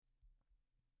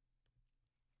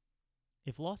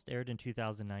If Lost aired in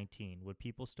 2019, would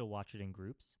people still watch it in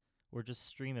groups, or just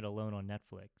stream it alone on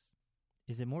Netflix?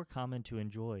 Is it more common to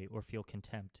enjoy or feel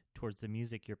contempt towards the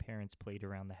music your parents played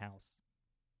around the house?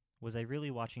 Was I really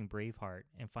watching Braveheart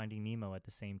and Finding Nemo at the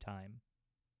same time?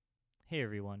 Hey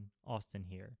everyone, Austin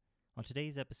here. On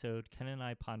today's episode, Ken and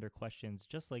I ponder questions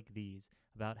just like these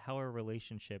about how our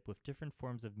relationship with different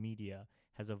forms of media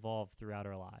has evolved throughout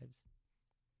our lives.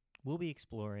 We'll be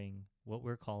exploring what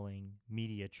we're calling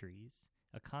media trees,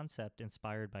 a concept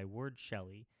inspired by Ward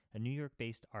Shelley, a New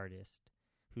York-based artist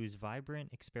whose vibrant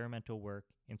experimental work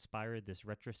inspired this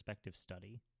retrospective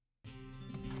study.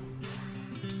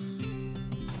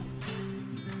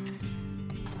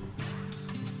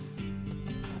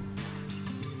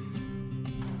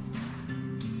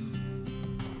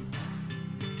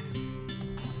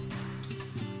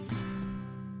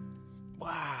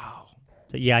 Wow.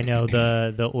 So, yeah, I know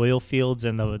the oil fields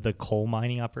and the coal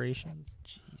mining operations.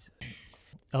 Jesus.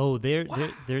 Oh,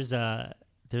 there's a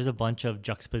bunch of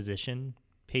juxtaposition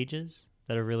pages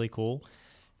that are really cool.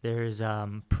 There's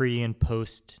pre and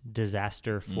post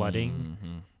disaster flooding,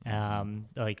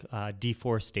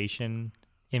 deforestation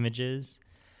images.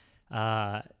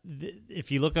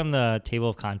 If you look on the table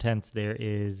of contents, there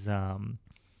is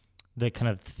the kind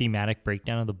of thematic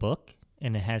breakdown of the book,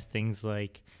 and it has things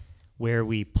like where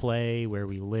we play, where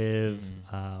we live,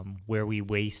 where we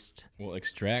waste. Well,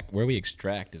 where we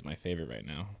extract is my favorite right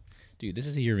now. Dude, this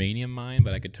is a uranium mine,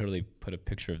 but I could totally put a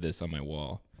picture of this on my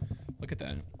wall. Look at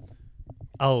that.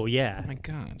 Oh, yeah. Oh my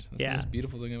God. That's the most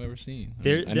beautiful thing I've ever seen.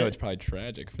 I know it's probably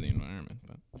tragic for the environment,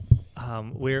 but...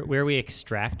 Where we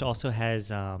extract also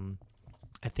has, I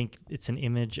think it's an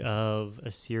image of a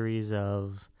series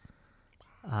of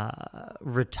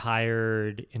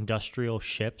retired industrial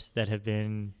ships that have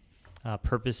been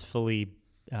purposefully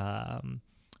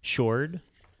shored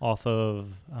off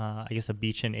of, I guess, a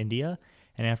beach in India.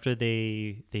 And after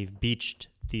they've beached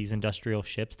these industrial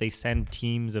ships, they send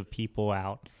teams of people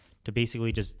out to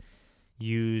basically just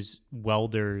use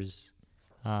welders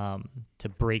to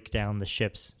break down the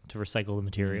ships to recycle the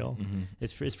material. Mm-hmm.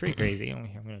 It's pretty crazy.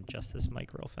 I'm going to adjust this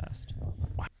mic real fast.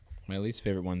 My least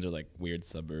favorite ones are like weird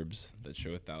suburbs that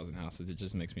show 1,000 houses. It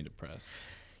just makes me depressed.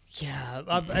 Yeah,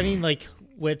 I mean, like,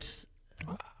 what's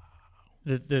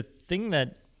the thing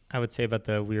that I would say about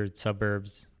the weird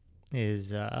suburbs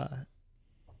is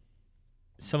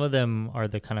some of them are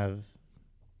the kind of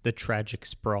the tragic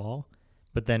sprawl,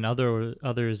 but then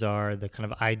others are the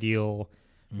kind of ideal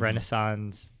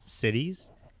Renaissance cities,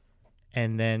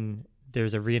 and then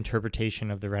there's a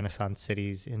reinterpretation of the Renaissance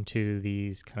cities into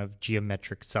these kind of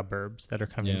geometric suburbs that are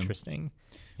kind of interesting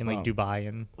in like Dubai.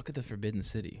 And look at the Forbidden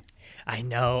City. I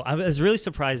know. I was really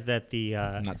surprised that the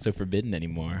not so forbidden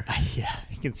anymore. Yeah,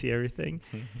 you can see everything.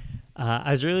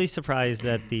 I was really surprised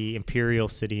that the Imperial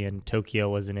City in Tokyo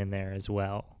wasn't in there as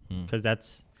well, because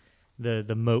that's the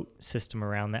moat system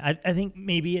around that. I think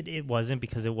maybe it wasn't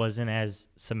because it wasn't as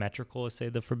symmetrical as, say,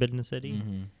 the Forbidden City,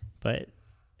 but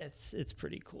it's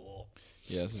pretty cool.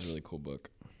 Yeah, this is a really cool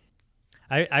book.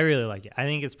 I really like it. I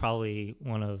think it's probably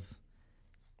one of...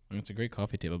 It's a great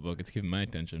coffee table book. It's keeping my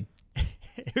attention.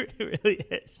 It really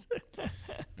is. All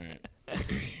right.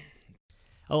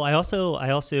 Oh, I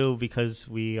also because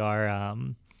we are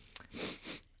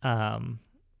I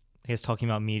guess talking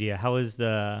about media, how was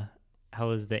the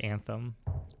anthem?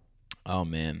 Oh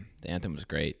man, the anthem was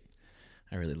great.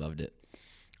 I really loved it.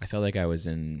 I felt like I was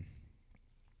in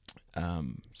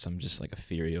some just like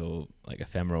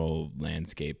ephemeral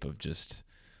landscape of just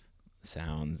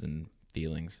sounds and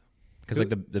feelings. Because like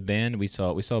the band we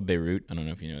saw Beirut. I don't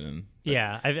know if you know them.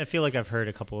 Yeah, I feel like I've heard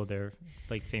a couple of their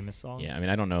like famous songs. Yeah, I mean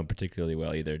I don't know particularly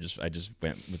well either. I just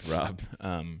went with Rob.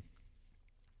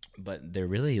 But they're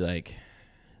really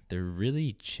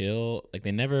chill. Like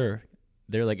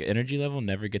their like energy level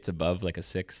never gets above like a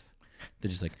 6. They're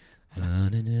just like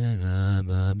and then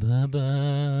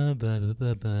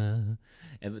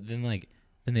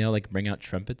they all like bring out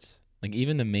trumpets. Like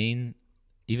even the main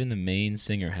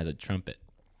singer has a trumpet.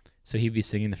 So he'd be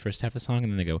singing the first half of the song,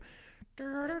 and then they go,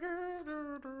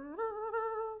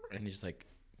 and he just like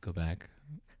go back.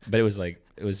 But it was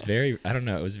very, I don't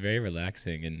know, it was very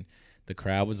relaxing, and the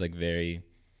crowd was like very.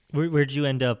 Where'd you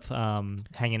end up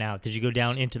hanging out? Did you go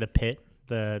down into the pit,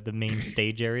 the main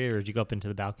stage area, or did you go up into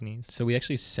the balconies? So we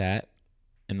actually sat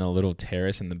in the little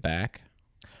terrace in the back.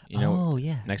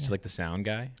 Next to like the sound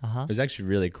guy. It was actually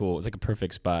really cool. It was like a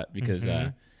perfect spot because.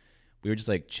 We were just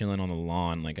like chilling on the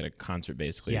lawn, like at a concert,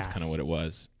 basically. Yes. Is kind of what it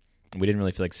was. And we didn't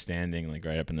really feel like standing like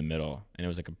right up in the middle. And it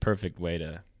was like a perfect way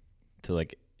to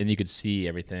like, and you could see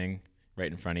everything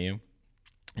right in front of you.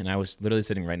 And I was literally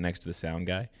sitting right next to the sound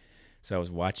guy. So I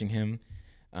was watching him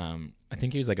I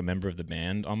think he was like a member of the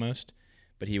band almost,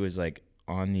 but he was like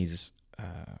on these.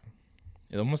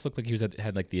 It almost looked like he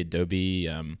had like the Adobe,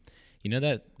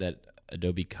 that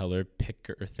Adobe Color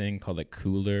picker thing called like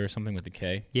Cooler or something with the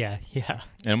K. Yeah.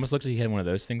 It almost looked like he had one of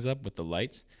those things up with the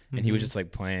lights, and he was just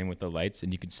like playing with the lights,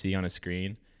 and you could see on a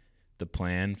screen the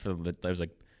plan for there was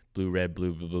like blue, red,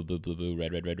 blue,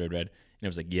 red, and it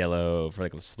was like yellow for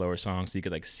like a slower song, so you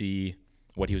could like see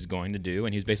what he was going to do,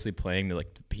 and he was basically playing the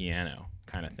piano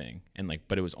kind of thing, and like,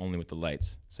 but it was only with the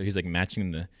lights, so he's like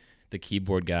matching the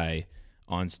keyboard guy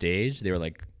on stage. They were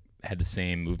like had the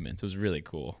same movements. It was really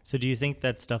cool. So do you think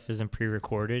that stuff isn't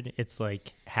pre-recorded? It's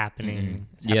like happening.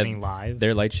 It's happening live.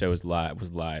 Their light show was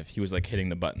live. He was like hitting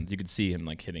the buttons. You could see him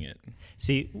like hitting it.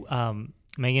 See,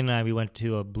 Megan and I, we went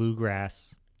to a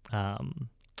bluegrass.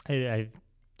 I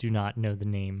do not know the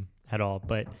name at all,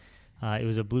 but it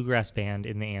was a bluegrass band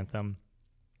in the anthem.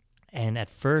 And at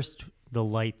first, the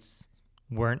lights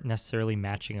weren't necessarily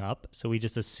matching up, so we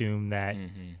just assumed that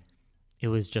it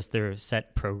was just their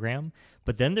set program.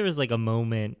 But then there was like a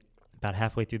moment about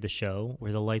halfway through the show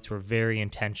where the lights were very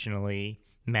intentionally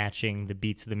matching the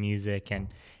beats of the music, and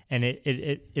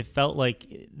it felt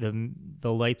like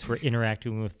the lights were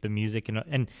interacting with the music,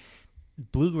 and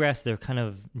bluegrass, they're kind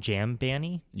of jam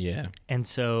bandy. Yeah. And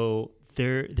so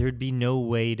there'd be no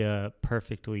way to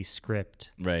perfectly script.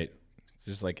 Right. It's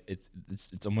just like it's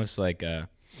almost like a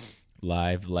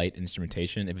live light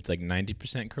instrumentation. If it's like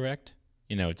 90% correct,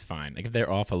 it's fine. Like if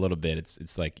they're off a little bit,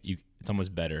 it's like it's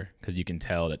almost better because you can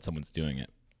tell that someone's doing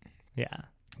it. Yeah.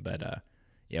 But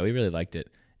yeah, we really liked it,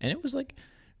 and it was like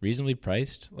reasonably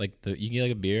priced. Like you can get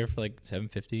like a beer for like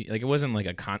 $7.50. Like it wasn't like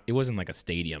it wasn't like a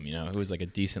stadium. It was like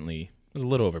it was a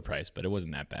little overpriced, but it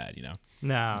wasn't that bad.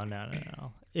 No.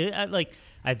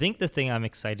 I think the thing I'm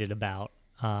excited about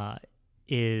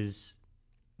is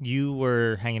you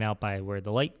were hanging out by where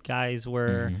the light guys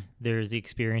were. Mm-hmm. There's the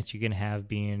experience you can have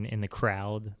being in the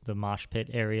crowd, the mosh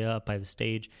pit area up by the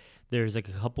stage. There's like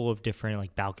a couple of different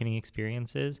like balcony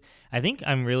experiences. I think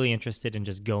I'm really interested in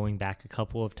just going back a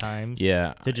couple of times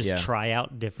to just try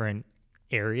out different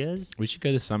areas. We should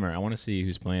go this summer. I want to see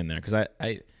who's playing there because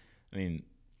I mean,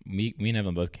 me and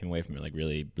Evan both came away from it like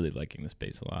really, really liking the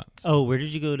space a lot. So. Oh, where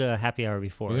did you go to happy hour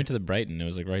before? We went to the Brighton. It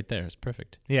was like right there. It was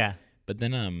perfect. Yeah. But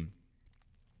then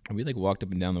we like walked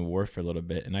up and down the wharf for a little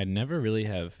bit, and I'd never really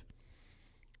have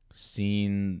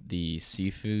seen the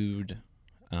seafood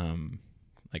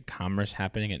like commerce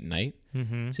happening at night.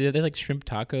 Mm-hmm. So they like shrimp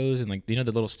tacos and like the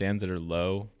little stands that are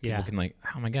low. People can like,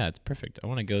 oh my god, it's perfect. I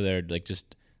want to go there like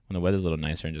just when the weather's a little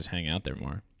nicer and just hang out there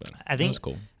more. But I think it was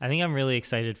cool. I think I'm really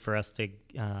excited for us to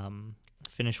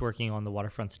finish working on the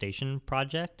Waterfront Station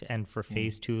project and for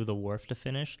phase 2 of the wharf to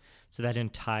finish, so that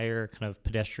entire kind of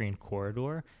pedestrian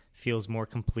corridor feels more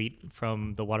complete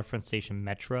from the Waterfront Station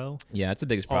Metro. Yeah, that's the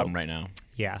biggest problem right now.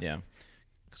 Yeah.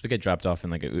 Because we get dropped off in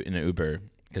like in an Uber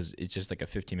because it's just like a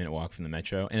 15-minute walk from the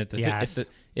Metro. And if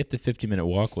the 50-minute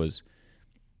walk was,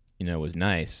 was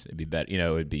nice, it'd be better.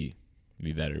 It'd be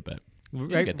better. But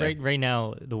right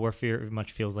now, the wharf very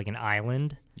much feels like an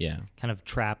island. Yeah. Kind of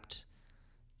trapped.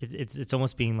 It's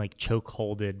almost being like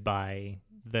chokeholded by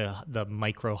the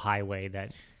micro highway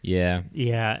that. Yeah.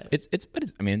 Yeah. It's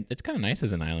kind of nice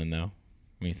as an island though,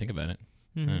 when you think about it.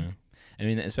 Mm-hmm. I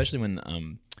mean, especially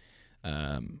when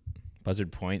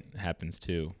Buzzard Point happens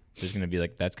too. There's going to be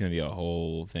that's going to be a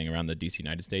whole thing around the DC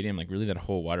United Stadium. Like really that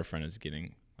whole waterfront is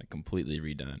getting like completely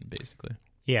redone basically.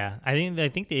 Yeah. I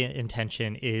think the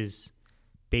intention is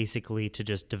basically to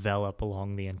just develop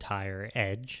along the entire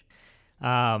edge.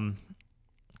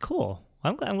 Cool.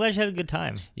 I'm glad you had a good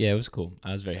time. Yeah, it was cool.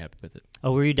 I was very happy with it.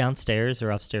 Oh, were you downstairs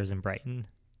or upstairs in Brighton?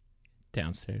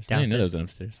 Downstairs. I didn't know there was an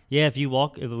upstairs. Yeah,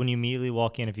 when you immediately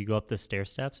walk in, if you go up the stair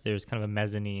steps, there's kind of a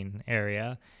mezzanine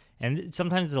area. And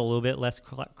sometimes it's a little bit less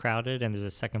crowded, and there's a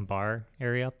second bar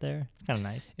area up there. It's kind of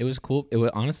nice. It was cool. It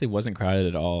honestly wasn't crowded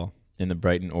at all in the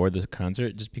Brighton or the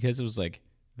concert, just because it was like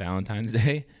Valentine's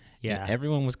Day. Yeah. And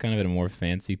everyone was kind of at a more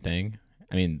fancy thing.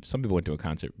 I mean, some people went to a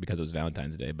concert because it was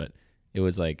Valentine's Day, but it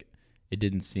was like, it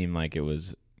didn't seem like it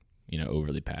was,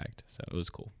 overly packed. So it was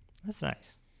cool. That's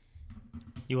nice.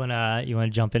 You wanna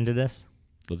jump into this?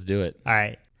 Let's do it. All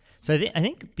right. So I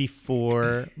think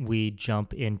before we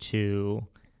jump into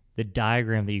the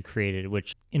diagram that you created,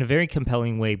 which in a very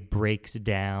compelling way breaks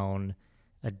down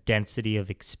a density of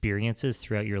experiences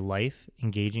throughout your life,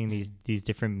 engaging these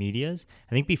different medias.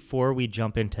 I think before we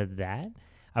jump into that,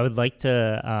 I would like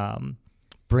to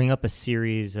bring up a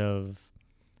series of,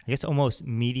 I guess, almost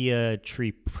media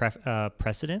tree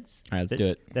precedents. All right, let's do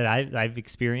it. That I've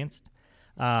experienced.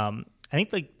 I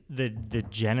think like the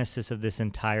genesis of this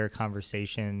entire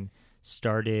conversation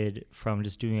started from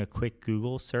just doing a quick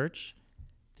Google search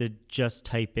to just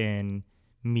type in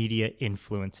media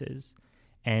influences,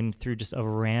 and through just a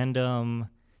random,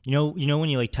 you know when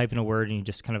you like type in a word and you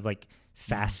just kind of like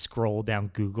fast scroll down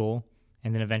Google,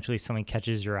 and then eventually something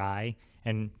catches your eye,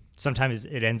 and sometimes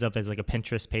it ends up as like a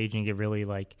Pinterest page and you get really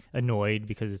like annoyed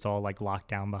because it's all like locked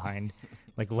down behind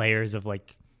like layers of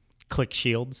like click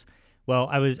shields. Well,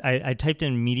 I typed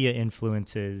in media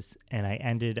influences and I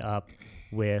ended up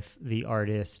with the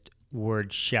artist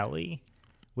Ward Shelley,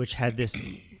 which had this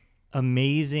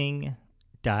amazing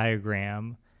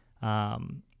diagram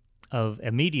of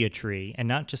a media tree, and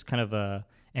not just kind of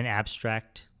an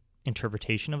abstract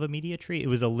interpretation of a media tree. It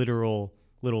was a literal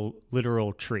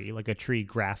tree, like a tree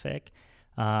graphic.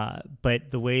 But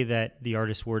the way that the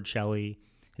artist Ward Shelley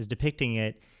is depicting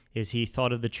it is he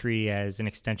thought of the tree as an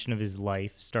extension of his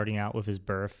life, starting out with his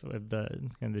birth, of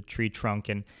the tree trunk,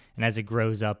 and as it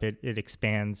grows up, it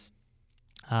expands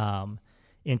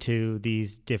into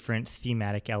these different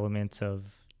thematic elements of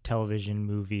television,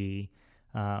 movie,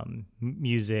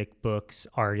 music, books,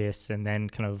 artists, and then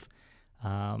kind of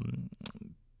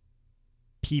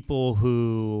people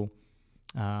who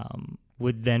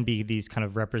would then be these kind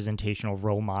of representational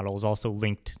role models, also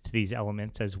linked to these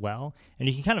elements as well. And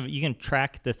you can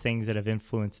track the things that have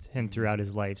influenced him throughout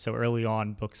his life. So early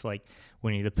on, books like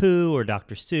Winnie the Pooh or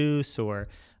Dr. Seuss, or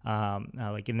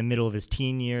like in the middle of his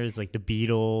teen years, like the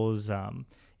Beatles,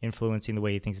 influencing the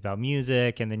way he thinks about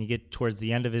music. And then you get towards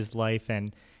the end of his life,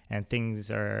 and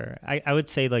things are, I would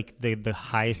say like the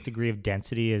highest degree of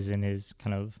density is in his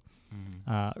kind of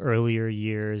earlier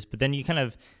years, but then you kind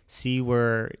of see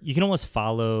where you can almost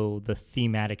follow the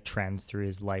thematic trends through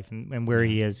his life and where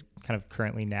he is kind of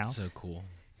currently now. So cool.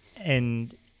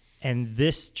 And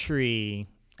this tree,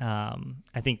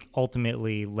 I think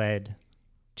ultimately led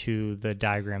to the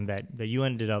diagram that you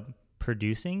ended up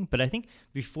producing. But I think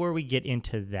before we get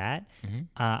into that,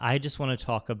 I just want to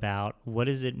talk about what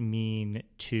does it mean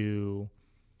to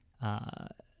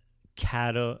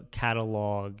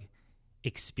catalog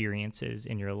experiences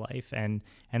in your life, and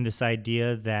this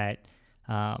idea that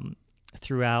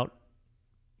throughout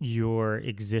your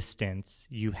existence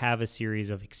you have a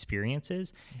series of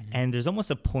experiences, and there's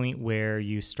almost a point where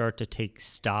you start to take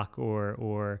stock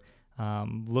or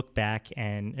look back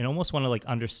and almost want to like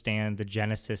understand the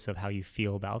genesis of how you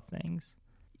feel about things.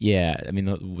 Yeah, I mean,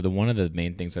 the one of the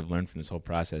main things I've learned from this whole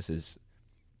process is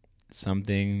some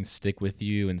things stick with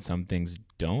you and some things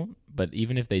don't, but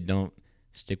even if they don't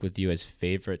stick with you as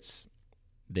favorites,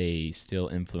 they still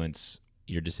influence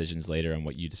your decisions later on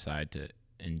what you decide to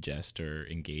ingest or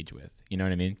engage with. You know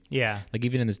what I mean? Yeah. Like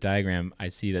even in this diagram, I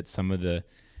see that some of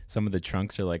the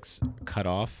trunks are like cut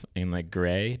off and like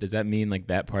gray. Does that mean like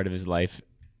that part of his life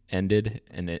ended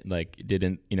and it like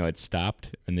didn't, it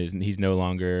stopped and he's no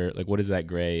longer like, what is that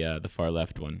gray, the far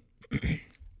left one?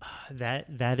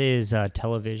 That is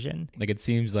television. Like it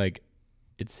seems like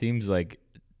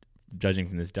judging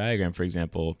from this diagram, for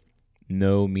example,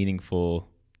 no meaningful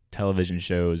television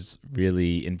shows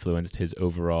really influenced his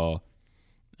overall,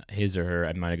 his or her,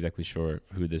 I'm not exactly sure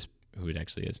who it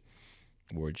actually is.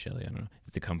 Ward Shelley, I don't know.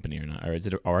 It's a company or not. Or is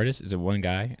it an artist? Is it one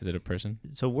guy? Is it a person?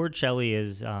 So Ward Shelley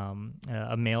is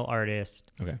a male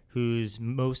artist who's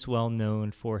most well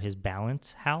known for his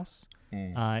Balance House,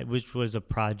 which was a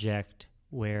project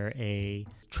where a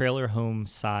trailer home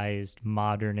sized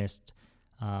modernist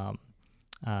kind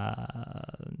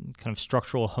of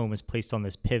structural home is placed on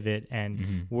this pivot,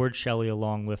 and Ward Shelley,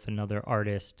 along with another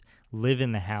artist, live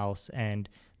in the house, and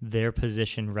their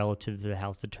position relative to the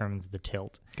house determines the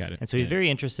tilt. Got it. And so he's very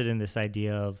interested in this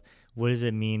idea of what does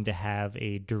it mean to have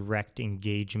a direct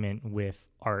engagement with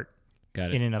art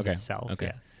in and of itself.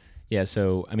 Okay. Yeah.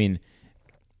 So, I mean,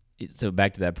 so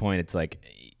back to that point, it's like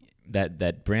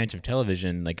that branch of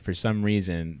television, like for some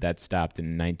reason that stopped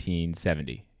in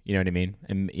 1970. You know what I mean?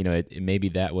 And, maybe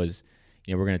that was,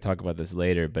 we're going to talk about this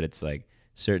later, but it's like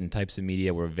certain types of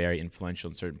media were very influential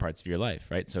in certain parts of your life,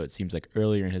 right? So it seems like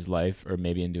earlier in his life or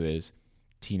maybe into his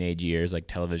teenage years, like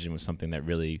television was something that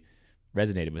really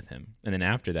resonated with him. And then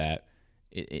after that,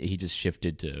 he just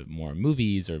shifted to more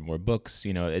movies or more books,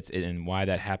 and why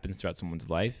that happens throughout someone's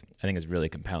life, I think is really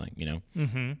compelling,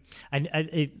 Mm-hmm. An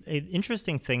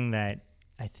interesting thing that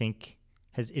I think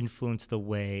has influenced the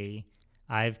way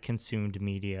I've consumed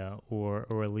media,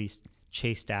 or at least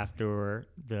chased after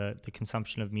the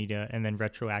consumption of media and then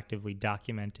retroactively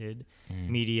documented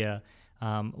media,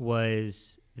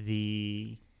 was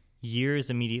the years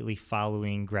immediately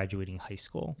following graduating high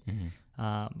school.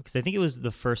 Because I think it was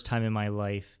the first time in my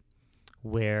life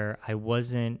where I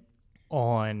wasn't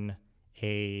on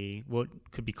what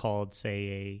could be called,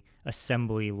 say, a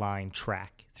assembly line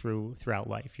track throughout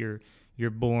life. You're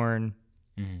born,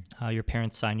 your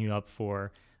parents sign you up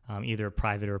for either a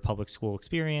private or a public school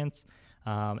experience,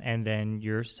 and then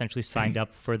you're essentially signed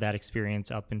up for that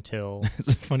experience up until... It's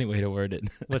a funny way to word it.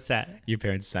 What's that? Your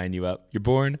parents sign you up. You're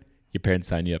born, your parents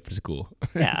sign you up for school.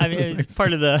 Yeah, I mean, it's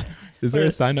part of the... Is there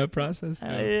a sign-up process?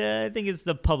 I think it's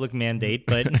the public mandate,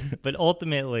 but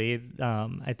ultimately,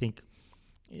 I think,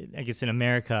 I guess in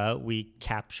America, we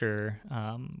capture,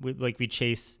 we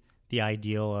chase the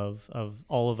ideal of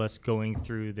all of us going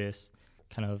through this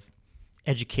kind of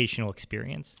educational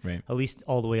experience, right, at least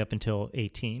all the way up until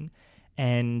 18.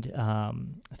 And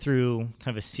through kind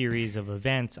of a series of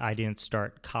events, I didn't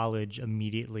start college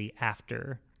immediately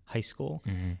after high school.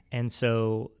 And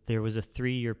so there was a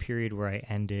 3-year period where I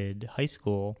ended high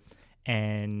school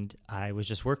and I was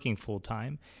just working full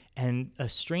time. And a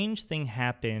strange thing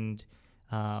happened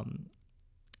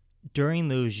during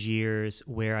those years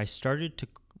where I started to,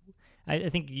 I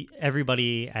think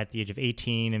everybody at the age of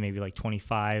 18 and maybe like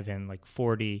 25 and like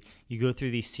 40, you go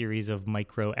through these series of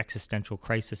micro existential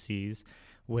crises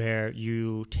where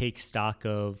you take stock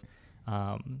of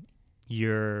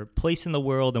your place in the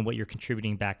world and what you're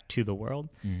contributing back to the world.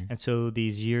 And so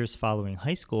these years following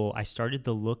high school, I started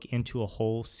to look into a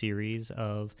whole series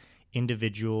of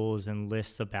individuals and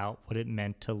lists about what it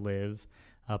meant to live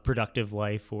a productive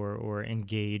life or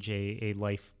engage a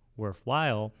life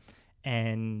worthwhile.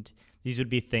 And these would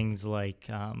be things like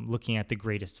looking at the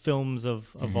greatest films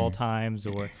of all times,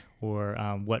 or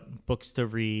what books to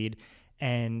read.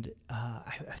 And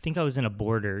I think I was in a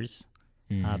Borders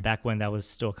back when that was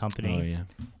still a company. Oh, yeah.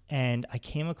 And I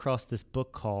came across this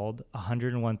book called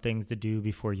 101 Things to Do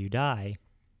Before You Die.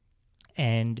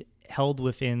 And held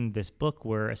within this book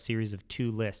were a series of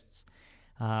 2 lists.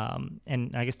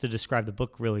 And I guess to describe the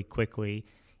book really quickly,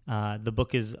 the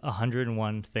book is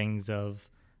 101 things of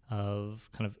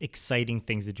kind of exciting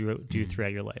things to do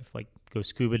throughout your life, like go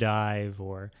scuba dive,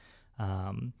 or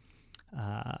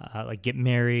like get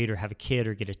married, or have a kid,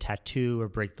 or get a tattoo, or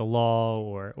break the law,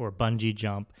 or bungee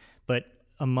jump. But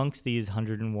amongst these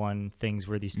 101 things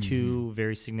were these 2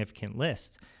 very significant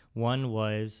lists. One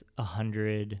was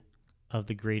 100 of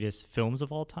the greatest films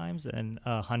of all times, and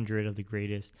 100 of the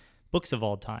greatest books of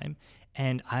all time.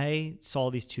 And I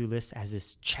saw these 2 lists as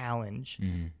this challenge,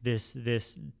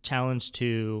 this challenge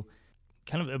to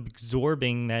kind of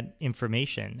absorbing that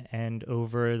information. And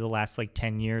over the last like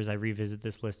 10 years, I revisit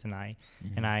this list and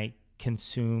I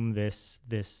consume this.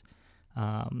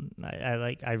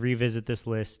 I revisit this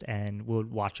list and will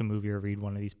watch a movie or read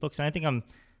one of these books. And I think I'm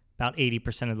about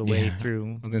 80% of the way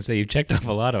through. I was gonna say you've checked off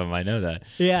a lot of them. I know that.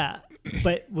 Yeah,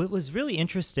 but what was really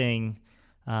interesting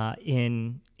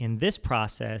in this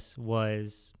process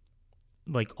was,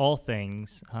 like all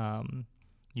things,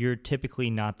 you're typically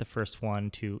not the first one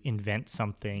to invent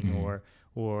something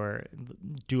or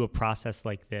do a process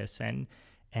like this.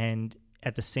 And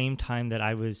at the same time that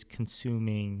I was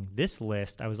consuming this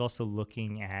list, I was also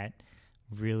looking at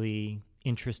really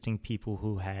interesting people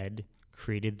who had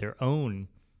created their own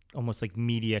almost like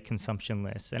media consumption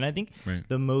lists. And I think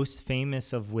the most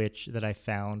famous of which that I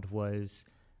found was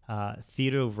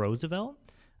Theodore Roosevelt.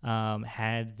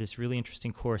 Had this really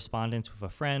interesting correspondence with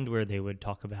a friend where they would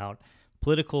talk about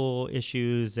political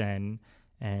issues and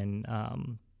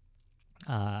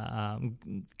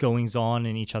goings on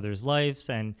in each other's lives,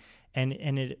 and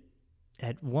it,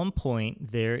 at one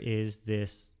point there is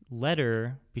this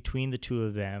letter between the 2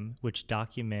 of them which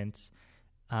documents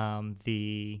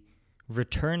the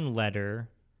return letter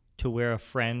to where a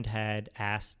friend had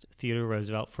asked Theodore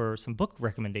Roosevelt for some book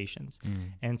recommendations.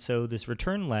 And so this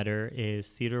return letter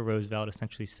is Theodore Roosevelt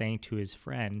essentially saying to his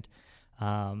friend,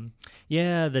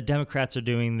 the Democrats are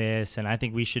doing this, and I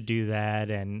think we should do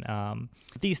that, and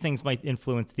these things might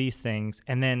influence these things.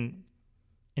 And then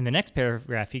in the next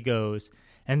paragraph, he goes,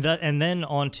 and then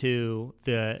on to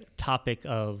the topic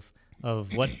of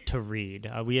what to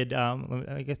read. We had,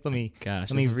 I guess, let me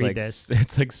read this.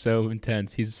 It's like so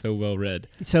intense. He's so well read.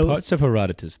 So Parts of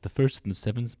Herodotus, the 1st and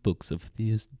 7th books of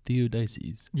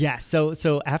Theodosius. Yeah.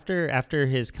 So after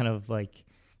his kind of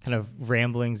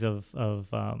ramblings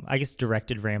of I guess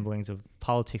directed ramblings of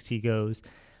politics, he goes,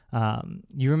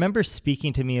 you remember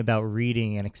speaking to me about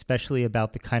reading, and especially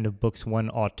about the kind of books one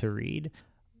ought to read.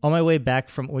 On my way back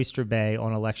from Oyster Bay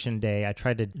on election day, I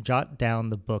tried to jot down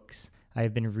the books I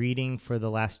have been reading for the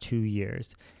last 2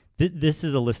 years. This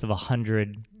is a list of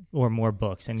 100 or more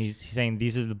books, and he's saying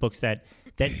these are the books that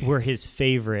were his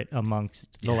favorite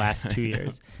amongst the last 2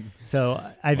 years. So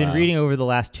I've been reading over the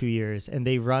last 2 years, and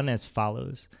they run as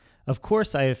follows. Of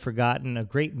course, I have forgotten a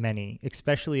great many,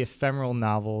 especially ephemeral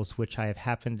novels which I have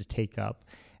happened to take up,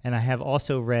 and I have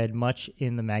also read much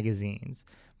in the magazines.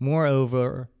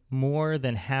 Moreover, more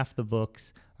than half the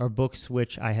books are books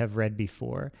which I have read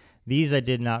before. These I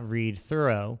did not read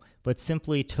thorough, but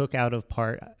simply took out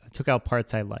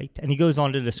parts I liked. And he goes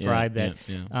on to describe that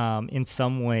in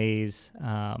some ways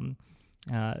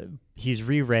he's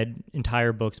reread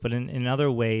entire books, but in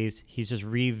other ways he's just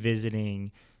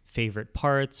revisiting favorite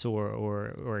parts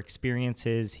or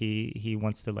experiences he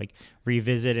wants to like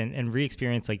revisit and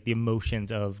re-experience like the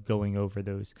emotions of going over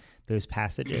those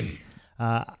passages.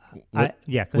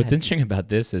 What's interesting about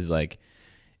this is like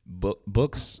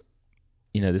books,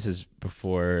 this is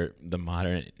before the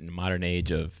modern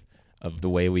age of the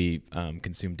way we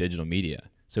consume digital media.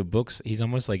 So books, he's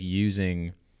almost like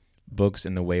using books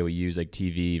in the way we use like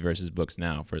TV versus books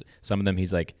now. For some of them,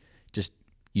 he's like just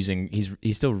using,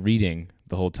 he's still reading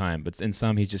the whole time, but in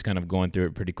some he's just kind of going through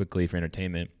it pretty quickly for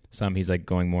entertainment. Some he's like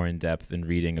going more in depth and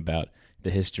reading about the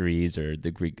histories or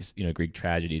the Greek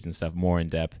tragedies and stuff more in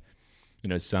depth.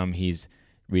 Some he's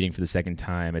reading for the second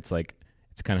time. It's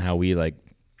kind of how we like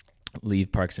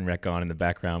leave Parks and Rec on in the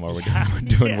background while we're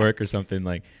doing work or something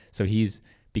like. So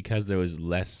because there was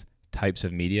less types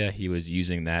of media, he was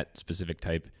using that specific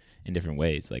type in different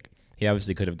ways. Like he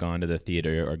obviously could have gone to the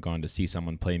theater or gone to see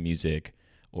someone play music,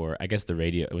 or I guess the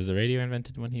radio. Was the radio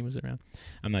invented when he was around?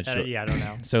 I'm not sure. Yeah, I don't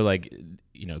know. So like,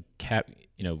 in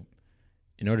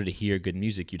order to hear good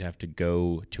music, you'd have to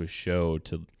go to a show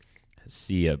to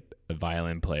see a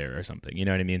violin player or something. You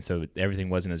know what I mean? So everything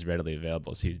wasn't as readily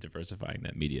available. So he's diversifying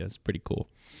that media. It's pretty cool.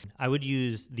 I would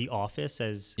use The Office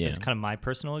as kind of my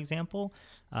personal example.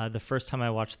 The first time I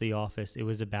watched The Office, it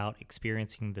was about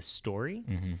experiencing the story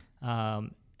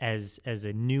as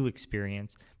a new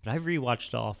experience. But I've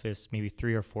rewatched The Office maybe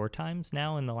 3 or 4 times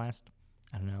now in the last,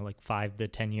 I don't know, like 5 to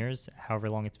 10 years, however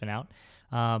long it's been out.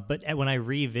 But when I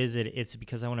revisit, it's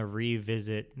because I want to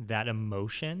revisit that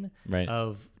emotion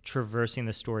of traversing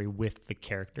the story with the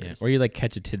characters. Yeah. Or you like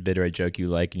catch a tidbit or a joke you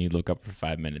like and you look up for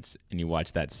 5 minutes and you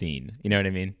watch that scene. You know what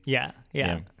I mean? Yeah.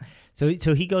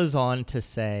 So he goes on to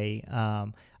say,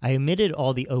 I omitted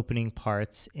all the opening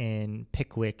parts in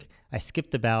Pickwick. I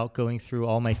skipped about going through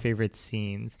all my favorite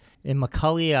scenes. In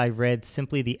Macaulay, I read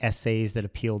simply the essays that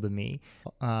appealed to me.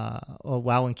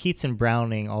 While in Keats and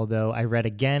Browning, although I read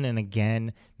again and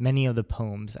again many of the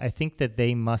poems, I think that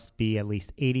they must be at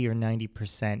least 80 or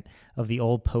 90% of the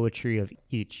old poetry of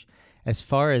each. As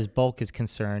far as bulk is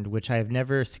concerned, which I have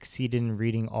never succeeded in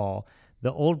reading all,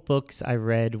 the old books I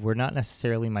read were not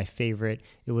necessarily my favorite.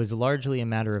 It was largely a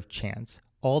matter of chance.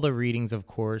 All the readings, of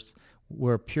course,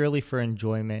 were purely for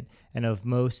enjoyment and of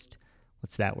most,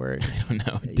 what's that word? I don't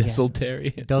know. Desultory?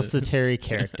 Desultory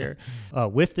character.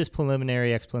 With this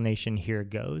preliminary explanation, here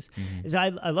goes. Mm-hmm.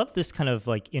 I love this kind of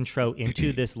like intro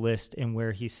into this list and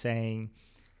where he's saying,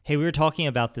 hey, we were talking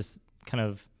about this kind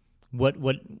of what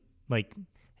like,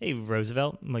 hey,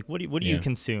 Roosevelt, like what do you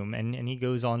consume? And he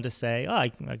goes on to say,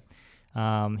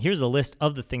 here's a list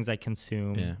of the things I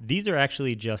consume. Yeah. These are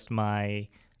actually just my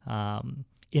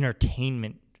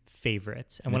entertainment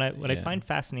favorites. And what I find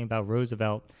fascinating about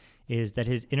Roosevelt is that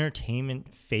his entertainment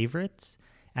favorites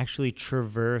actually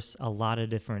traverse a lot of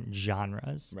different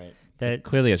genres. Right. That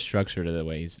clearly a structure to the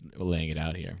way he's laying it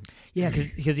out here. Yeah,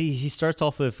 because he starts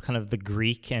off with kind of the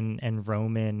Greek and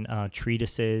Roman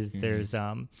treatises. Mm-hmm. There's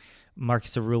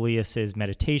Marcus Aurelius's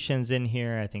Meditations in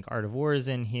here. I think Art of War is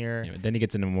in here. Yeah, then he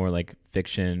gets into more like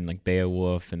fiction, like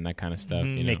Beowulf and that kind of stuff.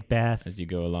 Mm-hmm. Macbeth. As you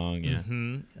go along, yeah.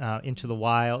 Mm-hmm. Into the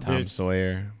Wild. Tom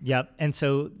Sawyer. Yep. And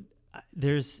so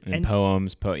there's... And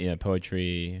poems,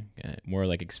 poetry, more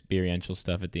like experiential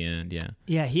stuff at the end, yeah.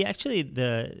 Yeah, he actually,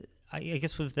 I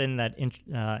guess within that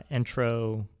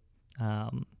intro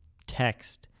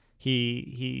text,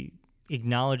 he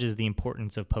acknowledges the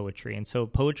importance of poetry. And so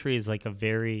poetry is like a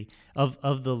very,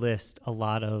 of the list, a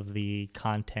lot of the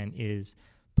content is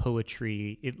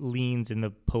poetry. It leans in the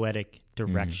poetic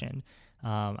direction.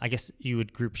 Mm-hmm. I guess you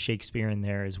would group Shakespeare in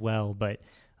there as well, but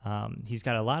he's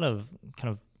got a lot of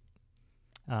kind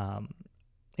of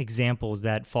examples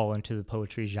that fall into the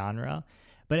poetry genre.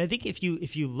 But I think if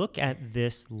you look at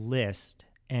this list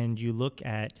and you look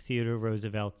at Theodore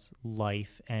Roosevelt's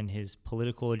life and his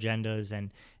political agendas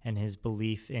and his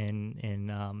belief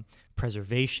in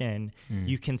preservation,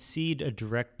 you can see a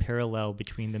direct parallel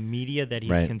between the media that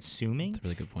he's consuming. That's a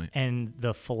really good point. And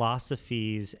the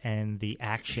philosophies and the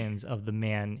actions of the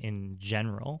man in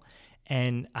general.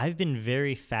 And I've been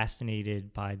very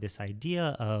fascinated by this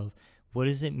idea of what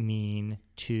does it mean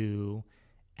to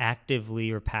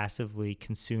actively or passively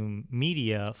consume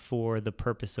media for the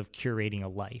purpose of curating a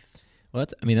life. Well,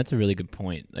 that's a really good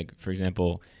point. Like, for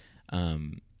example,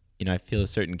 I feel a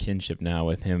certain kinship now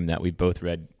with him that we both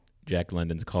read Jack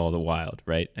London's Call of the Wild,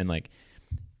 right? And like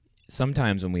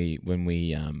sometimes when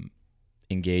we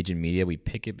engage in media, we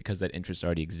pick it because that interest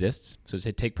already exists. So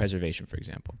say take preservation, for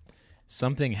example.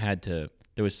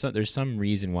 There's some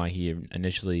reason why he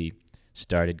initially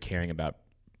started caring about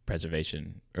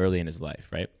preservation early in his life,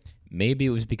 right? Maybe it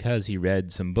was because he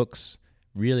read some books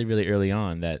really, really early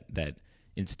on that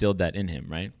instilled that in him,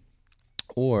 right?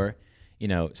 Or,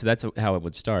 so that's how it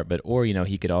would start. But,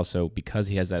 he could also, because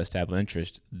he has that established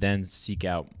interest, then seek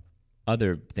out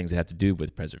other things that have to do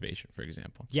with preservation, for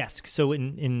example. Yes. So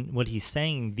in what he's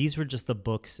saying, these were just the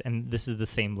books, and this is the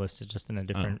same list, it's just in a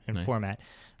different nice. format.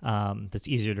 That's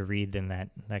easier to read than that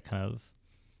kind of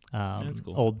that's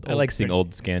cool. old. I like seeing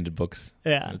old scanned books.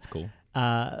 Yeah, that's cool.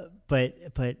 But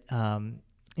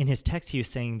in his text, he was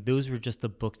saying those were just the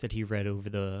books that he read over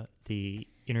the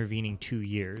intervening 2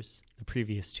 years, the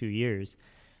previous 2 years.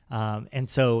 And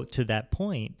so to that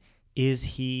point, is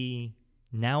he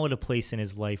now at a place in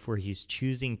his life where he's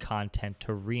choosing content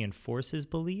to reinforce his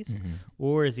beliefs,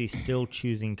 or is he still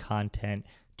choosing content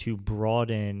to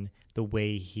broaden the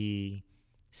way he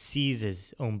sees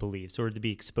his own beliefs, or to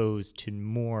be exposed to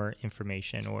more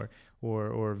information or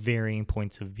varying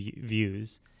points of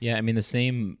views? Yeah, I mean, the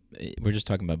same, we're just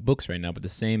talking about books right now, but the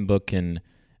same book can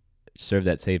serve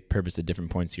that same purpose at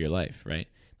different points of your life, right?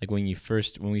 Like when we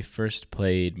first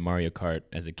played Mario Kart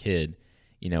as a kid,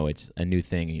 it's a new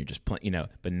thing and you're just playing,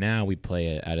 but now we play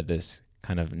it out of this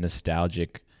kind of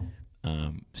nostalgic,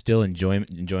 still enjoying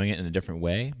it in a different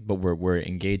way, but we're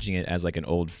engaging it as like an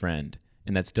old friend,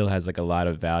 and that still has like a lot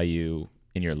of value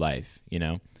in your life,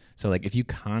 So like if you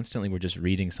constantly were just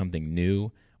reading something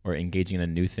new or engaging in a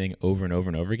new thing over and over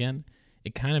and over again,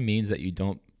 it kind of means that you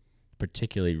don't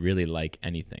particularly really like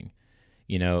anything.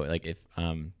 Like if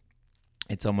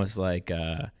it's almost like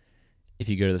if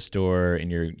you go to the store and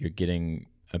you're getting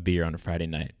a beer on a Friday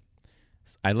night.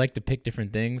 I like to pick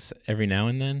different things every now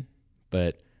and then,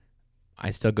 but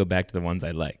I still go back to the ones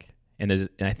I like. And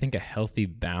I think a healthy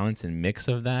balance and mix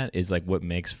of that is like what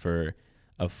makes for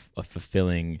a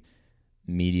fulfilling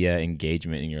media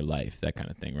engagement in your life, that kind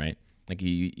of thing, right? Like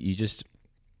you just,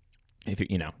 if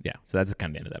yeah. So that's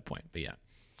kind of the end of that point. But yeah.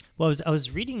 Well, I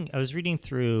was reading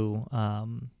through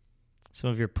some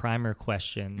of your primer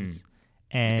questions,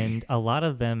 and a lot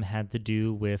of them had to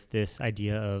do with this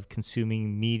idea of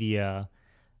consuming media,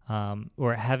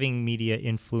 or having media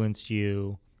influence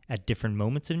you at different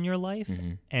moments in your life,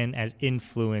 and as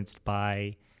influenced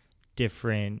by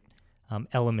different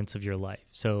elements of your life.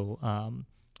 So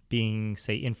being,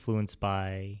 say, influenced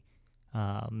by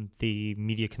the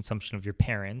media consumption of your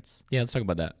parents. Yeah, let's talk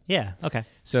about that. Yeah, okay.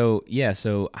 So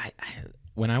I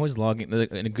when I was logging, a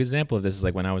good example of this is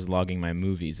like when I was logging my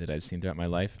movies that I've seen throughout my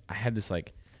life, I had this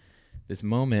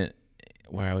moment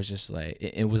where I was just like,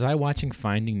 was I watching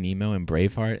Finding Nemo and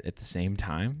Braveheart at the same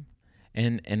time?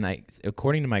 And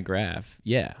according to my graph,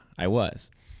 yeah, I was.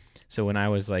 So when I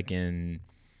was I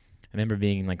remember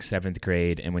being in like 7th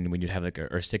grade, and when you'd have or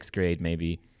 6th grade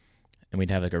maybe, and we'd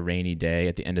have like a rainy day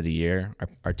at the end of the year,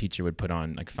 our teacher would put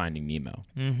on like Finding Nemo.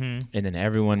 And then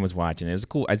everyone was watching. It was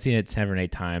cool. I'd seen it 7 or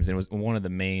 8 times, and it was one of the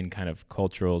main kind of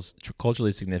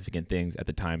culturally significant things at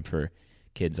the time for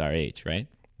kids our age, right?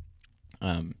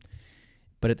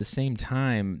 But at the same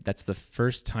time, that's the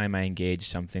first time I engaged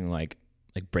something like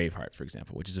Braveheart, for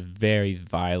example, which is a very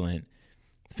violent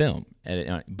film.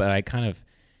 But I kind of,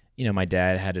 my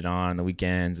dad had it on the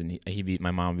weekends, and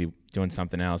my mom would be doing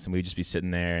something else, and we'd just be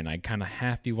sitting there, and I'd kind of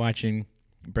half be watching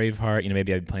Braveheart.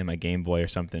 Maybe I'd be playing my Game Boy or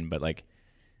something. But like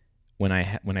when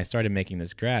I started making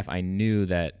this graph, I knew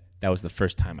that was the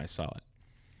first time I saw it,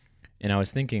 and I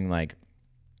was thinking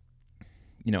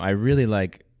I really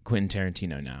like Quentin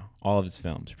Tarantino now, all of his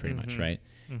films pretty much, right?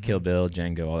 Kill Bill,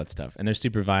 Django, all that stuff, and they're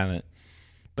super violent.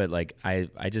 But like I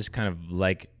just kind of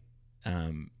like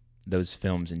those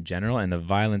films in general, and the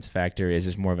violence factor is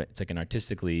just more of it's like an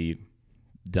artistically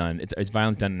done. It's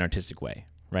violence done in an artistic way,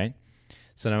 right?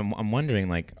 So I'm wondering,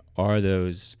 like, are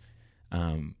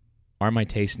my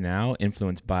tastes now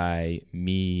influenced by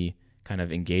me kind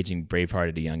of engaging Braveheart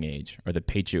at a young age, or The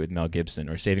Patriot with Mel Gibson,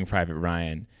 or Saving Private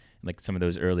Ryan, like some of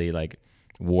those early like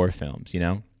war films?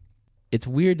 It's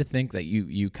weird to think that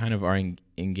you kind of are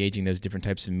engaging those different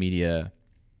types of media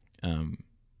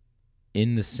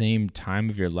in the same time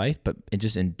of your life, but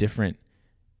just in different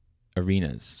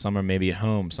arenas. Some are maybe at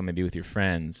home, some may be with your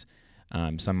friends,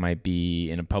 some might be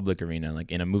in a public arena,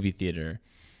 like in a movie theater.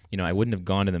 I wouldn't have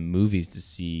gone to the movies to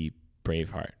see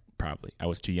Braveheart, probably. I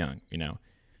was too young,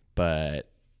 but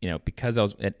because I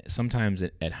was sometimes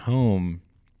at home,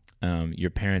 your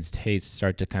parents' tastes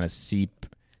start to kind of seep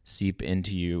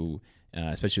into you,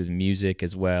 especially with music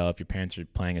as well. If your parents are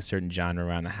playing a certain genre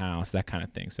around the house, that kind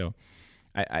of thing. So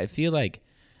I feel like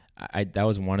that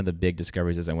was one of the big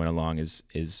discoveries as I went along,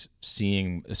 is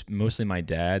seeing mostly my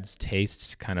dad's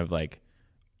tastes kind of like,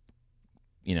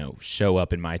 show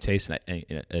up in my taste.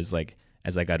 And as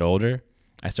I got older,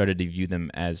 I started to view them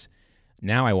as,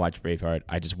 now I watch Braveheart,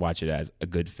 I just watch it as a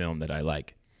good film that I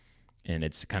like. And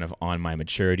it's kind of on my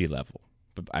maturity level.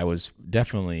 But I was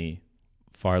definitely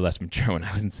far less mature when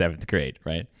I was in 7th grade,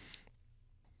 right?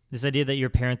 This idea that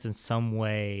your parents in some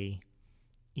way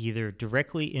either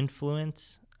directly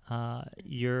influence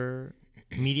your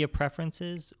media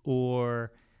preferences,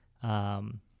 or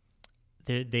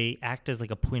they act as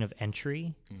like a point of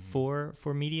entry for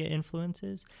media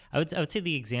influences. I would say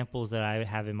the examples that I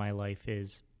have in my life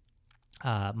is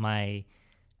after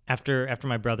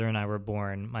my brother and I were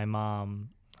born, my mom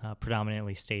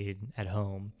predominantly stayed at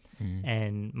home,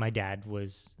 and my dad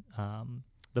was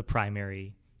the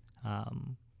primary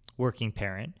working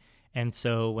parent. And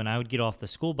so when I would get off the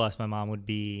school bus, my mom would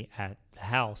be at the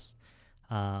house,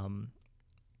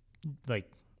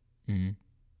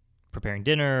 preparing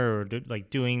dinner, or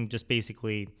doing just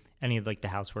basically any of the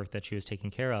housework that she was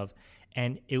taking care of.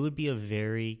 And it would be a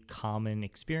very common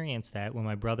experience that when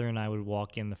my brother and I would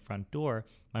walk in the front door,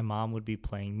 my mom would be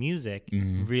playing music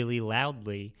really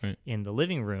loudly in the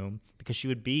living room, because she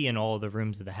would be in all of the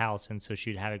rooms of the house, and so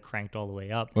she'd have it cranked all the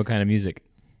way up. What kind of music?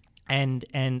 And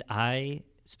I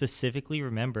specifically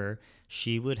remember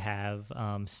she would have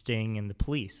Sting and the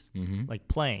Police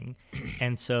playing.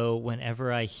 And so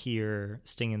whenever I hear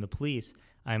Sting and the Police,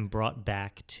 I'm brought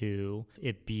back to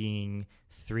it being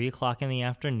 3:00 in the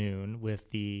afternoon with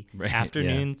the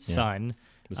afternoon sun.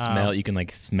 The smell, you can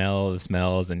smell the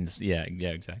smells, and yeah,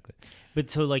 exactly. But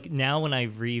so now when I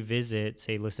revisit,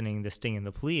 say, listening to Sting and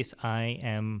the Police, I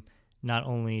am not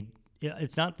only,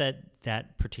 it's not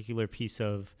that particular piece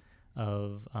of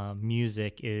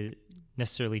music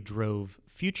necessarily drove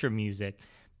future music,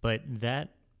 but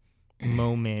that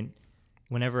moment,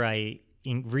 whenever I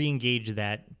re-engage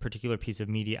that particular piece of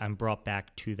media, I'm brought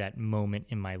back to that moment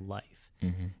in my life.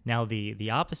 Now, the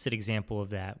opposite example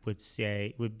of that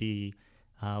would be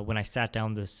when I sat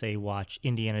down to, say, watch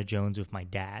Indiana Jones with my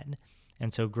dad.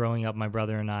 And so growing up, my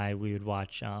brother and I, we would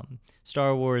watch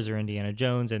Star Wars or Indiana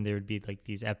Jones, and there would be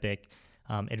these epic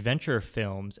adventure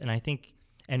films. And I think,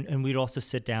 and we'd also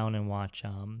sit down and watch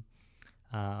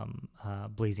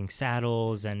Blazing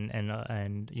Saddles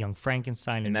and Young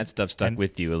Frankenstein, and that stuff stuck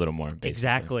with you a little more. Basically.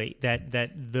 Exactly.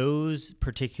 That those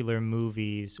particular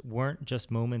movies weren't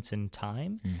just moments in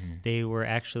time; they were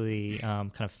actually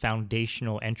kind of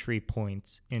foundational entry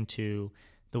points into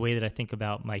the way that I think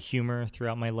about my humor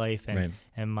throughout my life,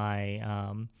 and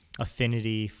my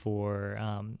affinity for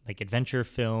adventure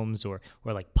films or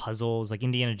puzzles.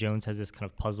 Indiana Jones has this kind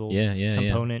of puzzle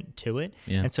component to it,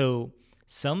 and so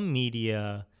some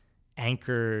media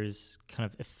anchors kind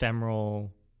of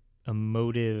ephemeral,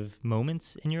 emotive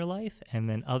moments in your life, and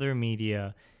then other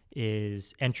media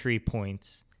is entry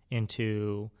points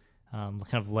into kind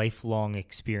of lifelong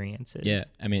experiences. Yeah,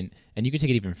 I mean, and you could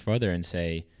take it even further and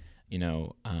say,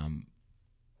 you're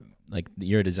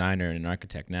a designer and an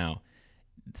architect now.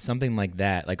 Something like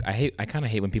that, I kind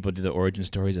of hate when people do the origin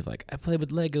stories of I played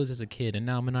with Legos as a kid and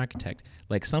now I'm an architect.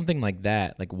 Something like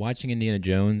that, watching Indiana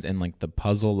Jones and the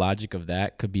puzzle logic of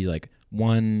that could be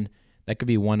one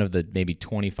of the maybe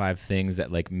 25 things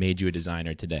that made you a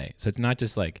designer today. So it's not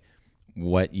just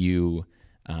what you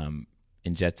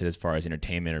ingested as far as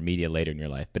entertainment or media later in your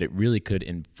life, but it really could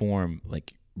inform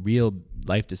real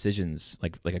life decisions,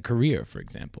 like a career, for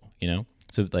example.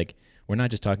 So we're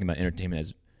not just talking about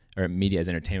entertainment or media as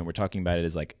entertainment. We're talking about it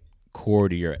as core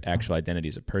to your actual identity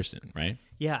as a person, right?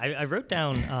 Yeah, I wrote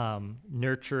down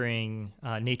nurturing,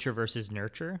 nature versus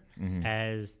nurture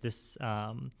as this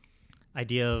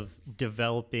idea of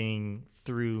developing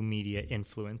through media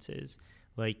influences.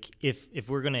 If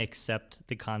we're going to accept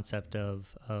the concept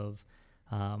of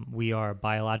we are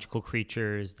biological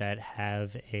creatures that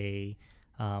have a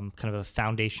kind of a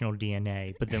foundational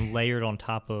DNA, but then layered on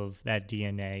top of that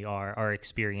DNA are our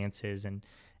experiences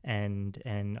and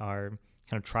our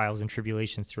kind of trials and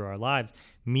tribulations through our lives.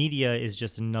 Media is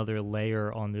just another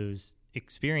layer on those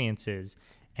experiences,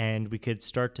 and we could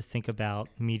start to think about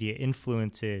media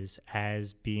influences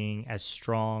as being as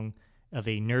strong of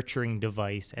a nurturing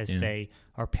device as, say,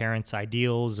 our parents'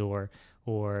 ideals or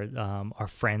our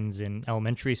friends in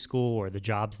elementary school, or the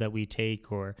jobs that we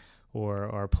take, or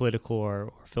our political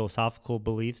or philosophical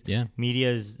beliefs. Yeah.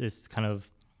 Media is this kind of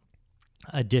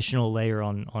additional layer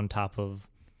on top of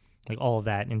like all of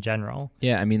that in general.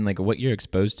 Yeah, I mean, like what you're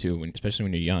exposed to, especially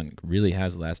when you're young, really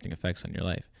has lasting effects on your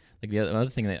life. Like the other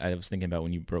thing that I was thinking about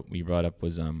when you brought up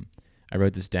was I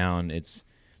wrote this down. It's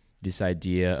this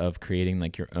idea of creating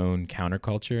like your own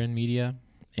counterculture in media,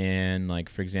 and like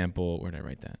for example, where did I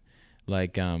write that?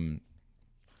 Like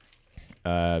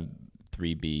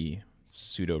 3B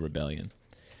pseudo rebellion.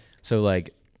 So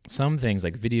like some things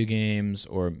like video games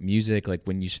or music, like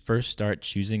when you first start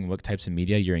choosing what types of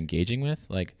media you're engaging with,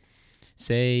 like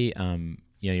say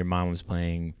your mom was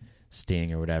playing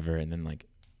Sting or whatever, and then like,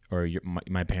 or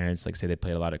my parents, like say they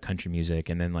played a lot of country music,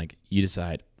 and then like you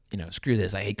decide, screw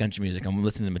this, I hate country music, I'm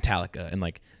listening to Metallica. And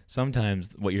like sometimes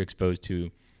what you're exposed to,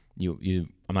 I'm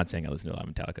not saying I listen to a lot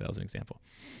of Metallica, that was an example.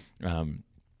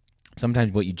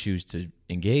 Sometimes what you choose to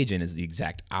engage in is the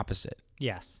exact opposite.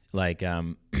 Yes. Like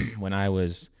when I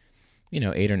was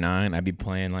 8 or 9, I'd be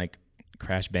playing like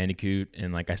Crash Bandicoot,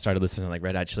 and like I started listening to like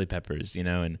Red Hot Chili Peppers,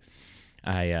 and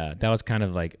I that was kind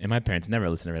of like, and my parents never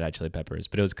listened to Red Hot Chili Peppers,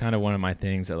 but it was kind of one of my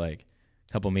things that like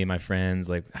a couple of me and my friends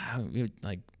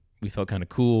we felt kind of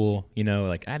cool,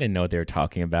 like I didn't know what they were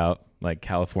talking about, like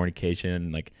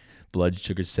Californication, like blood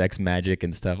sugar sex magic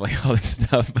and stuff, like all this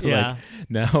stuff. But yeah.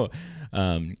 Like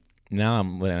now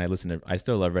when I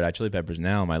still love Red Hot Chili Peppers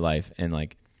now in my life, and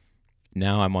like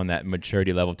now I'm on that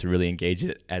maturity level to really engage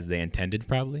it as they intended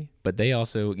probably. But they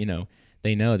also,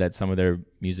 they know that some of their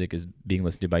music is being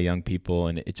listened to by young people,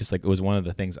 and it's just like it was one of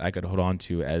the things I could hold on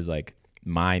to as like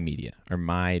my media or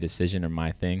my decision or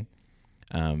my thing.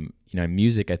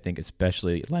 Music I think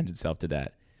especially lends itself to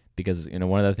that, because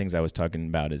one of the things I was talking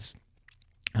about is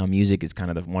how music is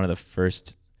kind of one of the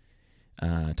first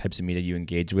types of media you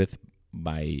engage with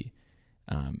by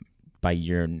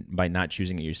not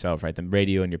choosing it yourself, right? The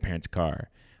radio in your parents' car,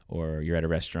 or you're at a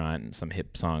restaurant and some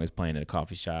hip song is playing at a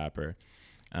coffee shop, or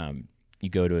you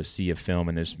go to see a film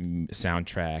and there's a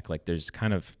soundtrack. Like there's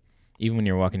kind of, even when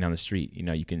you're walking down the street,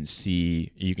 you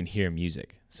can hear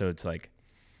music. So it's like,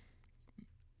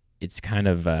 it's kind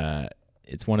of,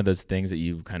 it's one of those things that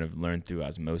you kind of learn through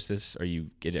osmosis, or you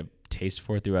get a taste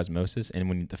for through osmosis. And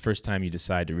when the first time you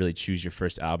decide to really choose your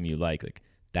first album you like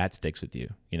that sticks with you,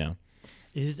 I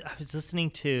was listening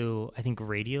to, I think,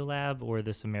 Radiolab or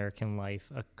This American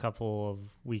Life a couple of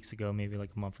weeks ago, maybe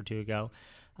like a month or two ago.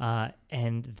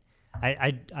 And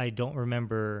I don't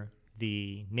remember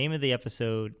the name of the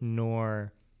episode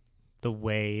nor the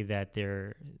way that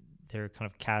they're kind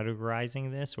of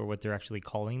categorizing this or what they're actually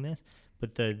calling this.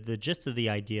 But the gist of the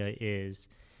idea is,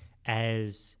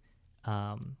 as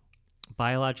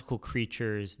biological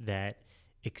creatures that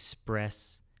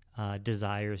express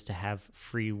desires to have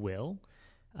free will,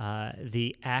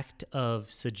 the act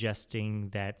of suggesting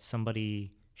that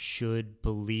somebody should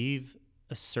believe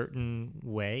a certain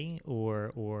way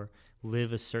or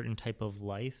live a certain type of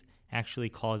life actually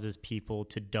causes people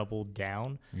to double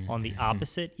down on the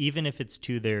opposite, even if it's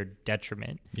to their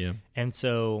detriment. Yeah. And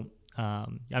so,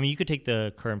 you could take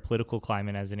the current political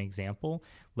climate as an example.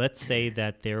 Let's say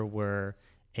that there were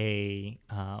a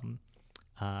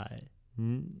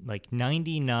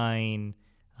 99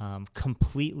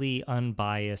 completely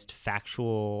unbiased,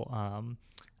 factual,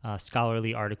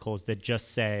 scholarly articles that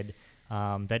just said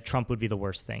that Trump would be the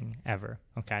worst thing ever,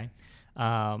 okay?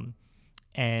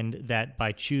 And that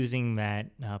by choosing that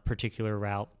particular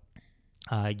route,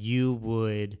 you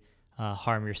would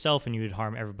harm yourself and you would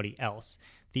harm everybody else.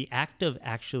 The act of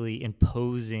actually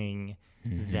imposing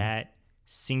that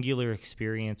singular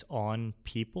experience on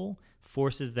people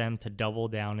forces them to double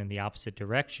down in the opposite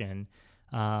direction,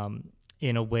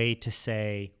 in a way to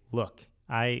say, look,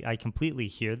 I completely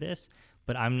hear this,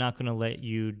 but I'm not going to let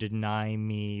you deny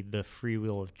me the free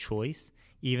will of choice,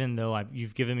 even though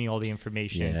you've given me all the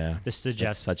information. Yeah,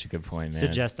 that's such a good point, man.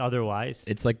 Suggest otherwise.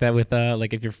 It's like that with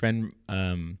like if your friend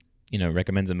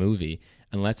recommends a movie,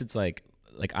 unless it's like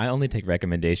I only take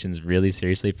recommendations really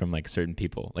seriously from like certain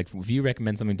people. Like if you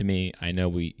recommend something to me, I know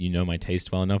my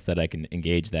taste well enough that I can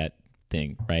engage that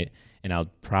thing, right? And I'll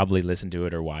probably listen to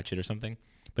it or watch it or something.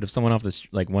 But if someone off this,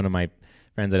 like one of my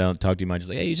friends I don't talk to much, is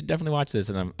like, hey, you should definitely watch this,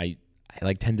 and I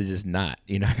like tend to just not,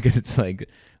 because it's like,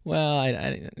 well,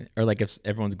 or like if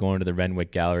everyone's going to the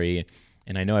Renwick Gallery,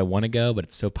 and I know I want to go, but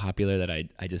it's so popular that I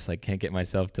just like can't get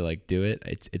myself to like do it.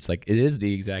 It's like it is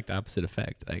the exact opposite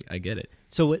effect. I get it.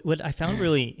 So what I found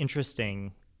really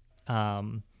interesting,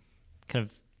 kind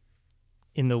of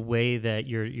in the way that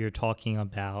you're talking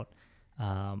about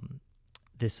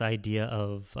this idea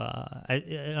of I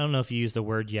don't know if you used the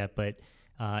word yet, but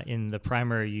in the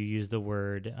primary you use the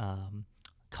word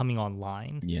coming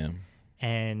online. Yeah.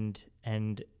 And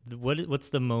what's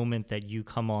the moment that you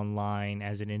come online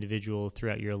as an individual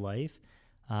throughout your life?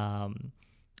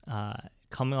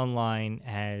 come online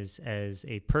as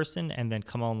a person and then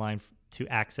come online to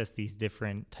access these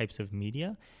different types of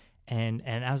media. And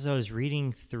as I was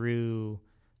reading through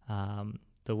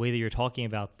the way that you're talking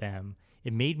about them,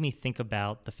 it made me think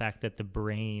about the fact that the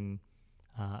brain,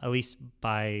 at least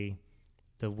by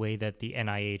the way that the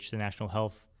NIH, the National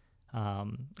Health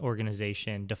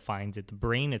Organization, defines it, the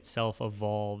brain itself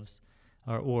evolves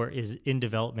or is in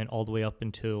development all the way up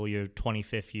until your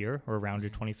 25th year or around your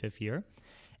 25th year.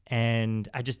 And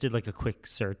I just did like a quick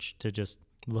search to just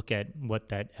look at what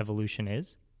that evolution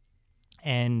is.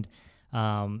 And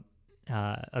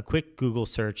a quick Google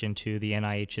search into the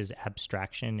NIH's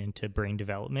abstraction into brain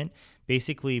development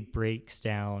basically breaks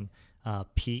down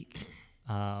peak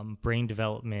brain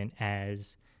development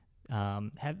as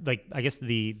I guess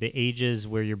the ages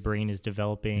where your brain is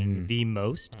developing the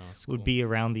most would be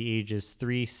around the ages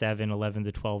 3, 7, 11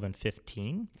 to 12, and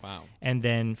 15. Wow. And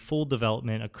then full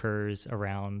development occurs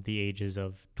around the ages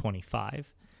of 25.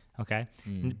 Okay.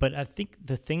 But I think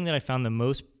the thing that I found the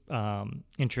most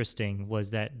interesting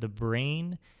was that the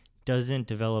brain doesn't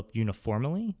develop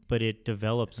uniformly, but it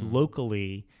develops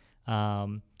locally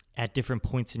at different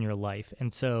points in your life.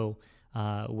 And so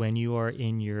when you are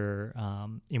in your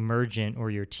emergent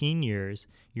or your teen years,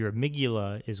 your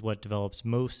amygdala is what develops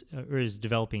most, or is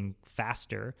developing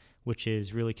faster, which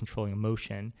is really controlling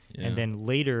emotion. Yeah. And then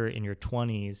later in your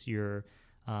 20s, your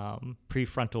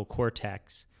prefrontal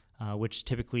cortex, which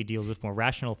typically deals with more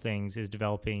rational things, is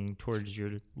developing towards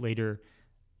your later,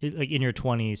 like in your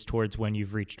 20s, towards when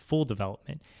you've reached full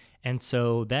development. And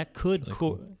so that could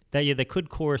that could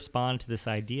correspond to this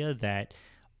idea that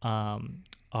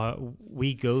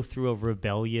we go through a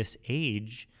rebellious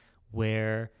age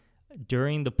where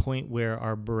during the point where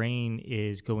our brain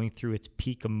is going through its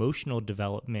peak emotional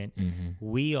development,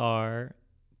 we are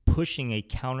pushing a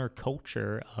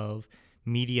counterculture of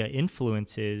media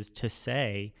influences to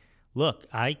say, look,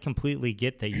 I completely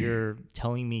get that you're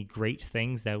telling me great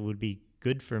things that would be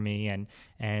good for me and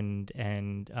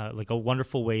like a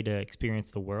wonderful way to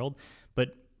experience the world,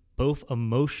 but both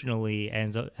emotionally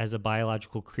and as a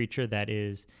biological creature that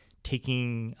is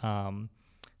taking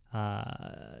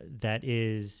that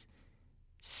is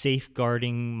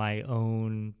safeguarding my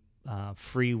own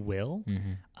free will,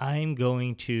 I'm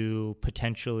going to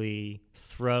potentially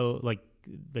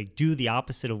do the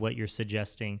opposite of what you're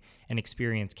suggesting and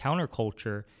experience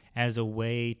counterculture as a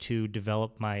way to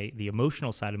develop the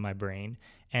emotional side of my brain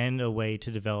and a way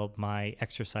to develop my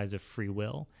exercise of free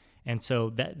will. And so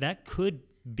that could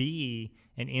be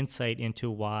an insight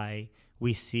into why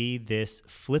we see this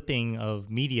flipping of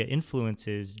media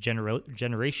influences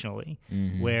generationally,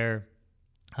 where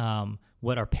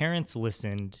what our parents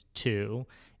listened to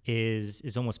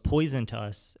is almost poison to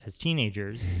us as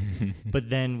teenagers. But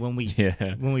then when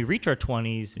we reach our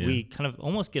 20s, we kind of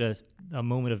almost get a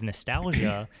moment of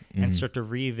nostalgia and start to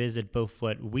revisit both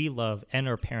what we love and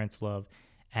our parents love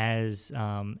as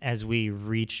we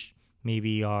reach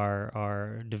maybe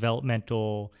our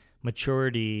developmental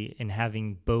maturity in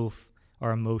having both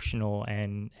our emotional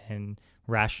and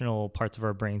rational parts of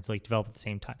our brains like develop at the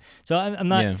same time. So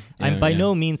I'm by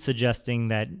no means suggesting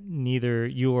that neither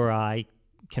you or I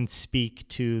can speak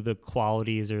to the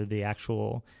qualities or the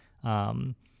actual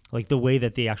like the way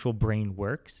that the actual brain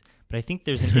works, but I think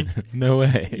there's no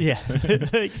way. Yeah.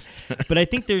 But I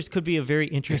think could be a very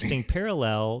interesting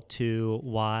parallel to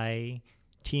why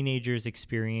teenagers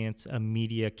experience a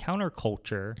media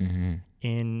counterculture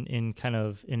in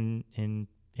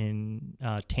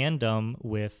tandem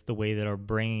with the way that our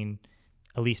brain,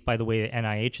 at least by the way that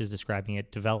NIH is describing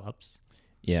it, develops.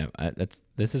 Yeah,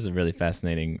 this is a really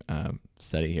fascinating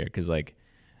study here because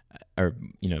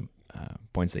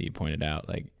points that you pointed out,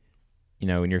 like, you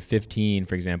know, when you're 15,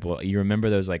 for example, you remember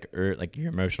those like your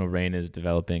emotional brain is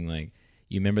developing, like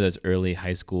you remember those early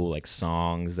high school like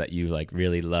songs that you like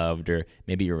really loved or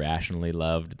maybe irrationally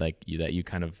loved, like that you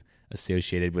kind of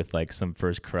associated with like some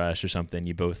first crush or something.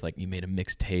 You both like you made a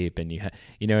mixtape and you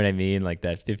know what I mean? Like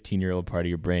that 15-year-old part of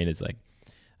your brain is like,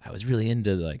 I was really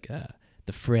into like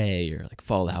The Fray or like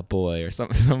Fall Out Boy or some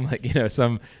like, you know,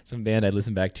 some band I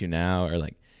listen back to now, or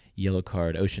like Yellow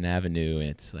Card, Ocean Avenue, and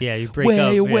it's like, you break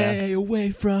way up,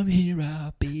 away from here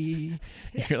I'll be.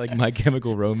 You're like My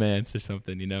Chemical Romance or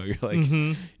something, you know. You're like,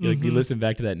 you listen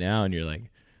back to that now and you're like,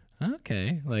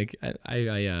 okay, like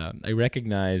I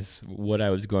recognize what I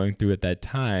was going through at that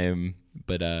time,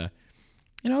 but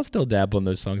you know, I'll still dabble in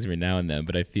those songs every now and then.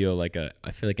 But I feel like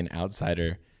an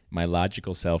outsider, my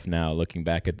logical self now, looking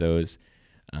back at those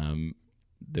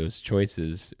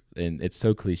choices, and it's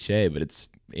so cliche, but it's,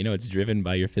 you know, it's driven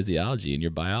by your physiology and your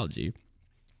biology.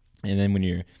 And then when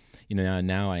you're, you know,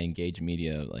 now I engage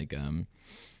media like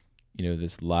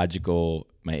this logical,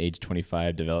 my age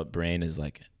 25 developed brain is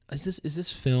like, is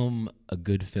this film a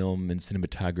good film in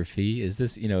cinematography? Is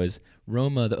this, is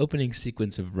Roma, the opening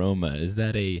sequence of Roma,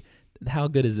 how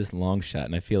good is this long shot?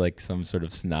 And I feel like some sort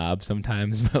of snob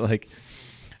sometimes, but like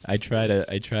I try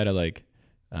to like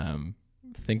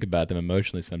think about them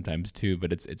emotionally sometimes too,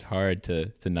 but it's hard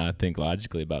to not think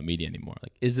logically about media anymore.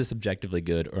 Like, is this objectively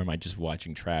good, or am I just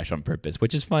watching trash on purpose,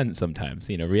 which is fun sometimes.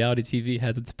 Reality TV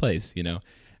has its place.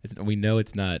 We know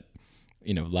it's not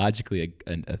logically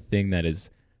a thing that is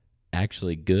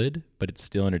actually good, but it's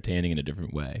still entertaining in a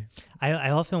different way.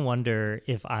 I often wonder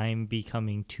if I'm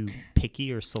becoming too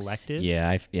picky or selective.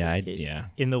 Yeah.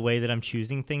 In the way that I'm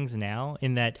choosing things now,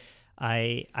 in that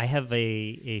I have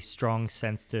a strong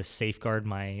sense to safeguard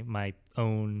my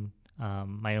own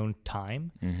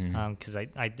time, because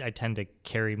I tend to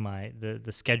carry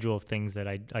the schedule of things that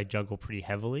I juggle pretty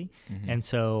heavily, and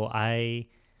so I'm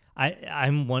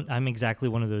exactly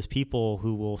one of those people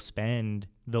who will spend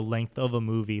the length of a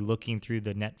movie looking through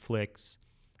the Netflix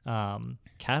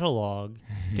catalog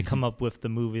to come up with the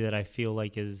movie that I feel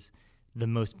like is the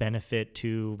most benefit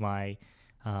to my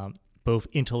both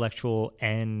intellectual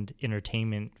and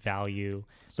entertainment value.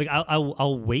 Like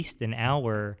I'll waste an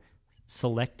hour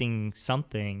selecting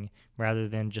something rather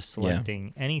than just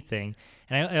selecting anything.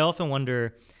 And I often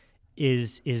wonder,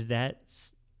 is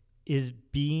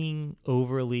being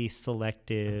overly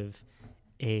selective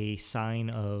a sign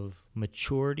of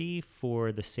maturity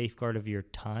for the safeguard of your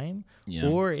time? Yeah.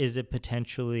 Or is it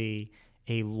potentially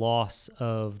a loss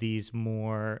of these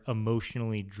more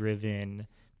emotionally driven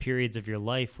periods of your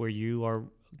life where you are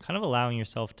kind of allowing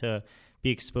yourself to be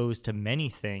exposed to many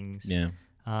things,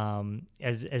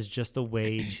 as just a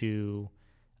way to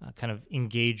kind of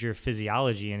engage your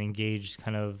physiology and engage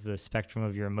kind of the spectrum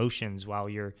of your emotions while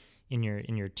you're in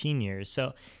your teen years?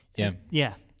 So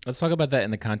yeah. Let's talk about that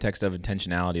in the context of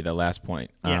intentionality, the last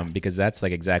point, because that's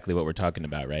like exactly what we're talking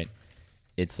about, right?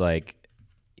 It's like,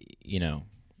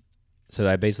 so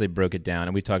I basically broke it down,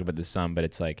 and we talked about this some, but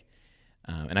it's like,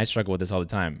 and I struggle with this all the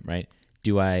time, right?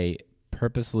 Do I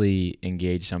purposely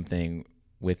engage something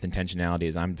with intentionality,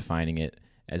 as I'm defining it,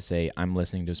 as say I'm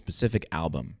listening to a specific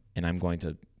album, and I'm going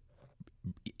to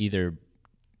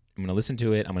listen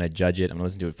to it, I'm going to judge it, I'm going to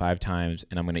listen to it 5 times,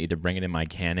 and I'm going to either bring it in my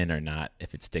canon or not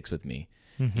if it sticks with me.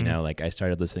 Like I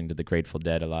started listening to the Grateful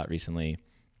Dead a lot recently,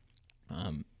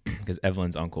 because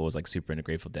Evelyn's uncle was like super into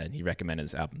Grateful Dead, and he recommended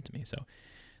this album to me. So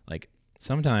like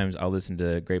sometimes I'll listen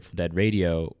to Grateful Dead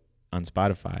radio on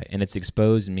Spotify, and it's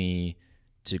exposed me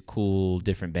to cool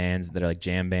different bands that are like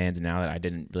jam bands now that I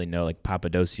didn't really know. Like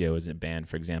Papadosio is a band,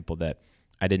 for example, that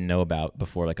I didn't know about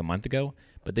before like a month ago,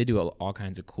 but they do all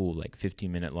kinds of cool like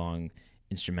 15-minute long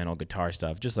instrumental guitar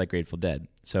stuff, just like Grateful Dead.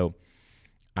 So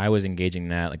I was engaging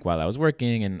that like while I was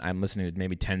working, and I'm listening to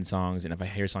maybe 10 songs, and if I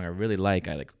hear a song I really like,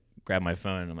 I like grab my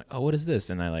phone and I'm like, oh, what is this?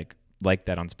 And I like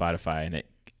that on Spotify, and it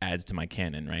adds to my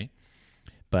canon, right?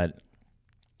 But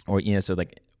so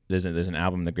like there's an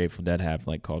album the Grateful Dead have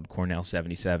like called Cornell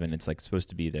 77. It's like supposed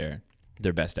to be their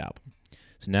best album.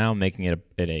 So now I'm making it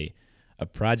a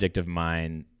project of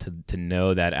mine to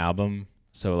know that album.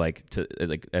 So like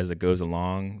as it goes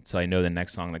along, so I know the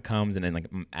next song that comes, and then like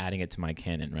I'm adding it to my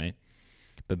canon, right?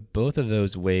 But both of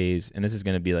those ways, and this is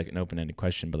going to be like an open-ended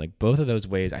question, but like both of those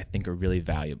ways I think are really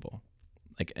valuable.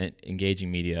 Like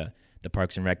engaging media, the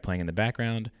Parks and Rec playing in the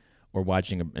background, or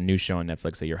watching a new show on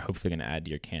Netflix that you're hopefully going to add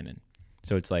to your canon.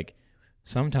 So it's like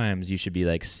sometimes you should be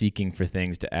like seeking for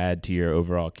things to add to your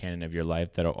overall canon of your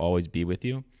life that'll always be with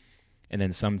you. And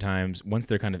then sometimes once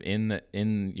they're kind of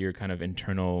in your kind of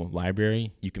internal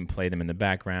library, you can play them in the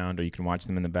background, or you can watch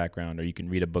them in the background, or you can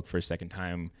read a book for a second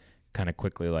time kind of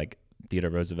quickly like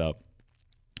Theodore Roosevelt.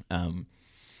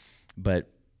 But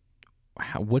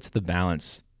what's the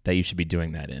balance that you should be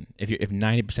doing that in? If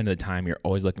 90% of the time you're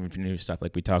always looking for new stuff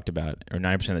like we talked about, or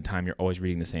 90% of the time you're always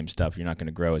reading the same stuff, you're not going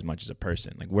to grow as much as a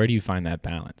person. Like, where do you find that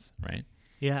balance, right?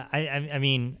 Yeah, I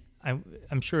mean,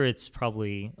 I'm sure it's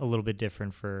probably a little bit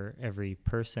different for every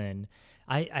person.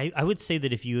 I would say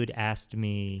that if you had asked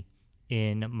me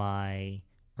in my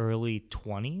early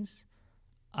 20s,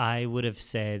 I would have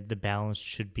said the balance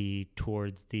should be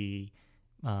towards the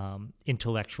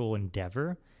intellectual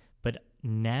endeavor. But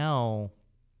now,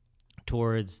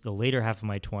 towards the later half of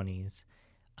my 20s,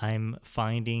 I'm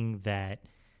finding that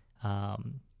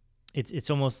it's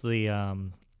almost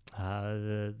the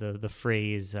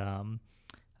phrase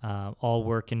all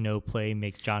work and no play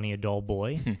makes Johnny a dull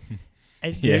boy.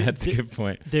 That's a good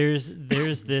point. There's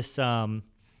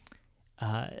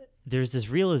this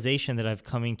realization that I've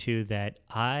coming to that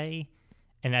I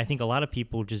think a lot of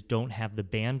people just don't have the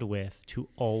bandwidth to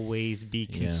always be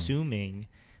consuming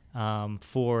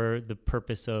for the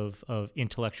purpose of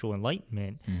intellectual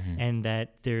enlightenment, and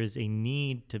that there's a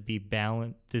need to be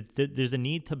balanced. There's a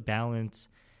need to balance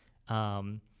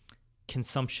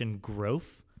consumption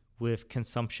growth with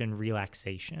consumption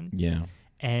relaxation. Yeah.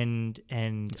 And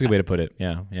that's a good way to put it.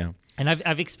 Yeah. And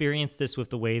I've experienced this with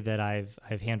the way that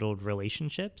I've handled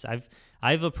relationships.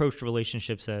 I've approached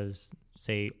relationships as,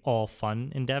 say, all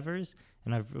fun endeavors,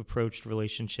 and I've approached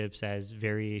relationships as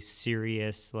very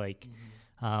serious, like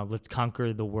let's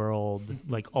conquer the world,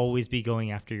 like always be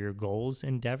going after your goals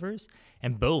endeavors,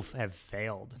 and both have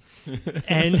failed.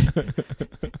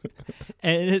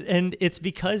 and it's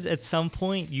because at some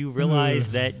point you realize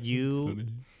that you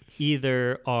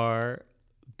either are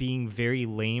being very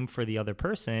lame for the other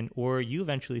person, or you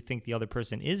eventually think the other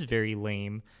person is very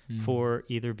lame for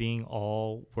either being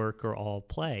all work or all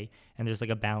play. And there's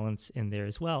like a balance in there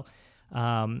as well.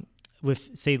 With,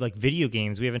 say, like video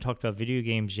games, we haven't talked about video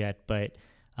games yet, but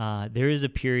there is a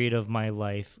period of my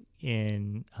life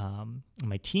in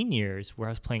my teen years where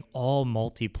I was playing all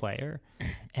multiplayer,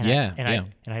 and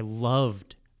I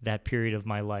loved that period of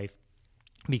my life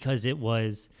because it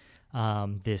was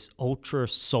this ultra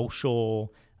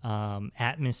social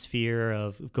atmosphere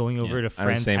of going over to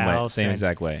friends' house. Same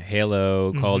exact way.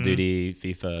 Halo, Call of Duty,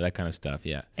 FIFA, that kind of stuff.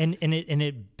 Yeah. And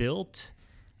it built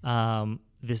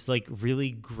this like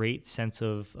really great sense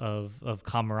of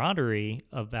camaraderie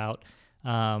about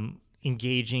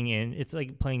engaging in, it's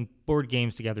like playing board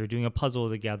games together, doing a puzzle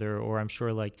together, or I'm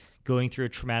sure like going through a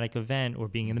traumatic event or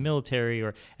being in the military,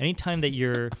 or anytime that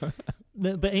you're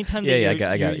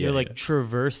you're like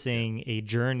traversing a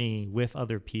journey with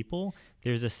other people,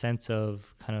 there's a sense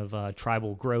of kind of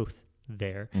tribal growth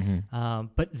there.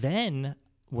 But then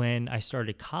when I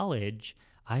started college,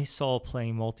 I saw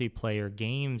playing multiplayer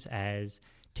games as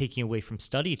taking away from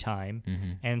study time.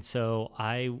 And so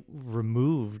I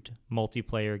removed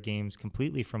multiplayer games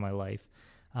completely from my life.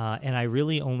 And I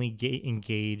really only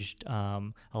engaged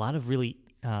a lot of really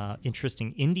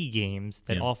interesting indie games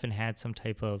that often had some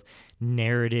type of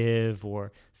narrative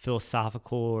or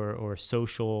philosophical or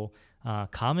social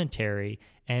commentary.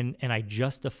 And I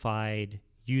justified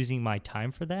using my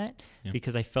time for that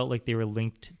because I felt like they were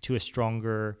linked to a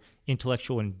stronger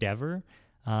intellectual endeavor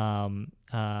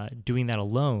doing that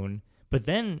alone. But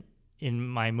then in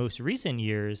my most recent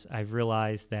years, I've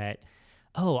realized that,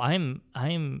 I'm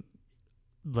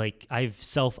like, I've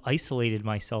self-isolated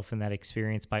myself in that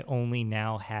experience by only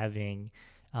now having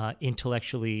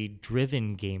intellectually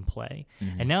driven gameplay.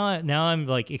 And now I'm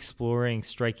like exploring,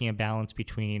 striking a balance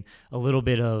between a little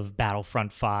bit of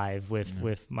Battlefront 5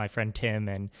 with my friend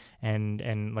Tim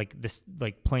and like this,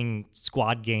 like playing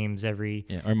squad games every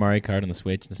or Mario Kart on the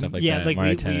Switch and stuff like that. Like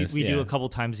Mario Tennis, we do a couple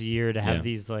times a year to have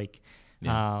these like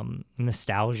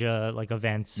nostalgia like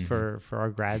events for our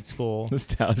grad school.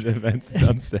 Nostalgia events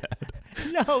sounds sad.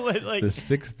 No, but like the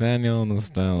 6th annual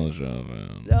nostalgia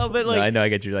event. No, but like I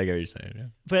get what you're saying. Yeah.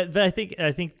 But I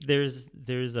think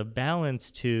there's a balance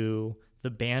to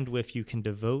the bandwidth you can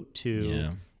devote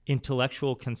to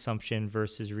intellectual consumption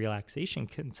versus relaxation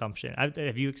consumption.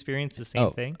 Have you experienced the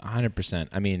same thing? 100%.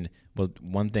 I mean, well,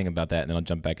 one thing about that, and then I'll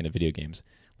jump back into video games.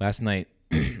 Last night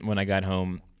when I got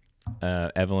home,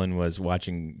 Evelyn was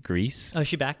watching Grease. Oh, is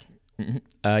she back? Yeah.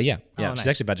 Oh, nice. She's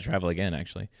actually about to travel again,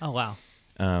 actually. Oh, wow.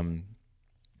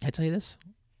 Did I tell you this?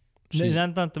 She's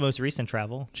not the most recent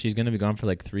travel. She's going to be gone for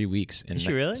like 3 weeks. Is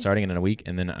she really? Starting in a week,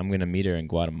 and then I'm going to meet her in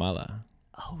Guatemala.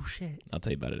 Oh, shit. I'll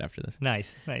tell you about it after this.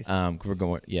 Nice. We're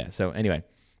going, so anyway,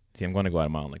 I'm going to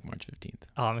Guatemala on like March 15th.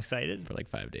 Oh, I'm excited. For like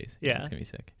 5 days. Yeah. It's going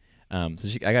to be sick.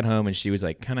 So I got home, and she was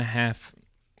like kind of half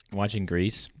watching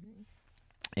Grease,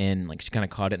 and like she kind of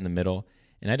caught it in the middle.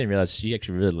 And I didn't realize she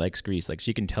actually really likes Grease. Like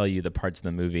she can tell you the parts of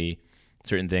the movie,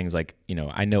 certain things, like,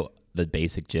 I know the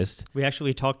basic gist. We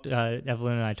actually talked,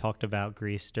 Evelyn and I talked about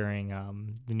Grease during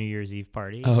the New Year's Eve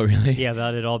party. Oh, really? Yeah,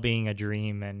 about it all being a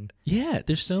dream. And yeah,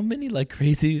 there's so many like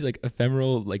crazy, like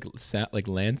ephemeral, like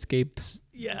landscapes.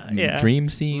 Yeah. Dream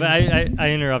scenes. But I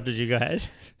interrupted you. Go ahead.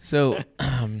 So,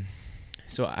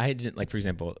 so I didn't, like, for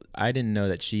example, I didn't know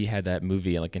that she had that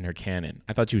movie like in her canon.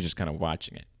 I thought she was just kind of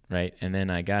watching it, right? And then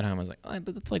I got home, I was like,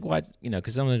 but let's like watch,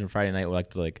 because sometimes on Friday night we like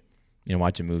to like,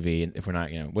 watch a movie, and if we're not,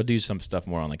 we'll do some stuff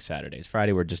more on like Saturdays.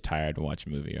 Friday we're just tired to watch a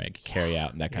movie, right? Carry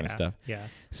out and that kind of stuff. Yeah.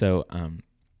 So,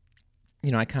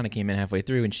 I kind of came in halfway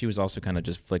through, and she was also kind of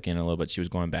just flicking a little bit. She was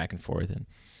going back and forth,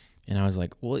 and I was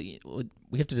like, well,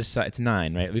 we have to decide. It's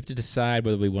 9, right? We have to decide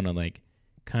whether we want to like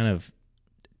kind of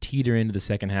teeter into the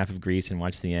second half of Grease and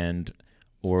watch the end,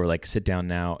 or like sit down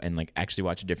now and like actually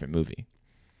watch a different movie.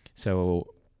 So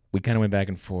we kind of went back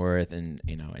and forth, and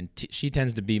she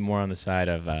tends to be more on the side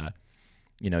of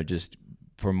just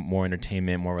for more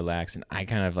entertainment, more relaxed. And I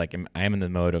kind of like I am in the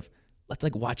mode of let's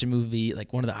like watch a movie,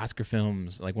 like one of the Oscar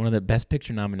films, like one of the Best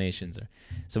Picture nominations.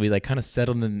 So we like kind of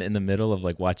settled in the middle of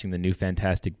like watching the new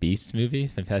Fantastic Beasts movie,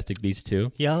 Fantastic Beasts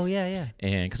 2. Yeah.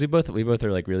 And because we both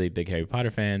are like really big Harry Potter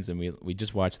fans, and we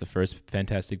just watched the first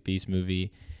Fantastic Beasts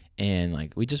movie, and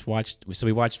like we watched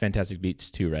Fantastic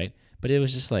Beasts 2, right? But it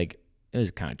was just like it was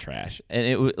kind of trash,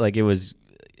 and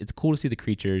it's cool to see the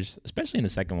creatures, especially in the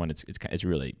second one. It's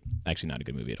really actually not a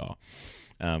good movie at all.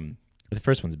 The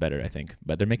first one's better, I think,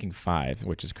 but they're making 5,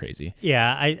 which is crazy.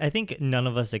 Yeah, I think none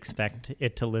of us expect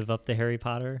it to live up to Harry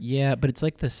Potter. Yeah, but it's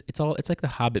like this. It's like the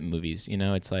Hobbit movies, you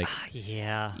know. It's like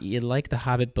you like the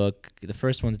Hobbit book. The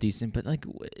first one's decent, but like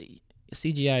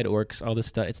CGI'd orcs, all this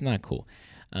stuff, it's not cool.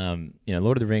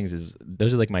 Lord of the Rings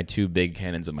those are like my 2 big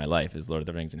canons of my life is Lord of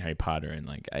the Rings and Harry Potter, and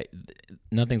like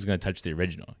nothing's gonna touch the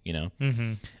original, you know.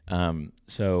 Mm-hmm.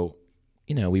 So,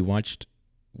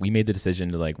 we made the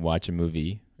decision to like watch a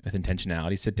movie with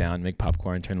intentionality, sit down, make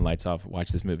popcorn, turn the lights off, watch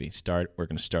this movie. We're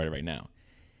going to start it right now.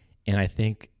 And I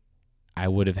think I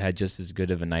would have had just as good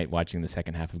of a night watching the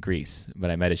second half of Grease, but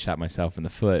I might have shot myself in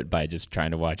the foot by just trying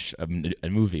to watch a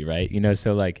movie, right?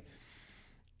 So like,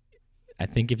 I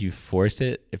think if you force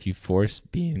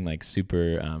being like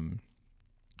super,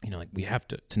 like we have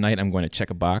to, tonight I'm going to check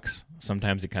a box,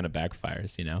 sometimes it kind of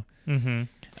backfires, you know? Mm-hmm.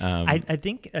 I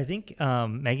think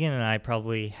Megan and I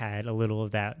probably had a little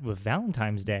of that with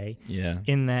Valentine's Day. Yeah.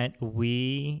 In that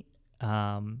we're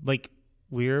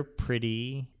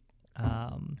pretty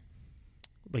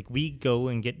we go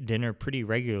and get dinner pretty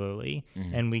regularly,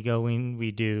 mm-hmm. and we go in,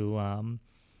 we do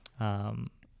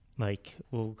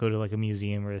we'll go to like a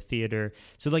museum or a theater.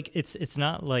 So like it's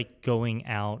not like going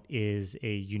out is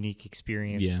a unique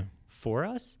experience for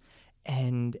us.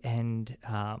 And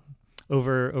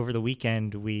over the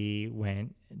weekend we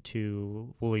went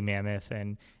to Woolly Mammoth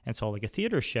and saw like a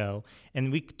theater show,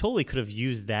 and we totally could have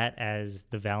used that as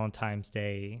the Valentine's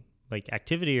Day like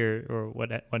activity or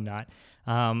whatnot.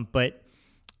 But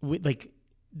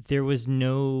there was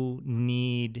no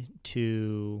need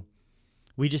to.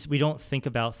 We don't think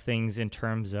about things in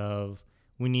terms of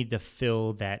we need to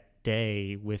fill that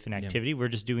day with an activity. We're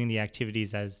just doing the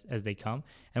activities as they come.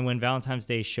 And when Valentine's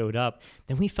Day showed up,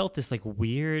 then we felt this like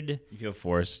weird. You feel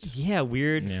forced.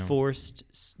 Forced.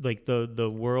 Like the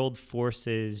world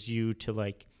forces you to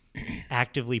like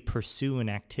actively pursue an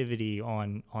activity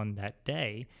on that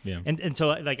day. Yeah. And so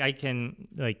like I can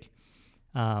like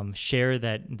share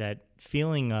that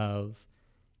feeling of,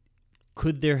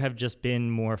 could there have just been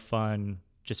more fun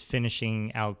just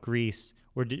finishing out Grease,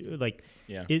 or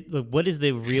what is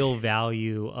the real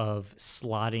value of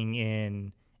slotting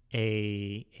in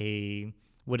a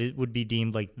what it would be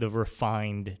deemed like the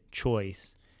refined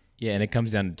choice? Yeah, and it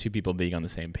comes down to 2 people being on the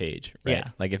same page, right? Yeah.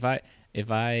 Like if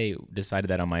I decided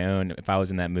that on my own, if I was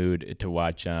in that mood to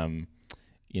watch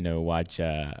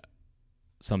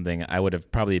something, I would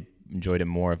have probably enjoyed it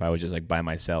more if I was just like by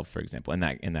myself, for example, in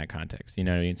that context. You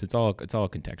know what I mean? So it's all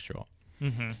contextual.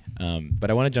 Mm-hmm.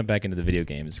 But I want to jump back into the video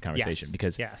games conversation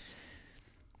because,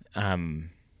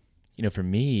 for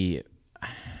me,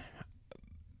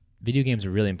 video games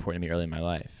are really important to me early in my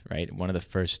life. Right, one of the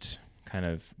first kind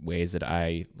of ways that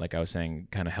I was saying,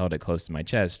 kind of held it close to my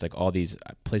chest, like all these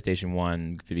PlayStation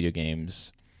 1 video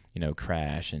games,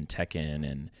 Crash and Tekken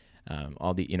and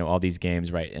all these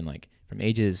games, right? And like from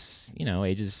ages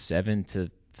 7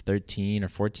 to 13 or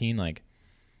 14, like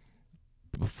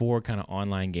before kind of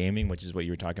online gaming, which is what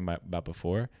you were talking about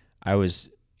before, I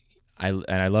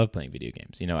love playing video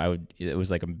games. It was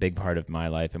like a big part of my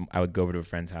life, and I would go over to a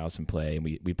friend's house and play, and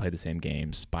we played the same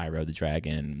games, Spyro the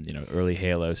Dragon, early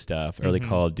Halo stuff, early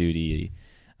Call of Duty.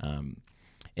 And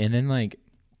then like,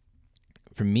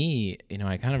 for me,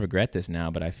 I kind of regret this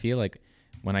now, but I feel like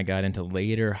when I got into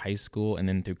later high school and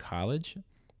then through college,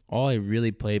 all I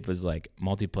really played was like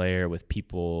multiplayer with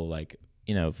people, like,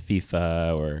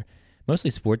 FIFA, or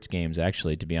mostly sports games,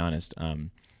 actually, to be honest.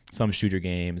 Some shooter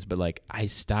games, but like I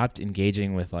stopped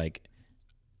engaging with like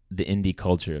the indie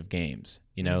culture of games.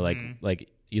 Like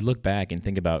you look back and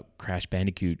think about Crash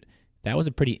Bandicoot. That was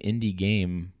a pretty indie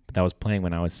game that I was playing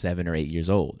when I was 7 or 8 years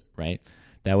old, right?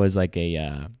 That was like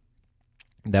a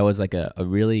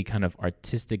really kind of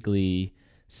artistically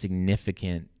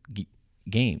significant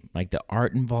game. Like the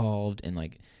art involved, and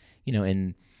like,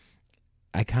 and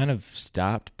I kind of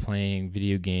stopped playing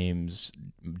video games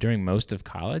during most of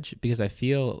college because I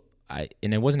feel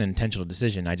and it wasn't an intentional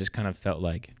decision. I just kind of felt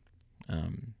like,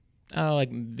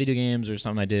 like video games or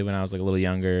something I did when I was like a little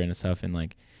younger and stuff. And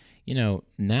like,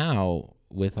 now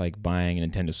with like buying a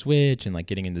Nintendo Switch and like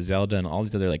getting into Zelda and all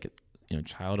these other like,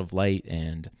 Child of Light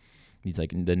and these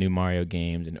like the new Mario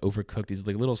games and Overcooked, these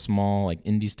like little small like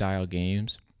indie style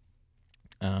games.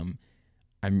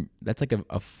 That's like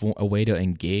a way to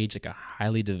engage like a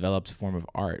highly developed form of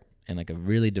art and like a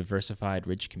really diversified,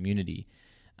 rich community.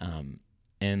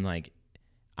 And like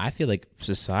I feel like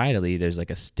societally there's like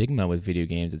a stigma with video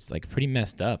games. It's like pretty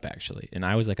messed up actually, and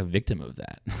I was like a victim of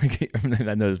that. Like, I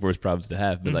know there's worse problems to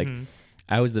have, but like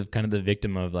I was the kind of the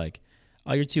victim of like,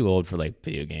 oh, you're too old for like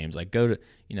video games. Like go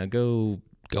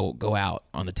out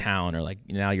on the town, or like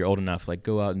now you're old enough, like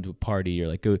go out and do a party, or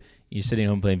like you're sitting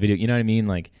home playing video. You know what I mean?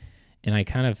 Like, and I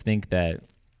kind of think that,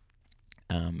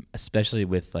 especially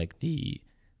with like the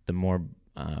more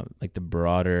like the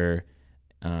broader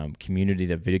community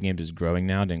that video games is growing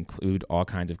now to include all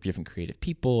kinds of different creative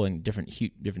people and different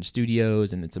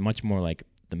studios, and it's a much more like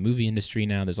the movie industry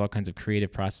now. There's all kinds of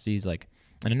creative processes, like,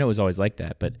 and I know it was always like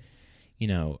that, but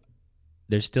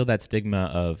there's still that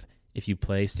stigma of if you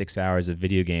play 6 hours of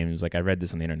video games, like I read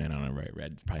this on the internet, I don't know where I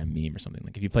read, probably a meme or something,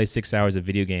 like if you play 6 hours of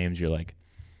video games, you're like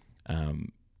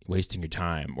wasting your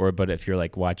time. But if you're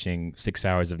like watching 6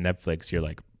 hours of Netflix,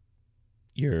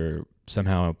 you're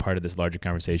somehow a part of this larger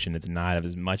conversation. It's not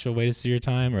as much of a way to see your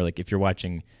time. Or like if you're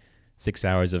watching 6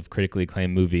 hours of critically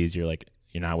acclaimed movies, you're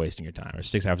not wasting your time. Or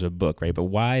 6 hours of a book, right? But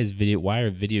why are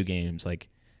video games like,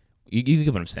 you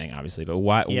get what I'm saying, obviously, but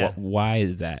why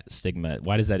is that stigma?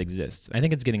 Why does that exist? I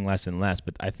think it's getting less and less,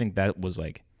 but I think that was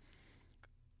like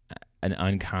an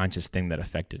unconscious thing that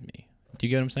affected me. Do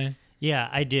you get what I'm saying? Yeah,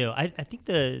 I do. I think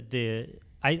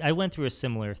I went through a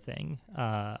similar thing.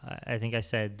 I think I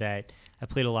said that I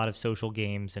played a lot of social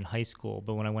games in high school,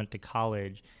 but when I went to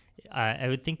college, I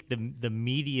would think the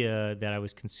media that I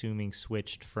was consuming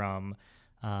switched from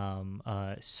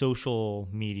social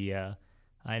media,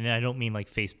 and I don't mean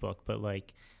like Facebook, but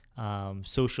like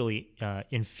socially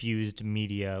infused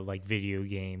media like video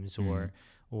games or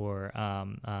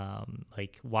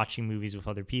like watching movies with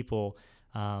other people,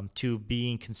 to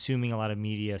consuming a lot of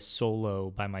media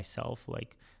solo by myself,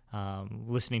 like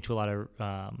listening to a lot of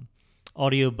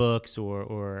audiobooks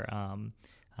or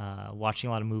watching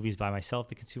a lot of movies by myself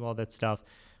to consume all that stuff.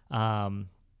 But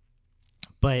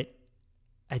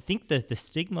I think that the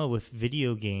stigma with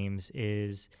video games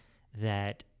is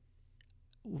that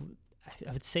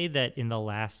I would say that in the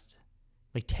last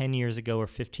like 10 years ago or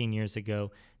 15 years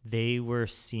ago, they were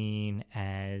seen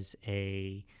as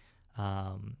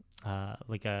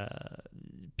like a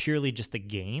purely just a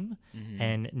game,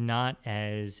 and not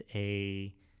as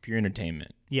a pure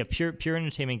entertainment. Yeah, pure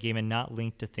entertainment game, and not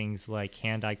linked to things like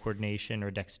hand-eye coordination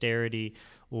or dexterity,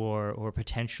 or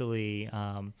potentially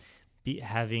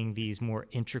having these more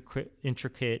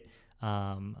intricate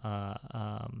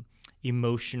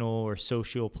emotional or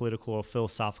socio-political or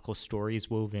philosophical stories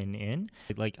woven in.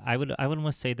 Like I would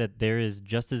almost say that there is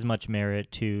just as much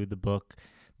merit to the book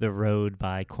The Road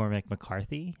by Cormac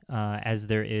McCarthy as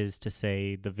there is to,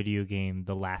 say, the video game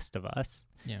The Last of Us,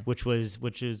 which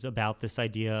is about this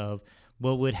idea of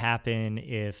what would happen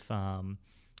if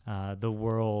the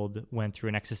world went through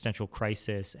an existential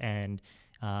crisis, and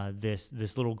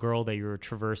this little girl that you were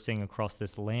traversing across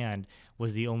this land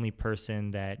was the only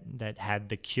person that had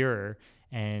the cure,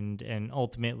 and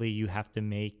ultimately you have to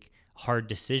make hard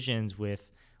decisions with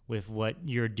what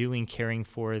you're doing, caring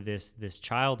for this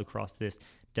child across this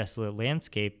desolate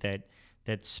landscape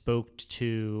that spoke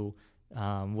to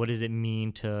what does it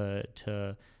mean to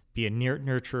be a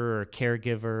nurturer or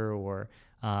caregiver, or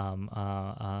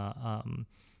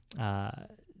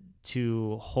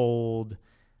to hold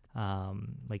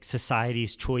like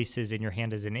society's choices in your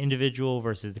hand as an individual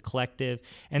versus the collective,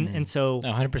 and so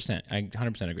 100%. I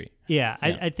 100% agree. Yeah,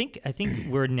 I think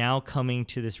we're now coming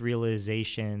to this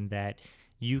realization that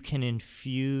you can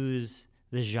infuse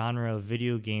the genre of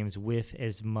video games with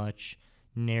as much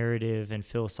narrative and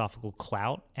philosophical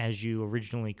clout as you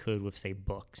originally could with, say,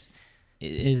 books.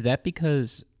 Is that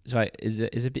because? Is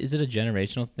it a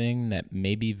generational thing that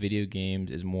maybe video games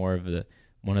is more of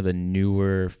one of the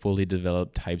newer, fully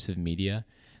developed types of media?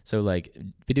 So like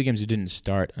video games didn't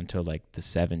start until like the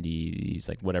 70s,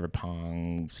 like whatever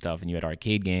Pong stuff, and you had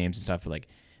arcade games and stuff. But like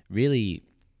really,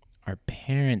 our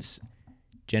parents'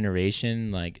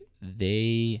 generation, like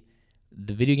the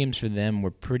video games for them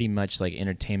were pretty much like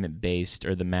entertainment based,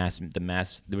 or the mass.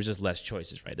 There was just less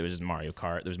choices, right? There was just Mario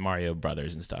Kart, there was Mario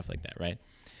Brothers and stuff like that, right?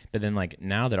 But then like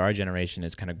now that our generation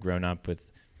has kind of grown up with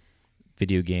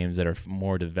video games that are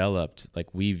more developed,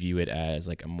 like we view it as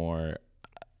like a more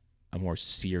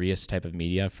serious type of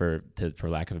media, for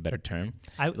lack of a better term.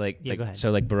 Go ahead.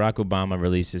 So like Barack Obama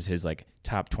releases his like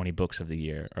top 20 books of the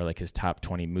year, or like his top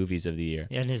 20 movies of the year.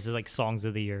 Yeah, and his like songs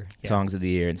of the year. Songs of the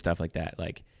year and stuff like that.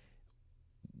 Like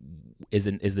is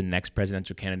the next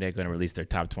presidential candidate going to release their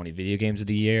top 20 video games of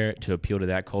the year to appeal to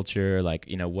that culture? Like,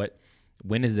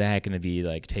 when is that going to be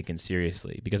like taken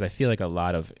seriously? Because I feel like a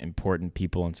lot of important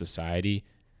people in society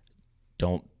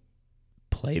don't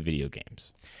play video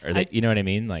games, or you know what I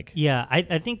mean? Like, yeah,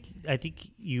 I think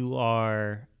you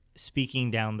are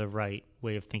speaking down the right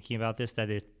way of thinking about this, that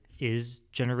it is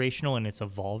generational and it's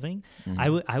evolving.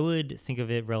 Mm-hmm. I would think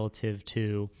of it relative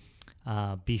to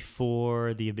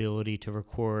before the ability to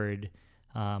record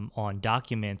on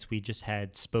documents, we just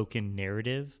had spoken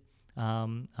narrative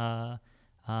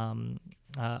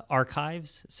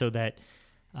archives, so that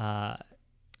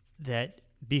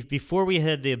before we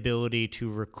had the ability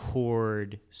to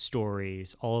record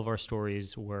stories, all of our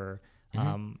stories were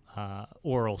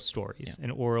oral stories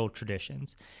and oral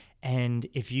traditions. And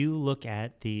if you look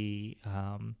at the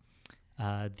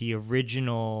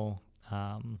original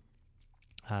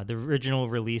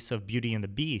release of Beauty and the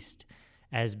Beast,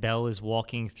 as Belle is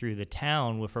walking through the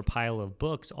town with her pile of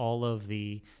books, all of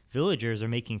the villagers are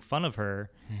making fun of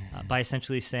her by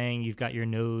essentially saying, "You've got your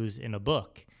nose in a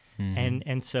book,"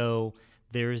 and so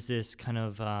there's this kind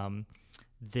of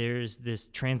there's this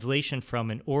translation from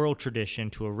an oral tradition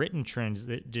to a written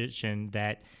tradition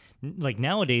that, like,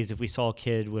 nowadays, if we saw a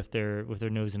kid with their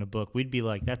nose in a book, we'd be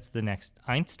like, "That's the next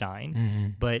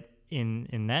Einstein," but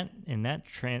in that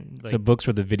trend, like, so books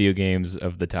were the video games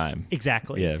of the time.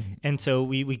 Exactly. Yeah. And so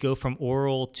we go from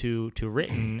oral to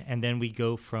written, and then we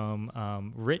go from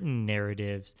written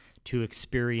narratives to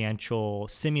experiential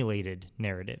simulated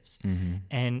narratives.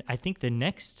 And I think the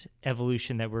next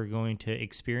evolution that we're going to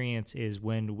experience is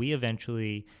when we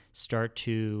eventually start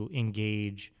to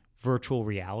engage virtual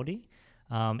reality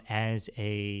as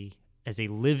a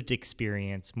lived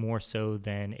experience more so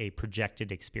than a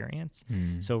projected experience.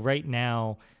 So right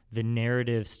now, the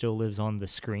narrative still lives on the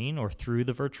screen or through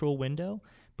the virtual window,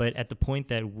 but at the point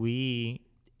that we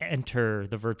enter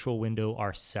the virtual window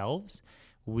ourselves,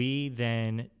 we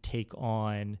then take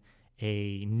on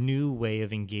a new way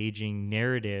of engaging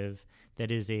narrative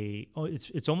that is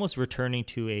it's almost returning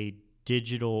to a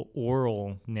digital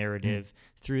oral narrative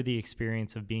through the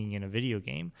experience of being in a video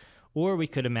game. Or we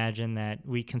could imagine that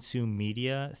we consume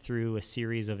media through a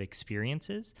series of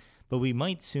experiences, but we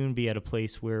might soon be at a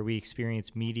place where we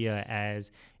experience media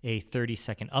as a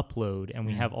 30-second upload, and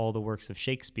we have all the works of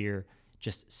Shakespeare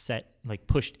just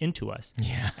pushed into us.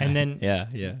 Yeah. And then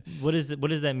yeah. What does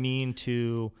that mean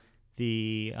to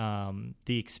the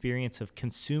experience of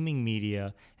consuming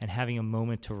media and having a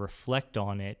moment to reflect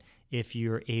on it if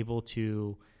you're able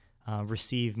to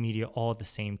receive media all at the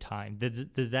same time?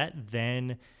 Does that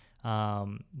then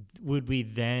would we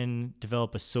then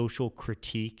develop a social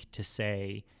critique to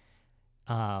say,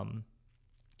 I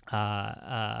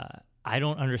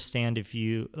don't understand if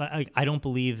you, I don't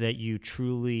believe that you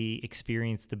truly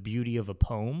experienced the beauty of a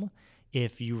poem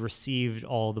if you received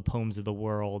all the poems of the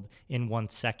world in 1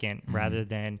 second, rather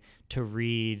than to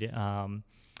read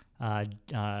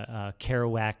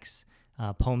Kerouac's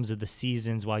Poems of the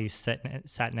Seasons while you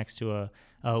sat next to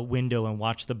a window and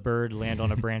watched the bird land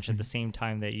on a branch at the same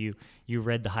time that you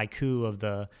read the haiku of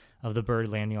the bird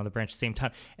landing on the branch at the same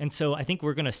time. And so I think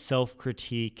we're going to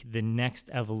self-critique the next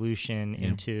evolution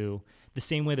into the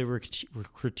same way that we're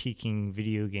critiquing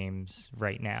video games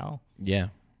right now. Yeah.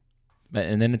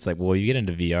 And then it's like, well, you get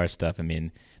into VR stuff. I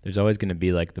mean, there's always going to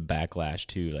be like the backlash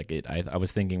too. Like I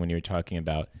was thinking when you were talking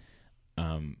about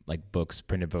like books,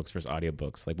 printed books versus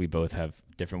audiobooks, like we both have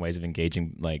different ways of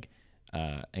engaging that.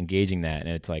 And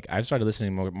it's like, I've started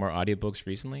listening more audiobooks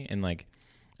recently. And like,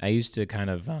 I used to kind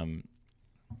of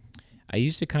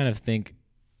think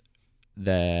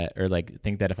that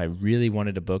if I really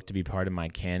wanted a book to be part of my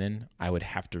canon, I would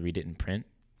have to read it in print.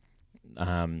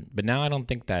 But now I don't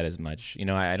think that as much. You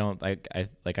know, I don't like,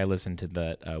 I listened to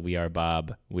the We Are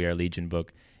Bob, We Are Legion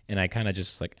book, and I kind of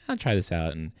just was like, I'll try this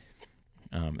out. And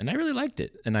I really liked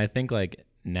it. And I think like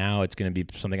now it's going to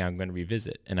be something I'm going to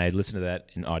revisit. And I listen to that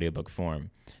in audiobook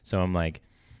form. So I'm like,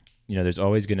 you know, there's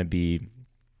always going to be,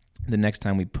 the next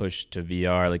time we push to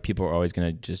VR, like people are always going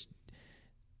to just,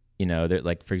 you know,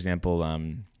 like, for example, I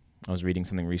was reading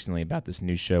something recently about this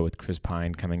new show with Chris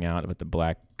Pine coming out about the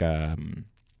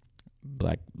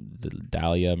the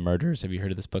Dahlia murders. Have you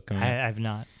heard of this book coming out? I've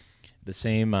not. The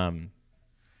same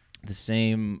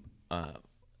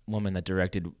woman that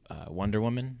directed Wonder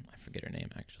Woman, I forget her name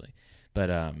actually,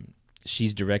 but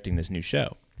she's directing this new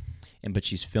show, but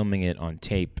she's filming it on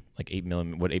tape, like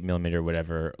 8mm or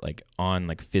whatever, like on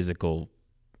like physical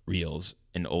reels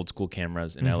and old school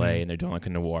cameras in LA, and they're doing like a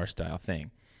noir style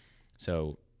thing.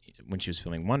 So when she was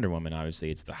filming Wonder Woman,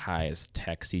 obviously it's the highest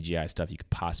tech CGI stuff you could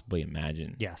possibly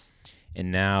imagine. Yes.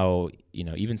 And now, you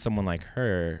know, even someone like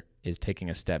her, is taking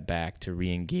a step back to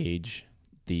re-engage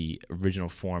the original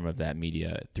form of that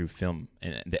media through film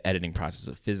and the editing process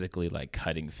of physically like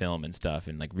cutting film and stuff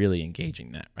and like really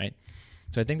engaging that, right?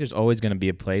 So I think there's always going to be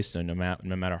a place, so no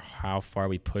matter how far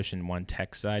we push in one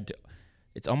tech side,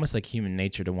 it's almost like human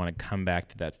nature to want to come back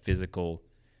to that physical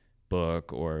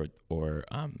book or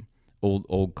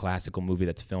old classical movie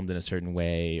that's filmed in a certain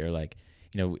way, or like,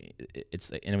 you know,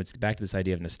 it's back to this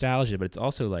idea of nostalgia, but it's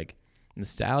also like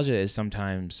nostalgia is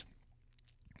sometimes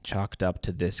chalked up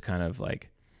to this kind of like,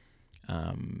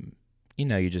 you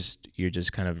know, you're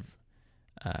just kind of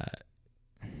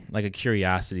like a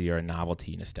curiosity or a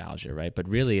novelty nostalgia, right? But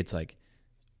really it's like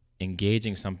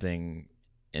engaging something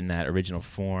in that original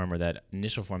form or that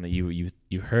initial form that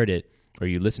you heard it or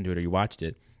you listened to it or you watched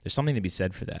it. There's something to be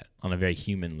said for that on a very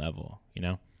human level, you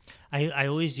know? I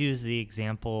always use the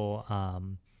example,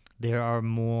 there are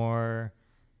more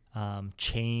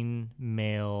chain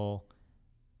mail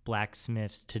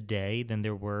blacksmiths today than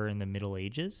there were in the Middle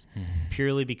Ages,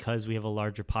 purely because we have a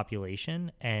larger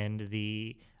population, and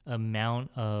the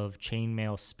amount of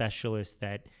chainmail specialists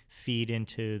that feed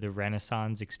into the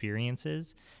Renaissance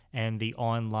experiences and the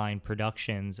online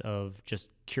productions of just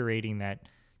curating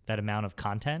that amount of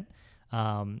content,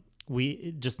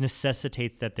 it just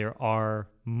necessitates that there are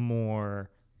more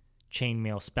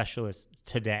chainmail specialists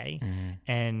today.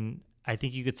 And I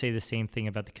think you could say the same thing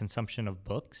about the consumption of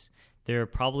books. There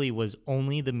probably was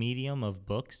only the medium of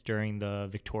books during the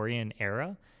Victorian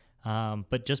era,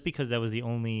 but just because that was the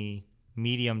only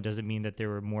medium doesn't mean that there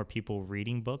were more people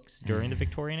reading books during the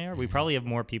Victorian era. We probably have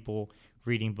more people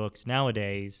reading books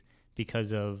nowadays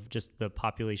because of just the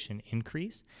population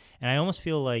increase. And I almost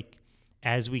feel like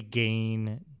as we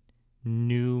gain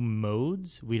new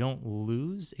modes, we don't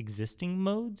lose existing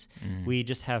modes. We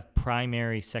just have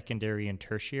primary, secondary, and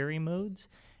tertiary modes.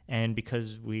 And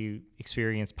because we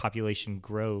experience population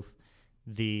growth,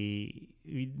 the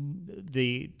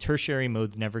tertiary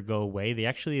modes never go away. They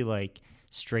actually like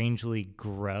strangely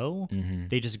grow.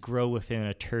 They just grow within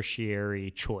a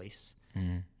tertiary choice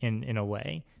in a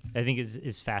way. I think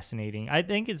is fascinating. I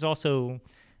think it's also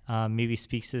maybe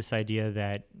speaks to this idea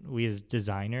that we as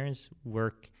designers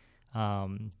work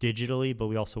digitally, but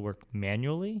we also work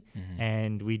manually.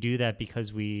 And we do that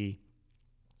because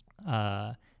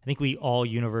I think we all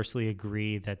universally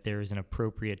agree that there is an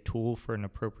appropriate tool for an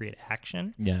appropriate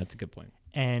action. Yeah, that's a good point.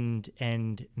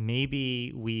 And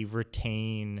maybe we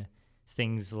retain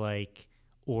things like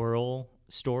oral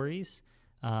stories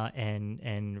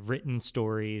and written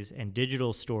stories and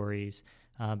digital stories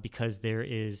because there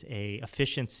is a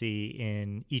efficiency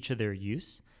in each of their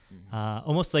use.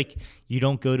 Almost like you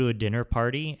don't go to a dinner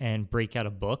party and break out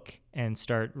a book and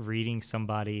start reading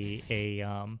somebody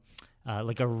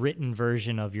like a written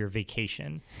version of your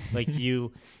vacation. Like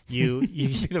you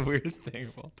the weirdest thing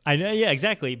of all time. I know, yeah,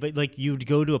 exactly. But like you'd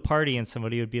go to a party and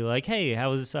somebody would be like, "Hey, how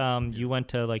was you went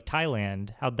to like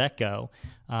Thailand? How'd that go?"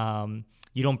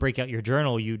 You don't break out your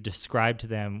journal. You describe to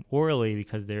them orally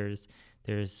because there's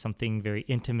something very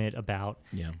intimate about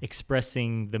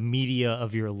expressing the media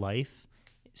of your life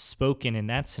spoken in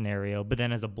that scenario. But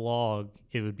then as a blog,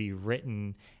 it would be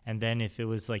written. And then if it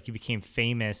was like you became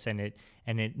famous and it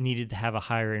needed to have a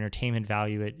higher entertainment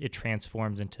value, it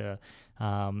transforms into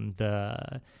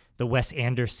the Wes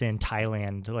Anderson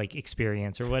Thailand like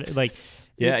experience or what like.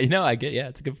 Yeah,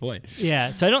 it's a good point.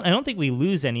 Yeah, so I don't think we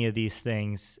lose any of these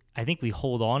things. I think we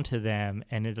hold on to them,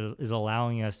 and it is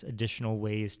allowing us additional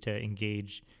ways to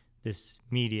engage this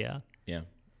media. Yeah.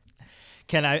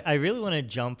 Ken, I really want to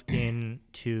jump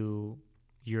into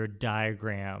your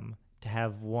diagram to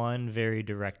have one very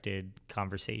directed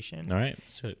conversation. All right,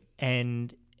 sure.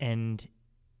 And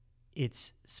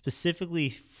it's specifically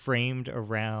framed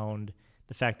around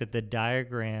the fact that the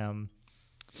diagram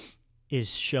is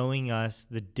showing us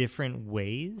the different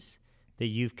ways that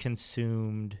you've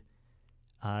consumed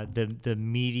the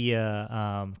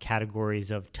media categories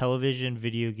of television,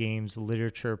 video games,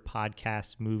 literature,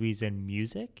 podcasts, movies, and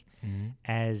music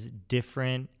as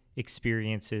different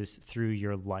experiences through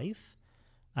your life.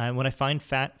 And what I find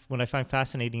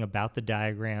fascinating about the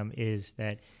diagram is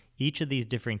that each of these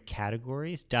different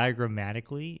categories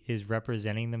diagrammatically is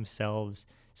representing themselves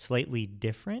slightly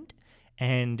different,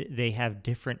 and they have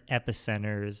different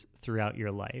epicenters throughout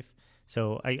your life.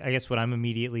 So I guess what I'm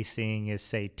immediately seeing is,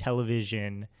 say,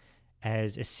 television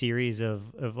as a series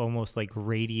of almost like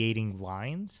radiating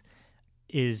lines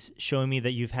is showing me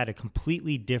that you've had a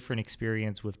completely different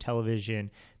experience with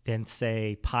television than,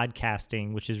 say,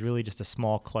 podcasting, which is really just a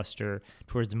small cluster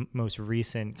towards the most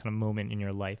recent kind of moment in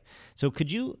your life. So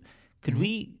could you Could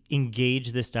we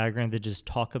engage this diagram to just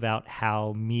talk about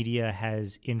how media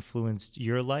has influenced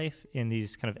your life in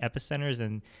these kind of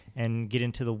epicenters and get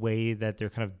into the way that they're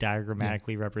kind of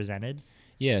diagrammatically represented?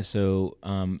 Yeah, so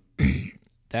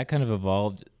that kind of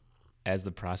evolved as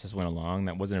the process went along.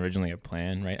 That wasn't originally a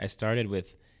plan, right? I started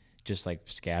with just like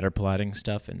scatter plotting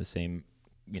stuff in the same,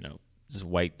 just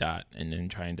white dot, and then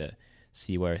trying to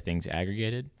see where things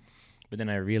aggregated. But then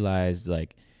I realized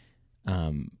like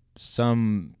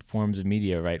some forms of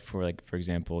media, right? For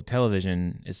example,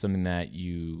 television is something that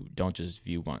you don't just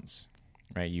view once,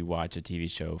 right? You watch a TV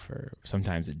show for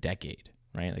sometimes a decade,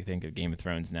 right? Like think of Game of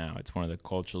Thrones now. It's one of the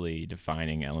culturally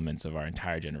defining elements of our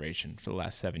entire generation for the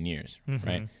last 7 years,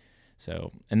 right?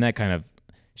 So, and that kind of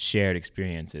shared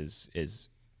experience is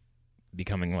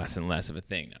becoming less and less of a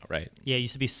thing now, right? Yeah, it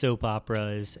used to be soap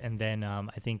operas, and then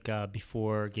I think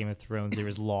before Game of Thrones, there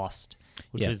was Lost,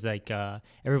 which was like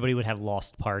everybody would have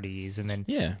Lost parties, and then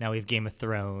now we have Game of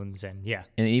Thrones, and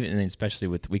and especially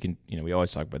with we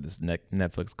always talk about this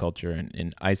Netflix culture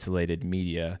and isolated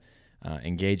media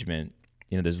engagement.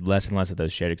 There's less and less of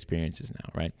those shared experiences now,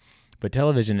 right? But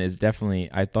television is definitely,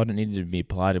 I thought it needed to be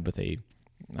plotted with a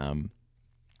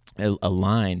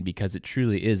line, because it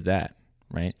truly is that,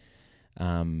 right?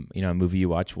 A movie you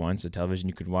watch once, a television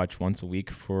you could watch once a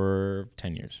week for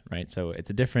 10 years, right? So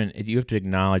it's you have to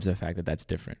acknowledge the fact that that's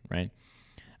different, right?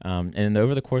 And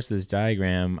over the course of this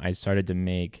diagram, I started to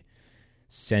make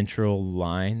central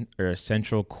line or a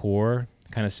central core,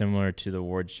 kind of similar to the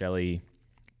Ward Shelley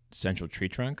central tree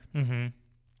trunk,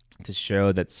 to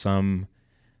show that some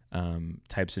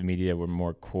types of media were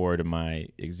more core to my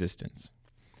existence.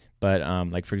 But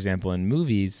like, for example, in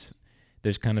movies,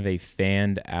 there's kind of a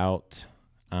fanned out,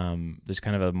 there's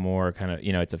kind of a more kind of,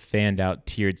 it's a fanned out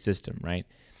tiered system, right?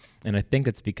 And I think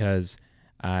it's because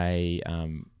I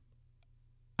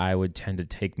would tend to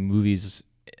take movies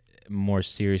more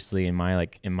seriously in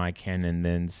my canon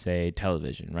than, say,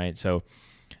 television, right? So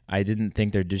I didn't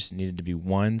think there just needed to be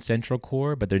one central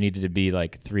core, but there needed to be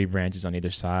like 3 branches on either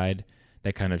side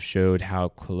that kind of showed how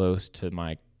close to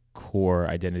my core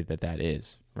identity that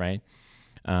is, right?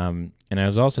 And I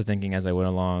was also thinking as I went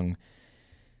along,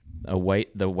 the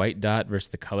white dot versus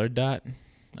the colored dot.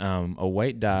 A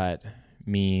white dot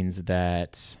means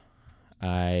that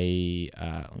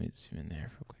let me zoom in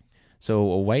there real quick. So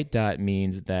a white dot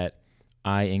means that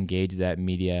I engage that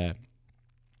media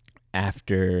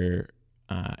after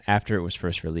it was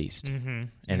first released, and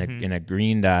a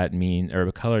green dot or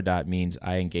a color dot means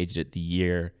I engaged it the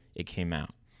year it came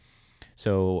out.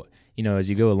 So as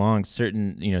you go along,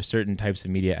 certain types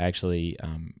of media actually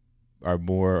are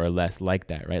more or less like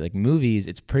that, right? Like movies,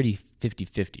 it's pretty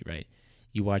 50-50, right?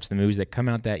 You watch the movies that come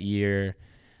out that year,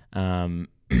 and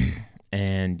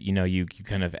you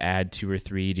kind of add 2 or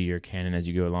 3 to your canon as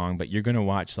you go along, but you're going to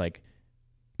watch like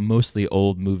mostly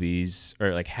old movies,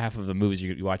 or like half of the movies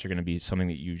you watch are going to be something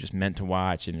that you just meant to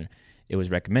watch and it was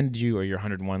recommended to you, or your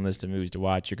 101 list of movies to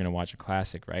watch, you're going to watch a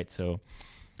classic, right? So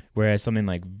whereas something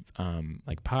like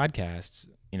podcasts,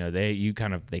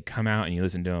 they come out and you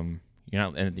listen to them.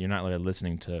 You're not really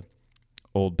listening to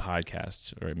old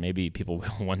podcasts, or maybe people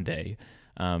will one day.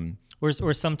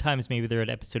 Or sometimes maybe they're at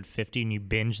episode 50 and you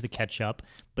binge the catch up,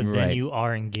 but then you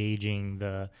are engaging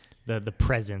the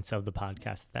presence of the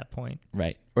podcast at that point.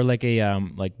 Right. Or like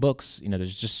like books,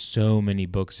 there's just so many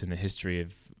books in the history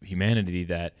of humanity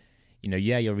that,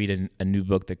 you'll read a new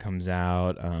book that comes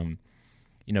out,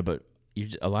 but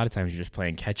a lot of times you're just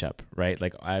playing catch up, right?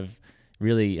 Like I've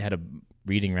really had a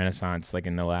reading renaissance like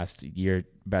in the last year,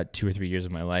 about 2 or 3 years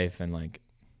of my life, and like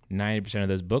 90% of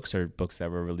those books are books that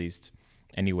were released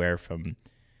anywhere from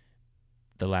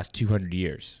the last 200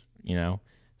 years,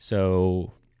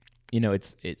 So,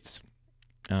 it's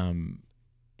and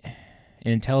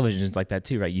in television it's like that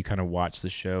too, right? You kind of watch the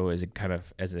show as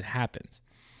it happens.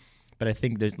 But I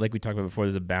think there's, like we talked about before,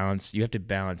 there's a balance. You have to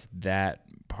balance that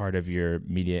part of your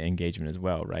media engagement as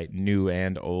well, right? New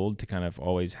and old, to kind of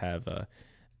always have a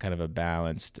kind of a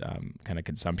balanced kind of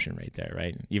consumption rate there,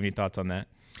 right? You have any thoughts on that?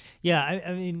 Yeah,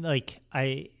 I mean, like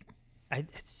I'm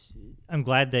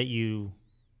glad that you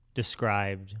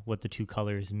described what the 2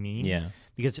 colors mean. Yeah.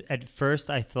 Because at first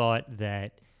I thought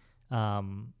that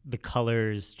the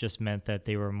colors just meant that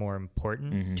they were more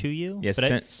important to you. Yes,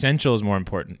 central is more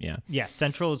important. Yeah. Yeah,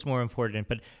 central is more important.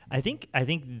 But I think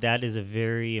that is a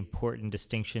very important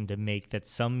distinction to make, that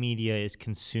some media is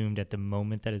consumed at the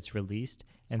moment that it's released,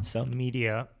 and some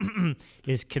media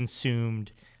is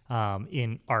consumed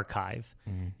in archive.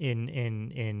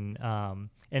 And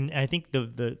I think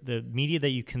the media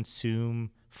that you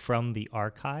consume from the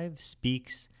archive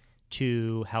speaks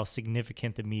to how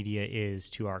significant the media is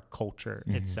to our culture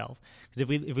itself. Because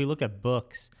if we look at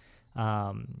books,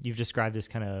 you've described this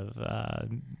kind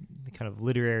of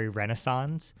literary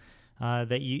renaissance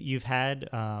that you've had,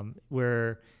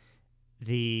 where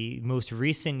the most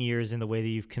recent years in the way that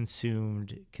you've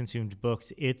consumed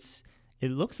books, it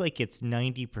looks like it's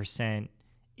 90%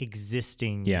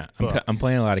 existing. Yeah, I'm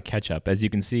playing a lot of catch up. As you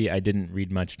can see, I didn't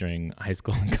read much during high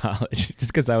school and college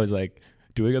just because I was like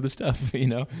doing other stuff,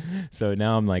 So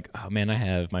now I'm like, oh man, I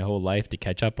have my whole life to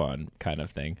catch up on, kind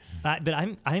of thing. But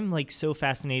I'm like so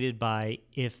fascinated by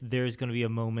if there's going to be a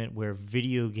moment where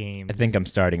video games. I think I'm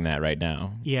starting that right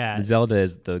now. Yeah, Zelda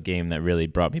is the game that really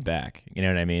brought me back. You know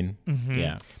what I mean? Mm-hmm.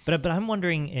 Yeah. But I'm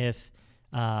wondering if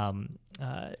what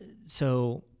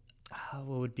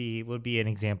would be an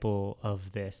example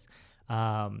of this?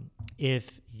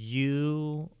 If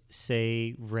you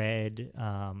say read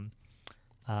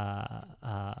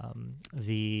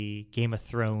the Game of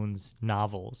Thrones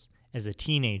novels as a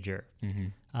teenager,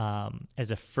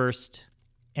 as a first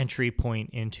entry point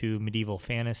into medieval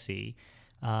fantasy,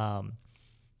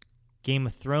 Game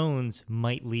of Thrones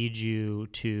might lead you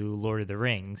to Lord of the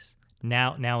Rings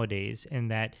nowadays, and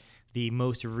that the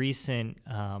most recent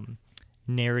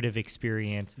narrative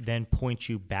experience then points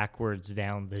you backwards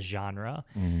down the genre.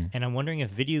 And I'm wondering if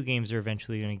video games are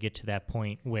eventually going to get to that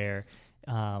point where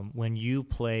when you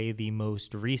play the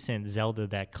most recent Zelda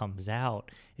that comes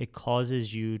out, it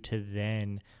causes you to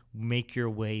then make your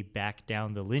way back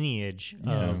down the lineage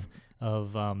of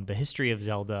the history of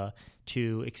Zelda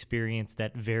to experience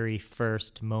that very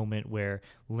first moment where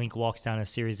Link walks down a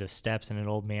series of steps and an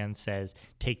old man says,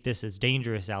 "Take this, it's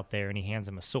dangerous out there," and he hands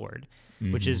him a sword,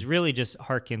 which is really just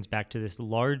harkens back to this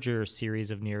larger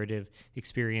series of narrative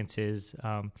experiences,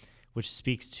 which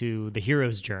speaks to the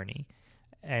hero's journey.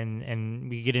 And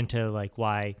we get into like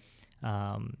why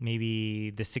maybe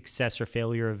the success or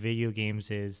failure of video games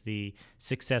is the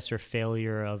success or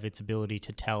failure of its ability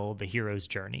to tell the hero's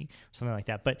journey, something like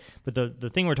that. But the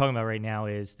thing we're talking about right now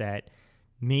is that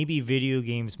maybe video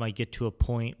games might get to a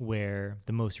point where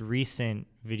the most recent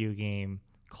video game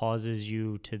causes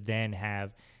you to then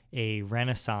have a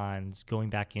renaissance going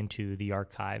back into the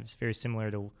archives, very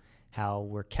similar to how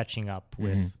we're catching up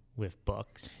with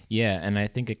books. Yeah, and I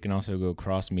think it can also go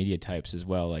across media types as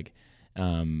well. Like,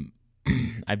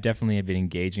 I've definitely been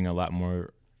engaging a lot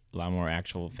more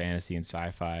actual fantasy and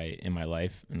sci-fi in my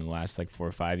life in the last like 4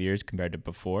 or 5 years compared to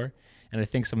before. And I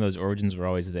think some of those origins were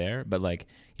always there. But like,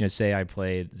 say I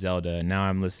played Zelda, and now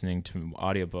I'm listening to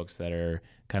audiobooks that are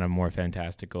kind of more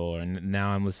fantastical, and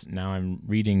now I'm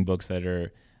reading books that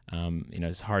are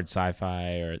it's hard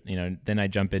sci-fi, or then I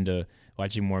jump into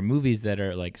watching more movies that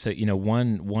are like, so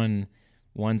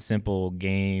one simple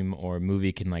game or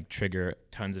movie can like trigger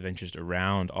tons of interest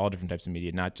around all different types of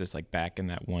media, not just like back in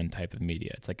that one type of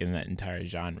media. It's like in that entire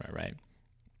genre, right?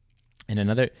 And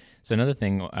another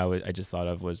thing I just thought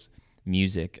of was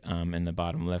music, in the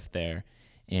bottom left there,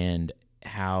 and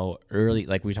how early,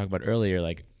 like we talked about earlier,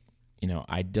 like,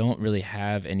 I don't really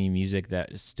have any music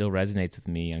that still resonates with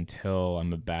me until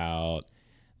I'm about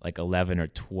like 11 or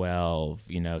 12,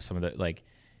 some of the like,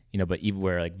 but even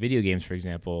where like video games, for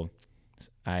example,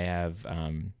 I have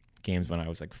games when I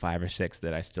was like 5 or 6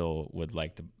 that I still would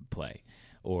like to play.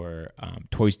 Or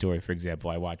Toy Story, for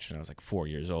example, I watched when I was like 4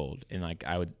 years old, and like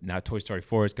now Toy Story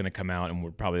 4 is going to come out, and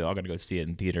we're probably all going to go see it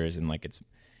in theaters, and like it's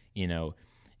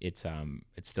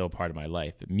still part of my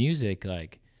life. But music,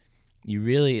 like, you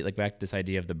really, like, back to this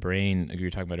idea of the brain, like you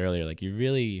were talking about earlier, like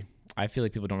I feel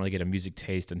like people don't really get a music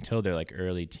taste until they're like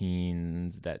early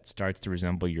teens that starts to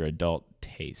resemble your adult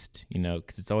taste,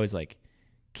 because it's always like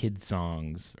kid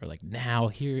songs or like now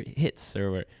here hits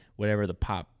or whatever the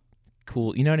pop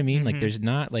cool, you know what I mean? Like there's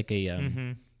not like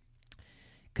a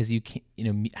because you can't,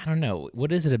 I don't know,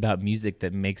 what is it about music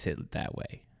that makes it that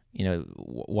way?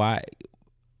 Why?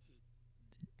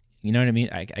 You know what I mean?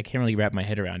 I can't really wrap my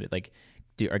head around it. Like,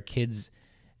 are kids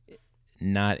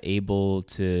not able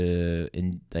to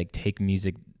take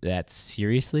music that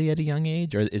seriously at a young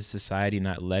age, or is society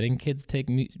not letting kids take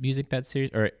music that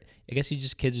serious? Or I guess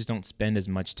kids just don't spend as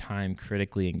much time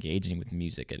critically engaging with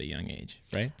music at a young age,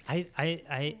 right?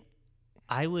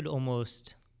 I would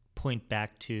almost point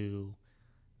back to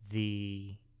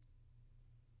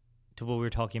what we were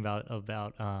talking about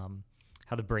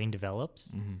how the brain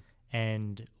develops,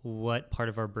 and what part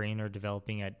of our brain are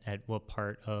developing at what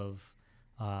part of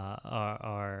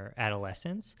our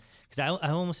adolescence. Because I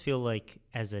almost feel like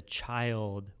as a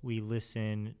child we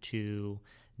listen to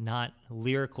not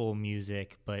lyrical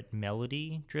music but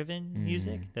melody driven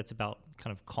music that's about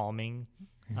kind of calming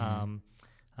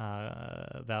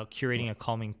about curating a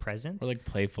calming presence, or like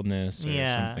playfulness or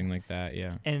something like that.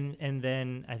 Yeah. And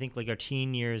then I think like our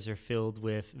teen years are filled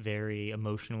with very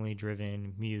emotionally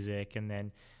driven music, and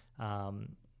then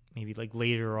maybe like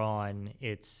later on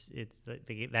it's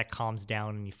that calms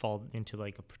down and you fall into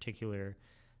like a particular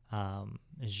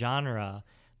genre.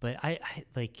 But I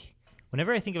like,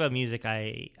 whenever I think about music,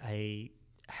 I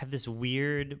have this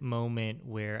weird moment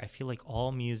where I feel like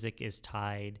all music is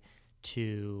tied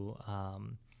to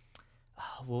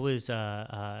what was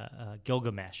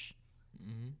Gilgamesh.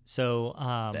 Mm-hmm. So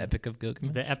the Epic of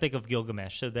Gilgamesh. The Epic of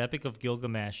Gilgamesh. So the Epic of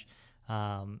Gilgamesh,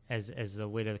 as a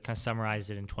way to kind of summarize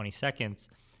it in 20 seconds,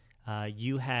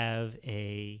 you have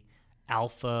a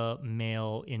alpha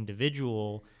male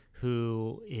individual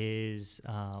who is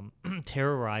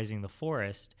terrorizing the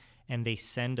forest, and they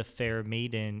send a fair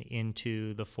maiden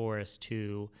into the forest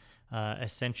to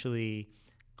essentially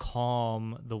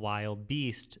calm the wild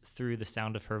beast through the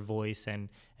sound of her voice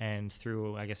and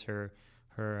through, I guess, her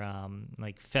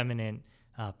like feminine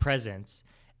presence.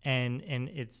 And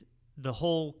it's the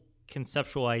whole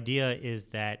conceptual idea is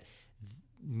that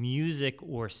music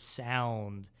or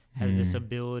sound has this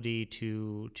ability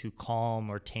to calm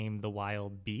or tame the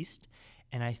wild beast.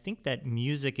 And I think that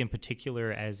music in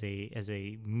particular as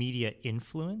a media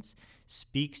influence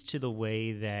speaks to the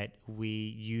way that we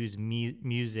use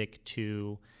music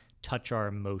to touch our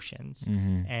emotions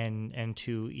and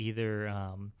to either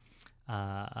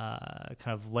kind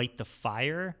of light the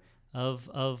fire of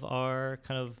our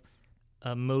kind of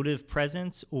emotive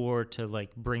presence, or to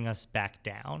like bring us back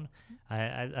down.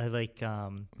 I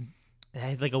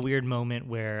had like a weird moment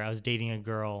where I was dating a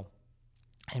girl,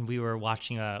 and we were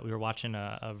watching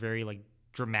a very like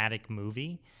dramatic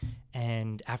movie,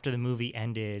 and after the movie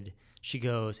ended, she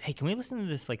goes, "Hey, can we listen to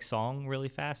this like song really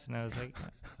fast?" And I was like,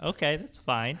 "Okay, that's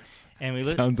fine." And we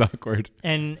sounds awkward.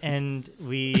 And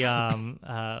we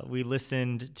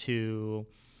listened to,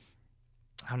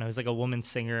 I don't know, it was like a woman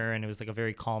singer, and it was like a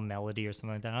very calm melody or something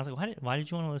like that. And I was like, why did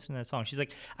you want to listen to that song? She's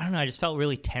like, I don't know, I just felt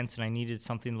really tense, and I needed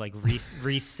something to like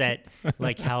reset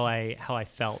like how I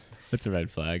felt. That's a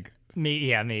red flag.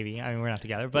 Maybe. I mean, we're not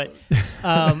together, but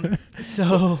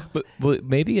so. But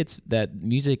maybe it's that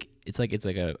music. It's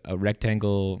like a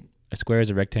rectangle. A square is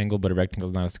a rectangle, but a rectangle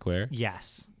is not a square.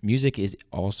 Yes. Music is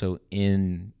also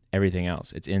in everything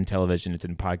else. It's in television. It's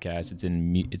in podcasts. It's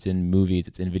in movies.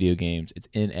 It's in video games. It's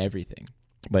in everything.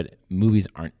 But movies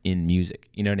aren't in music.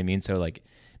 You know what I mean? So like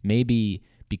maybe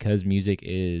because music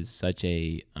is such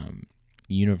a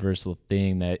universal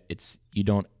thing that you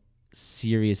don't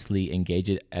seriously engage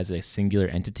it as a singular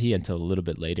entity until a little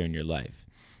bit later in your life.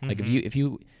 Mm-hmm. Like if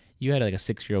you had like a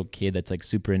 6-year-old kid that's like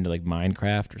super into like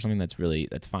Minecraft or something,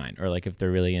 that's fine. Or like if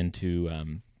they're really into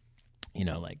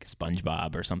like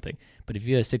SpongeBob or something. But if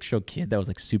you had a 6-year-old kid that was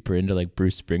like super into like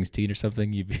Bruce Springsteen or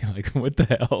something, you'd be like, what the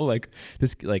hell? Like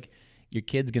this, like your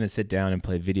kid's going to sit down and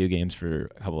play video games for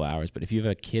a couple hours. But if you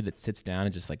have a kid that sits down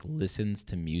and just like listens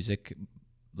to music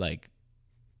like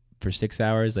for 6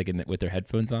 hours, like with their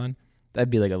headphones on, that'd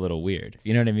be like a little weird.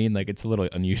 You know what I mean? Like it's a little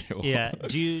unusual. Yeah.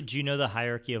 Do you know the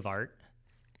hierarchy of art?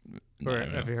 Or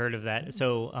have you heard of that?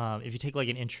 So if you take like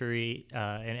an entry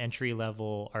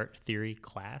level art theory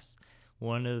class,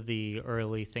 one of the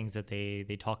early things that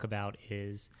they talk about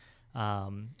is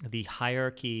the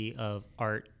hierarchy of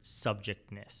art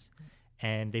subjectness.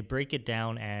 And they break it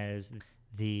down as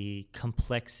the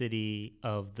complexity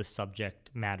of the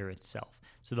subject matter itself.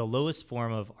 So the lowest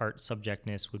form of art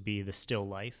subjectness would be the still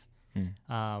life.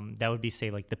 That would be,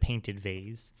 say, like the painted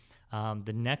vase.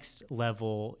 The next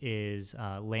level is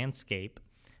landscape,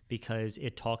 because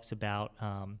it talks about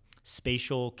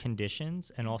spatial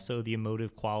conditions and also the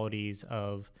emotive qualities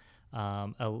of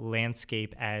a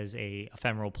landscape as a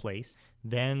ephemeral place.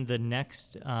 Then the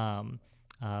next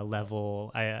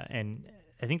level, and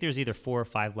I think there's either 4 or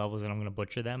 5 levels, and I'm going to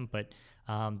butcher them, but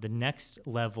the next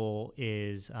level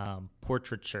is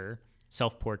portraiture,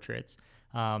 self-portraits.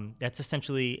 That's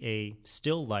essentially a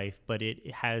still life, but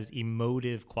it has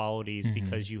emotive qualities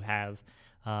because you have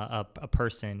a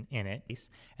person in it.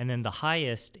 And then the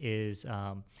highest is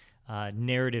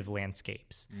narrative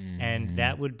landscapes, and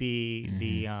that would be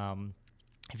the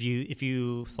if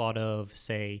you thought of,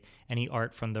 say, any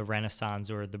art from the Renaissance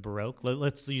or the Baroque.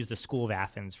 Let's use the School of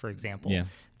Athens, for example. Yeah,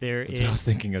 that's what I was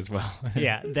thinking as well.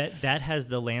 Yeah, that has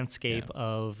the landscape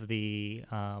of the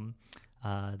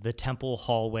temple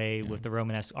hallway with the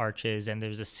Romanesque arches, and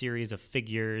there's a series of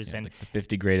figures and like the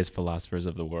 50 greatest philosophers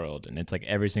of the world, and it's like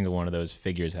every single one of those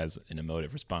figures has an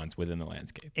emotive response within the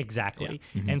landscape. Exactly.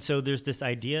 Yeah. And so there's this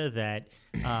idea that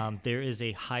there is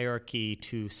a hierarchy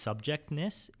to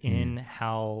subjectness in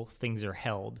how things are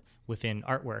held within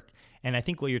artwork. And I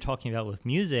think what you're talking about with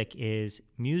music is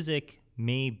music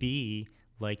may be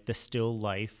like the still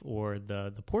life or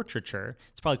the portraiture.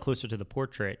 It's probably closer to the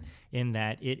portrait in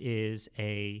that it's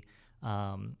a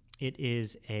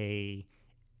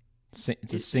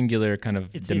singular kind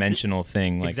of dimensional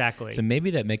thing. Like, exactly. So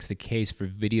maybe that makes the case for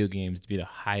video games to be the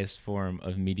highest form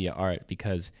of media art,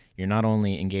 because you're not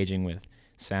only engaging with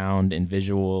sound and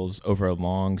visuals over a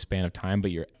long span of time,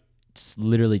 but you're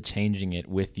literally changing it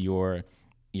with your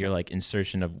like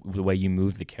insertion of the way you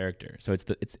move the character. So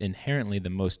it's inherently the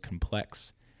most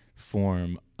complex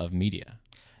form of media.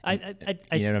 You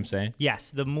know what I'm saying?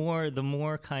 Yes. The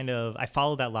more kind of I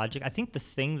follow that logic. I think the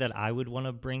thing that I would want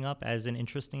to bring up as an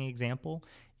interesting example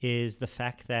is the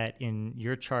fact that in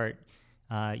your chart,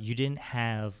 you didn't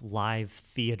have live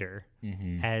theater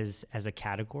as a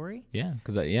category. Yeah,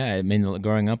 because I mean,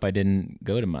 growing up, I didn't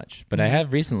go to much, but I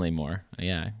have recently more.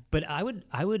 Yeah. But I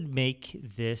would make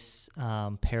this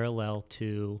parallel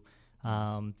to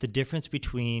the difference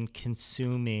between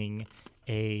consuming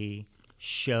a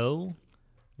show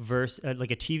versus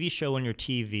like a TV show on your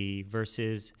TV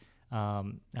versus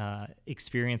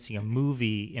experiencing a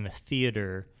movie in a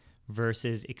theater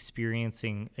versus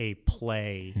experiencing a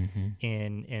play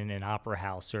in an opera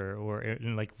house or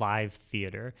in like live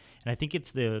theater. And I think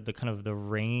it's the kind of the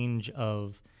range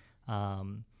of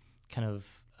kind of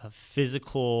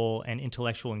physical and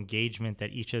intellectual engagement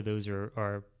that each of those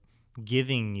are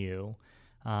giving you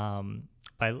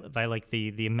by like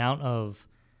the amount of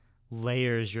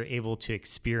layers you're able to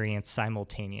experience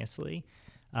simultaneously.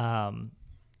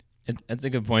 That's a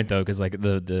good point though, because like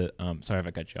the sorry if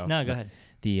I cut you off. No, go ahead.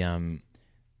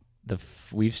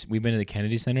 We've been to the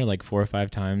Kennedy Center like 4 or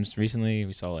 5 times recently.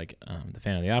 We saw like the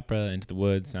Phantom of the Opera, Into the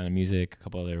Woods, Sound of Music, a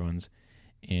couple other ones,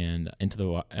 and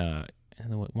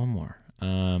one more.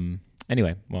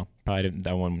 Anyway, well, probably didn't,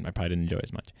 that one I probably didn't enjoy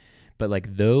as much, but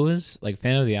like those, like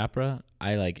Phantom of the Opera,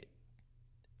 I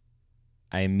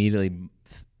immediately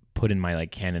put in my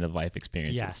like canon of life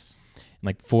experiences. Yes. And,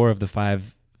 like 4 of the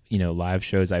 5 live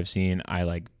shows I've seen, I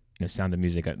like Sound of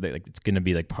Music, like it's gonna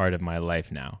be like part of my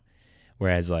life now.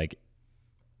 Whereas like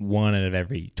 1 out of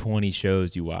every 20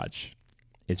 shows you watch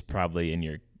is probably in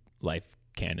your life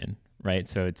canon, right?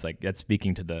 So it's like that's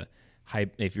speaking to the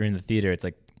hype. If you're in the theater, it's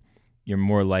like you're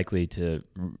more likely to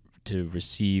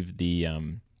receive the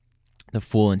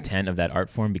full intent of that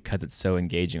art form because it's so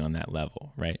engaging on that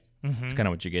level, right? Mm-hmm. It's kind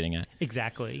of what you're getting at.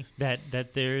 Exactly.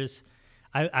 That there's,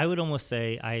 I would almost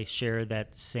say I share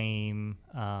that same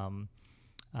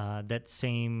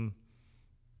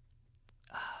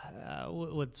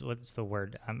what's the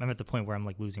word? I'm at the point where I'm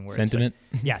like losing words. Sentiment.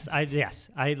 Yes, I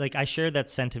share that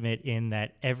sentiment in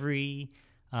that every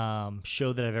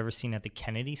show that I've ever seen at the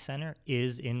Kennedy Center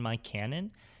is in my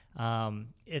canon,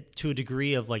 to a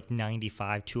degree of like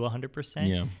 95 to 100%.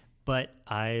 Yeah. But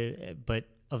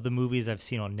of the movies I've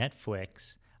seen on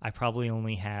Netflix, I probably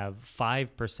only have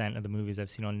 5% of the movies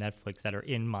I've seen on Netflix that are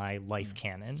in my life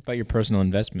canon. It's about your personal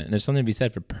investment. And there's something to be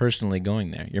said for personally going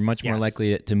there. You're much more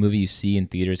likely to movie you see in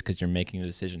theaters because you're making the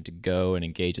decision to go and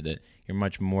engage with it. You're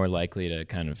much more likely to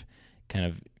kind of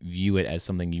view it as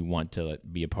something you want to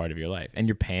be a part of your life. And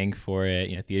you're paying for it.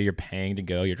 Theater, you're paying to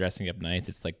go. You're dressing up nice.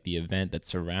 It's like the event that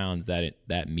surrounds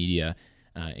that media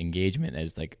engagement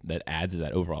as like that adds to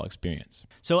that overall experience.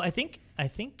 So I think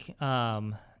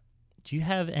do you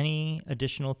have any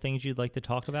additional things you'd like to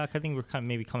talk about? I think we're kind of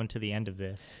maybe coming to the end of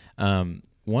this.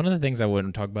 One of the things I want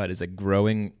to talk about is like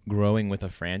growing with a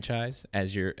franchise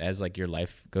as your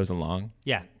life goes along.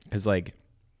 Yeah. Because like,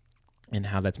 and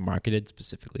how that's marketed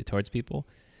specifically towards people.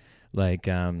 Like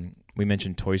we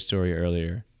mentioned Toy Story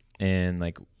earlier, and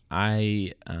like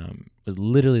I was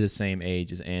literally the same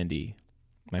age as Andy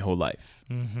my whole life.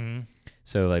 Mm-hmm.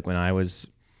 So like when I was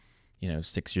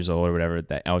 6 years old or whatever,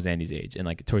 that I was Andy's age. And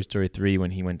like Toy Story 3,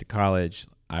 when he went to college,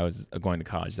 I was going to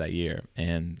college that year.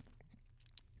 And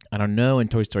I don't know in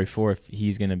Toy Story 4 if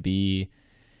he's going to be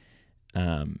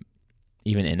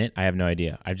even in it. I have no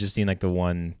idea. I've just seen like the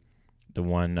one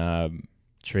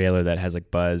trailer that has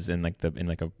like Buzz in like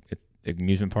a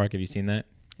amusement park. Have you seen that?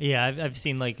 Yeah, I've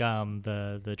seen like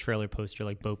the trailer poster,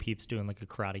 like Bo Peep's doing like a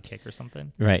karate kick or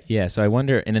something. Right. Yeah. So I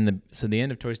wonder. And in the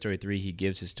end of Toy Story 3, he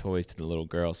gives his toys to the little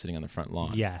girl sitting on the front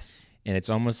lawn. Yes. And it's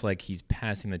almost like he's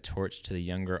passing the torch to the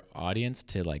younger audience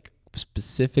to like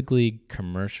specifically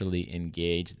commercially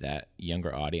engage that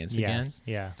younger audience again.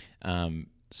 Yeah.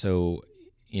 So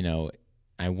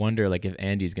I wonder like if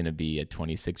Andy's going to be a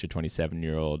 26 or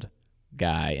 27-year-old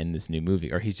guy in this new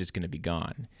movie, or he's just going to be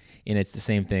gone. And it's the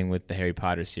same thing with the Harry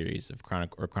Potter series of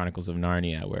Chronicles of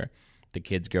Narnia, where the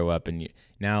kids grow up, and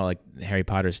now like Harry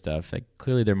Potter stuff, like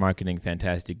clearly they're marketing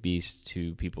Fantastic Beasts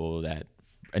to people that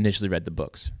initially read the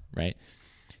books, right?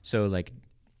 So like,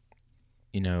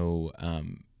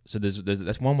 so there's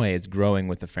that's one way, is growing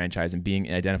with the franchise and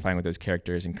identifying with those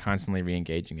characters and constantly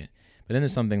re-engaging it. But then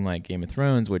there's something like Game of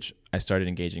Thrones, which I started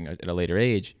engaging at a later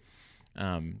age,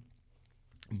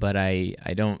 but I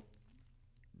don't,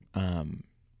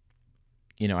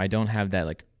 I don't have that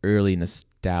like early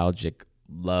nostalgic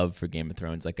love for Game of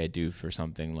Thrones like I do for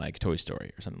something like Toy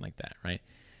Story or something like that, right?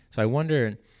 So I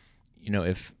wonder,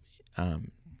 if,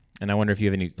 and I wonder if you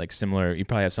have any like similar, you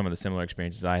probably have some of the similar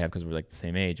experiences I have because we're like the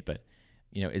same age, but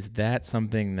is that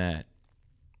something that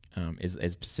is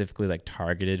specifically like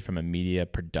targeted from a media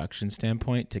production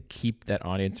standpoint to keep that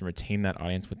audience and retain that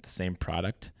audience with the same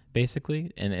product,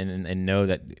 basically, and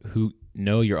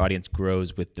know your audience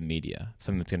grows with the media,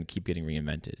 something that's going to keep getting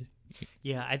reinvented?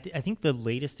 Yeah, I think the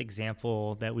latest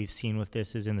example that we've seen with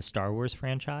this is in the Star Wars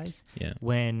franchise. Yeah.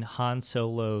 When Han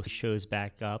Solo shows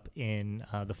back up in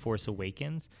The Force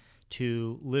Awakens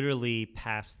to literally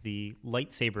pass the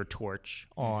lightsaber torch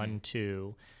on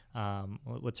to,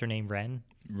 what's her name,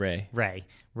 Rey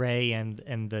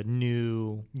and the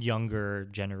new younger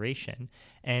generation,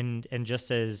 and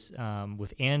just as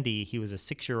with Andy, he was a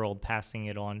 6-year-old passing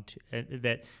it on to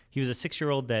that he was a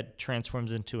 6-year-old that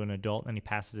transforms into an adult and he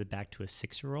passes it back to a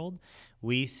 6-year-old.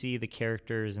 We see the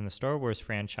characters in the Star Wars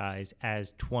franchise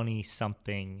as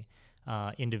 20-something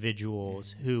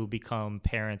individuals who become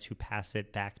parents who pass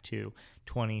it back to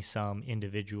 20-some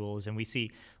individuals, and we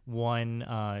see one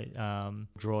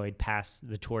droid pass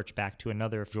the torch back to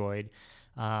another droid,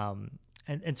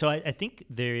 and so I think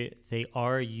they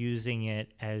are using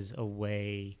it as a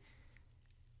way.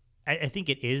 I think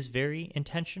it is very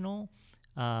intentional.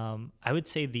 I would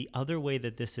say the other way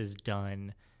that this is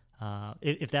done,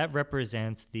 if that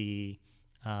represents the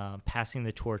passing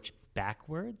the torch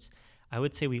backwards, I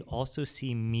would say we also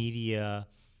see media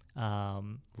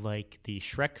like the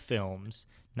Shrek films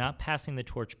not passing the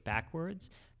torch backwards,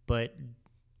 but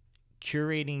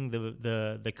curating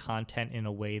the content in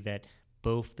a way that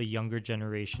both the younger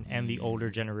generation and the older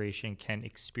generation can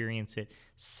experience it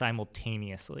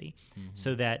simultaneously,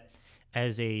 so that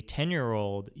as a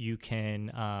 10-year-old, you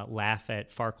can laugh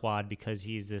at Farquaad because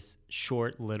he's this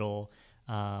short little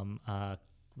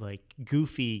like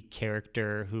goofy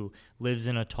character who lives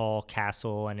in a tall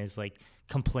castle and is like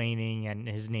complaining and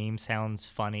his name sounds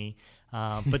funny.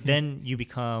 But then you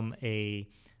become a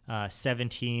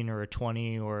 17 or a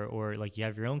 20 or like you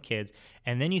have your own kids,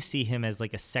 and then you see him as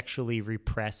like a sexually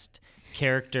repressed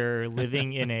character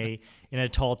living in a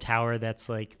tall tower that's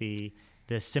like the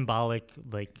symbolic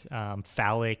like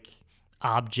phallic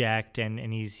object,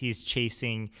 and he's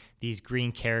chasing these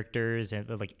green characters and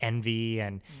like envy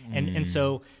and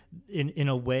so in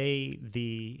a way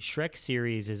the Shrek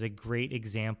series is a great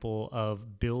example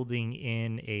of building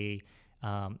in a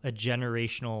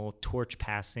generational torch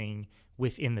passing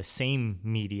within the same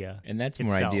media, and that's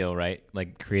itself. More ideal, right?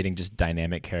 Like creating just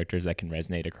dynamic characters that can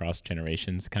resonate across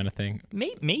generations, kind of thing.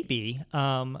 Maybe.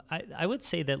 I would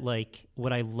say that like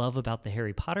what I love about the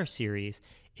Harry Potter series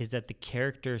is that the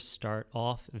characters start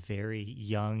off very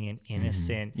young and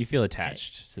innocent. You feel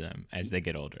attached to them as they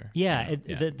get older. Yeah,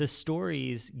 the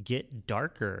stories get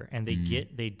darker and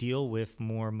they deal with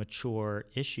more mature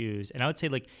issues. And I would say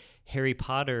like Harry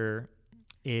Potter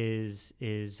is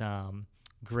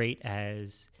great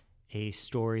as a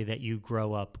story that you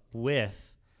grow up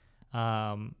with,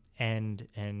 and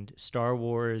Star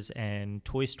Wars and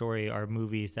Toy Story are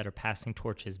movies that are passing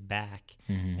torches back,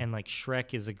 and like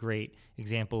Shrek is a great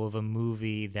example of a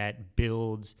movie that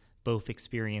builds both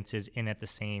experiences in at the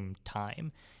same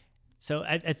time. So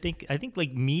I think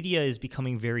like media is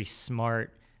becoming very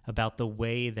smart about the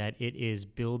way that it is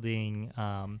building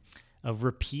a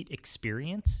repeat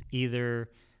experience, either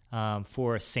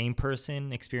for a same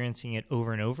person experiencing it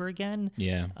over and over again,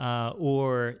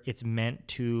 or it's meant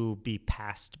to be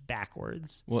passed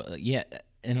backwards. Well, yeah,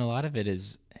 and a lot of it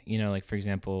is, like for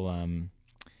example,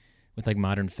 with like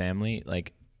Modern Family,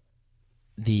 like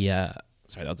the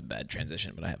sorry, that was a bad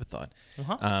transition, but I have a thought.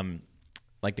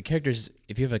 Like the characters,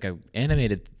 if you have like an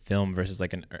animated film versus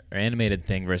like an animated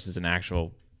thing versus an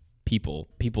actual people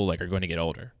like are going to get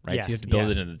older, right? Yes, so you have to build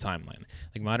it into the timeline.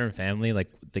 Like Modern Family,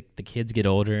 like the kids get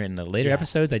older, and the later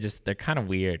episodes, they're kind of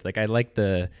weird. Like I like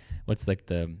the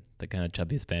kind of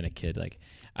chubby Hispanic kid. Like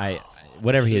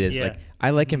whatever he is, like I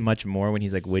like him much more when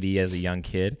he's like witty as a young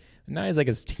kid. Now he's like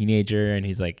a teenager and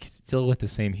he's like still with the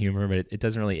same humor, but it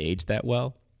doesn't really age that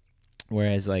well.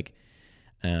 Whereas like,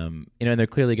 and they're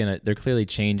clearly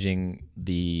changing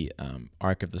the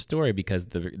arc of the story because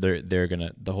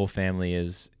the whole family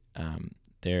is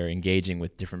they're engaging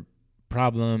with different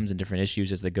problems and different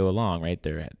issues as they go along, right?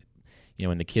 They're,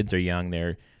 when the kids are young,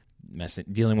 they're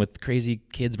dealing with crazy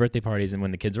kids' birthday parties, and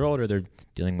when the kids are older, they're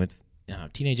dealing with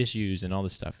teenage issues and all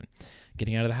this stuff, and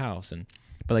getting out of the house.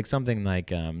 But like something like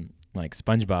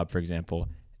SpongeBob, for example,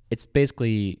 it's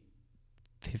basically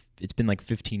it's been like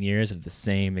 15 years of the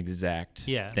same exact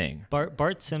thing.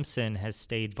 Bart Simpson has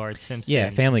stayed Bart Simpson.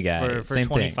 Yeah, Family Guy for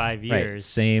 25 years. Right.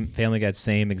 Same Family Guy,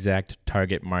 same exact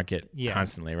target market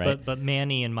constantly, right? But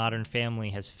Manny in Modern Family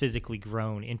has physically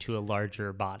grown into a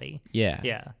larger body. Yeah.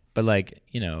 Yeah. But like,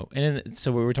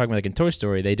 so we were talking about like in Toy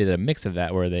Story, they did a mix of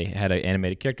that where they had an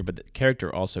animated character, but the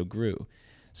character also grew.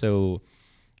 So,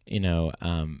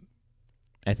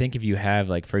 I think if you have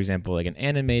like, for example, like an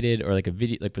animated or like a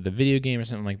video, like with a video game or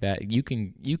something like that, you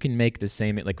can make the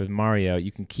same, like with Mario,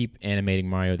 you can keep animating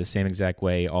Mario the same exact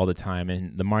way all the time.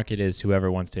 And the market is whoever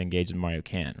wants to engage with Mario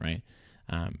can, right?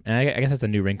 And I guess that's a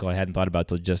new wrinkle I hadn't thought about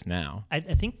till just now. I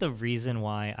think the reason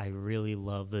why I really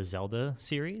love the Zelda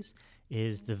series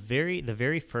is the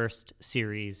very first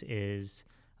series is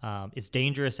it's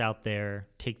dangerous out there.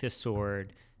 Take this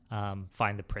sword.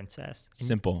 Find the princess.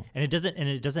 Simple. And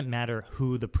it doesn't matter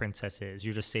who the princess is.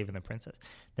 You're just saving the princess.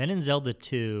 Then in Zelda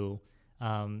 2,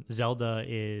 Zelda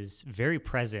is very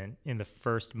present in the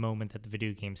first moment that the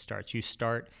video game starts. You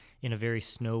start in a very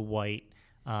Snow White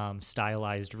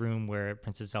stylized room where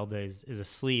Princess Zelda is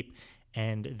asleep,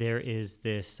 and there is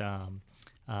this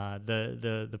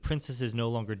the princess is no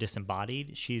longer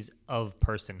disembodied. She's of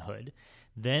personhood.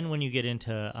 Then when you get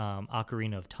into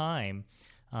Ocarina of Time,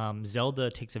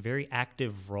 Zelda takes a very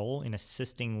active role in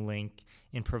assisting Link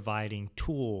in providing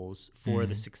tools for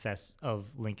the success of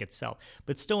Link itself,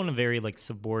 but still in a very like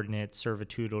subordinate,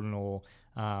 servitudinal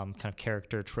kind of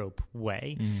character trope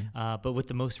way. But with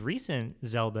the most recent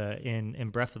Zelda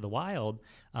in Breath of the Wild,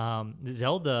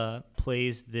 Zelda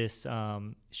plays this.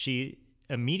 She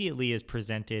immediately is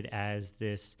presented as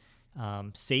this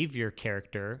savior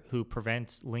character who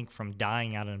prevents Link from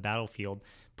dying out on a battlefield,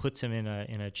 puts him in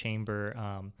a chamber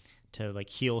to like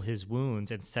heal his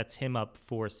wounds, and sets him up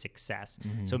for success.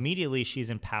 So immediately she's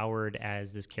empowered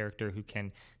as this character who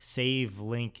can save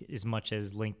Link as much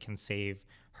as Link can save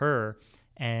her.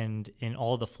 And in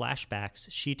all the flashbacks,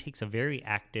 she takes a very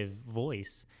active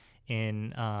voice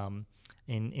in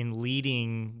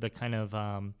leading the kind of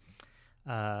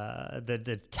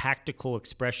the tactical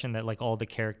expression that like all the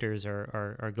characters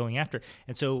are going after.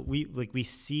 And so we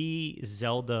see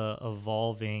Zelda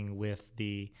evolving with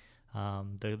the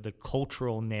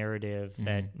cultural narrative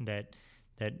that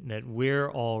we're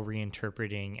all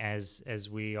reinterpreting as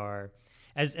we're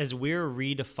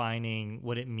redefining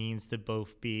what it means to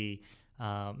both be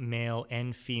male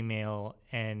and female,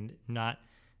 and not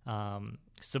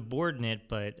subordinate,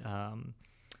 but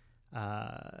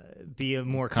be a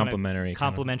more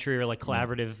complementary or like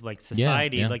collaborative like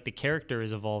society. Like the character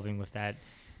is evolving with that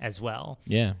as well.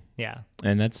 Yeah.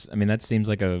 And that seems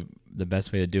like the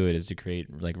best way to do it is to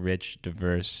create like rich,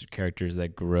 diverse characters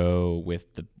that grow with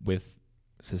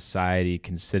society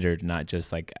considered, not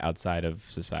just like outside of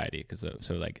society. Because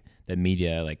so like the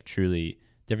media, like truly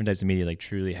different types of media, like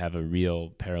truly have a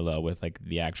real parallel with like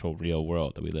the actual real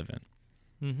world that we live in.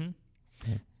 Mm-hmm.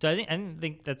 Yeah. So I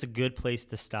think that's a good place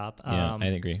to stop. Yeah, I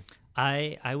agree.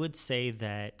 I would say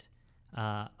that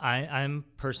I'm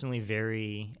personally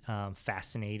very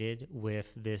fascinated with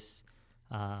this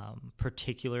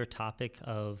particular topic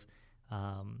of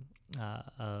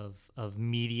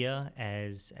media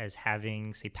as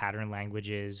having, say, pattern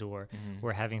languages or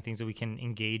having things that we can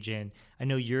engage in. I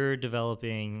know you're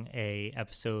developing a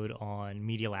episode on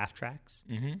media laugh tracks.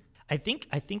 Mm-hmm. I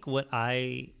think what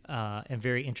I am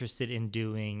very interested in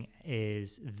doing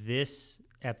is this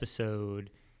episode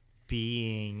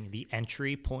being the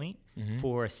entry point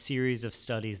for a series of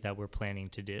studies that we're planning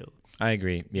to do. I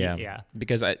agree. Yeah.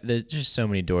 Because there's just so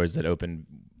many doors that open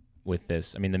with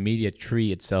this. I mean, the media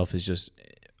tree itself is just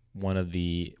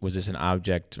was just an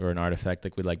object or an artifact,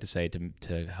 like we'd like to say,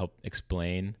 to help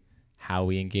explain how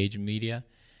we engage in media.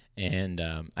 And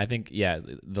I think,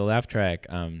 the laugh track,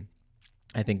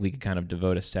 I think we could kind of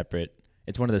devote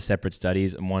it's one of the separate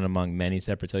studies, and one among many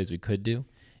separate studies we could do.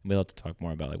 And we'll have to talk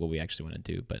more about like what we actually want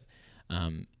to do. But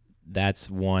that's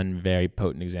one very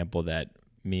potent example that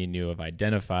me and you have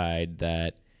identified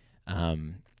that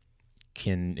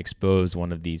can expose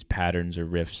one of these patterns or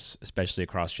rifts, especially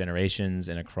across generations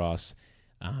and across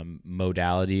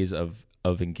modalities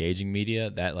of engaging media.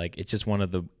 That like it's just one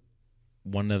of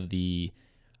the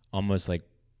almost like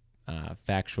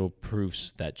factual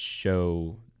proofs that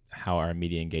show how our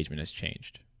media engagement has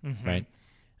changed, right?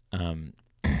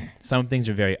 some things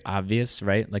are very obvious,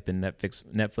 right? Like the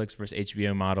Netflix versus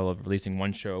HBO model of releasing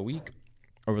one show a week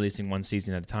or releasing one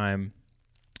season at a time.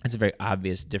 It's a very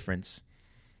obvious difference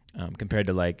compared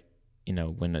to like, you know,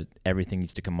 when everything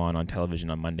used to come on television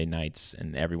on Monday nights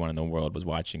and everyone in the world was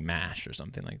watching MASH or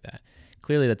something like that.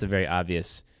 Clearly, that's a very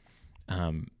obvious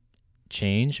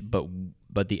change,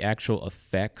 but the actual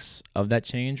effects of that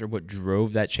change or what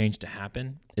drove that change to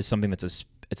happen is something that's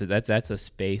a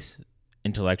space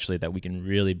intellectually that we can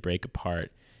really break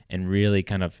apart and really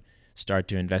kind of start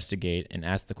to investigate and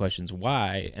ask the questions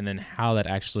why, and then how that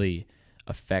actually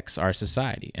affects our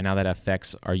society and how that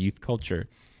affects our youth culture.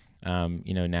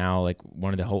 You know, now like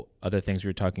one of the whole other things we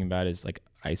were talking about is like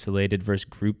isolated versus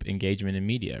group engagement in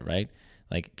media, right?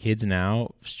 Like kids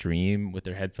now stream with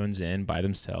their headphones in by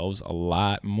themselves a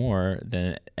lot more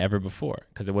than ever before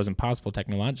because it wasn't possible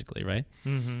technologically, right?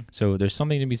 Mm-hmm. So there's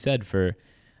something to be said for,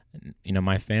 you know,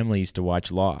 my family used to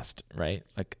watch Lost, right?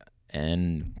 Like,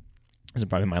 and this is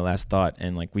probably my last thought.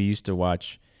 And like we used to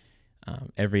watch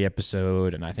every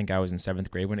episode, and I think I was in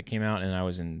 7th grade when it came out, and I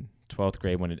was in 12th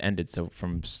grade when it ended. So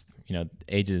from, you know,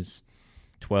 ages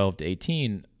 12 to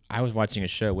 18, I was watching a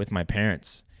show with my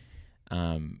parents.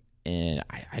 And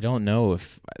I don't know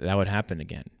if that would happen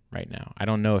again right now. I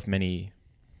don't know if many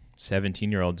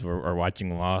 17-year-olds are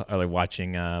watching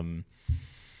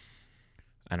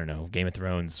I don't know, Game of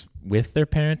Thrones with their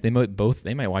parents. They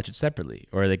might watch it separately,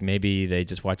 or like maybe they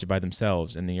just watch it by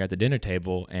themselves, and then you're at the dinner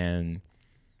table and,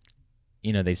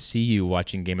 you know, they see you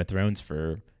watching Game of Thrones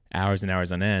for hours and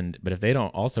hours on end, but if they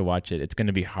don't also watch it, it's going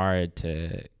to be hard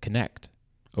to connect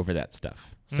over that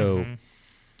stuff. So,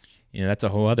 you know, that's a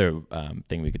whole other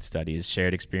thing we could study is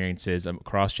shared experiences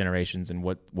across generations and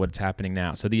what's happening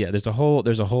now. So there's a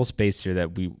whole space here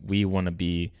that we want to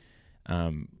be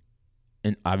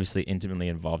and obviously intimately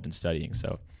involved in studying.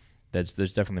 So there's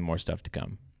definitely more stuff to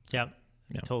come. Yep.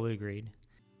 Totally agreed.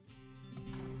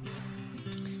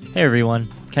 Hey everyone,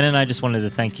 Ken and I just wanted to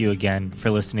thank you again for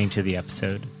listening to the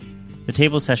episode. The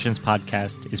Table Sessions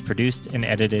podcast is produced and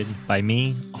edited by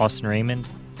me, Austin Raymond,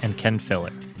 and Ken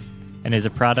Filler, and is a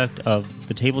product of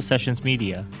the Table Sessions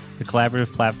Media, a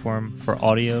collaborative platform for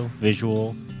audio,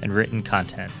 visual, and written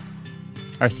content.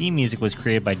 Our theme music was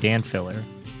created by Dan Filler.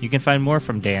 You can find more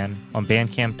from Dan on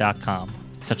Bandcamp.com,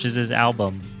 such as his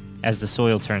album, As the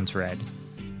Soil Turns Red.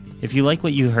 If you like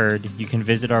what you heard, you can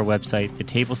visit our website,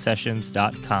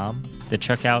 thetablesessions.com, to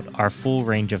check out our full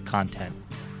range of content.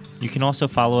 You can also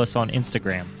follow us on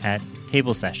Instagram at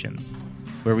Table Sessions,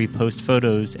 where we post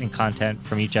photos and content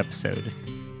from each episode.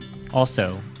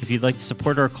 Also, if you'd like to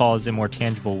support our cause in more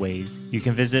tangible ways, you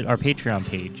can visit our Patreon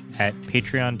page at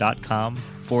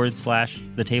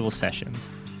patreon.com/thetablesessions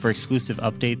for exclusive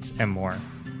updates and more.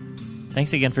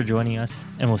 Thanks again for joining us,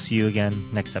 and we'll see you again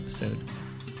next episode.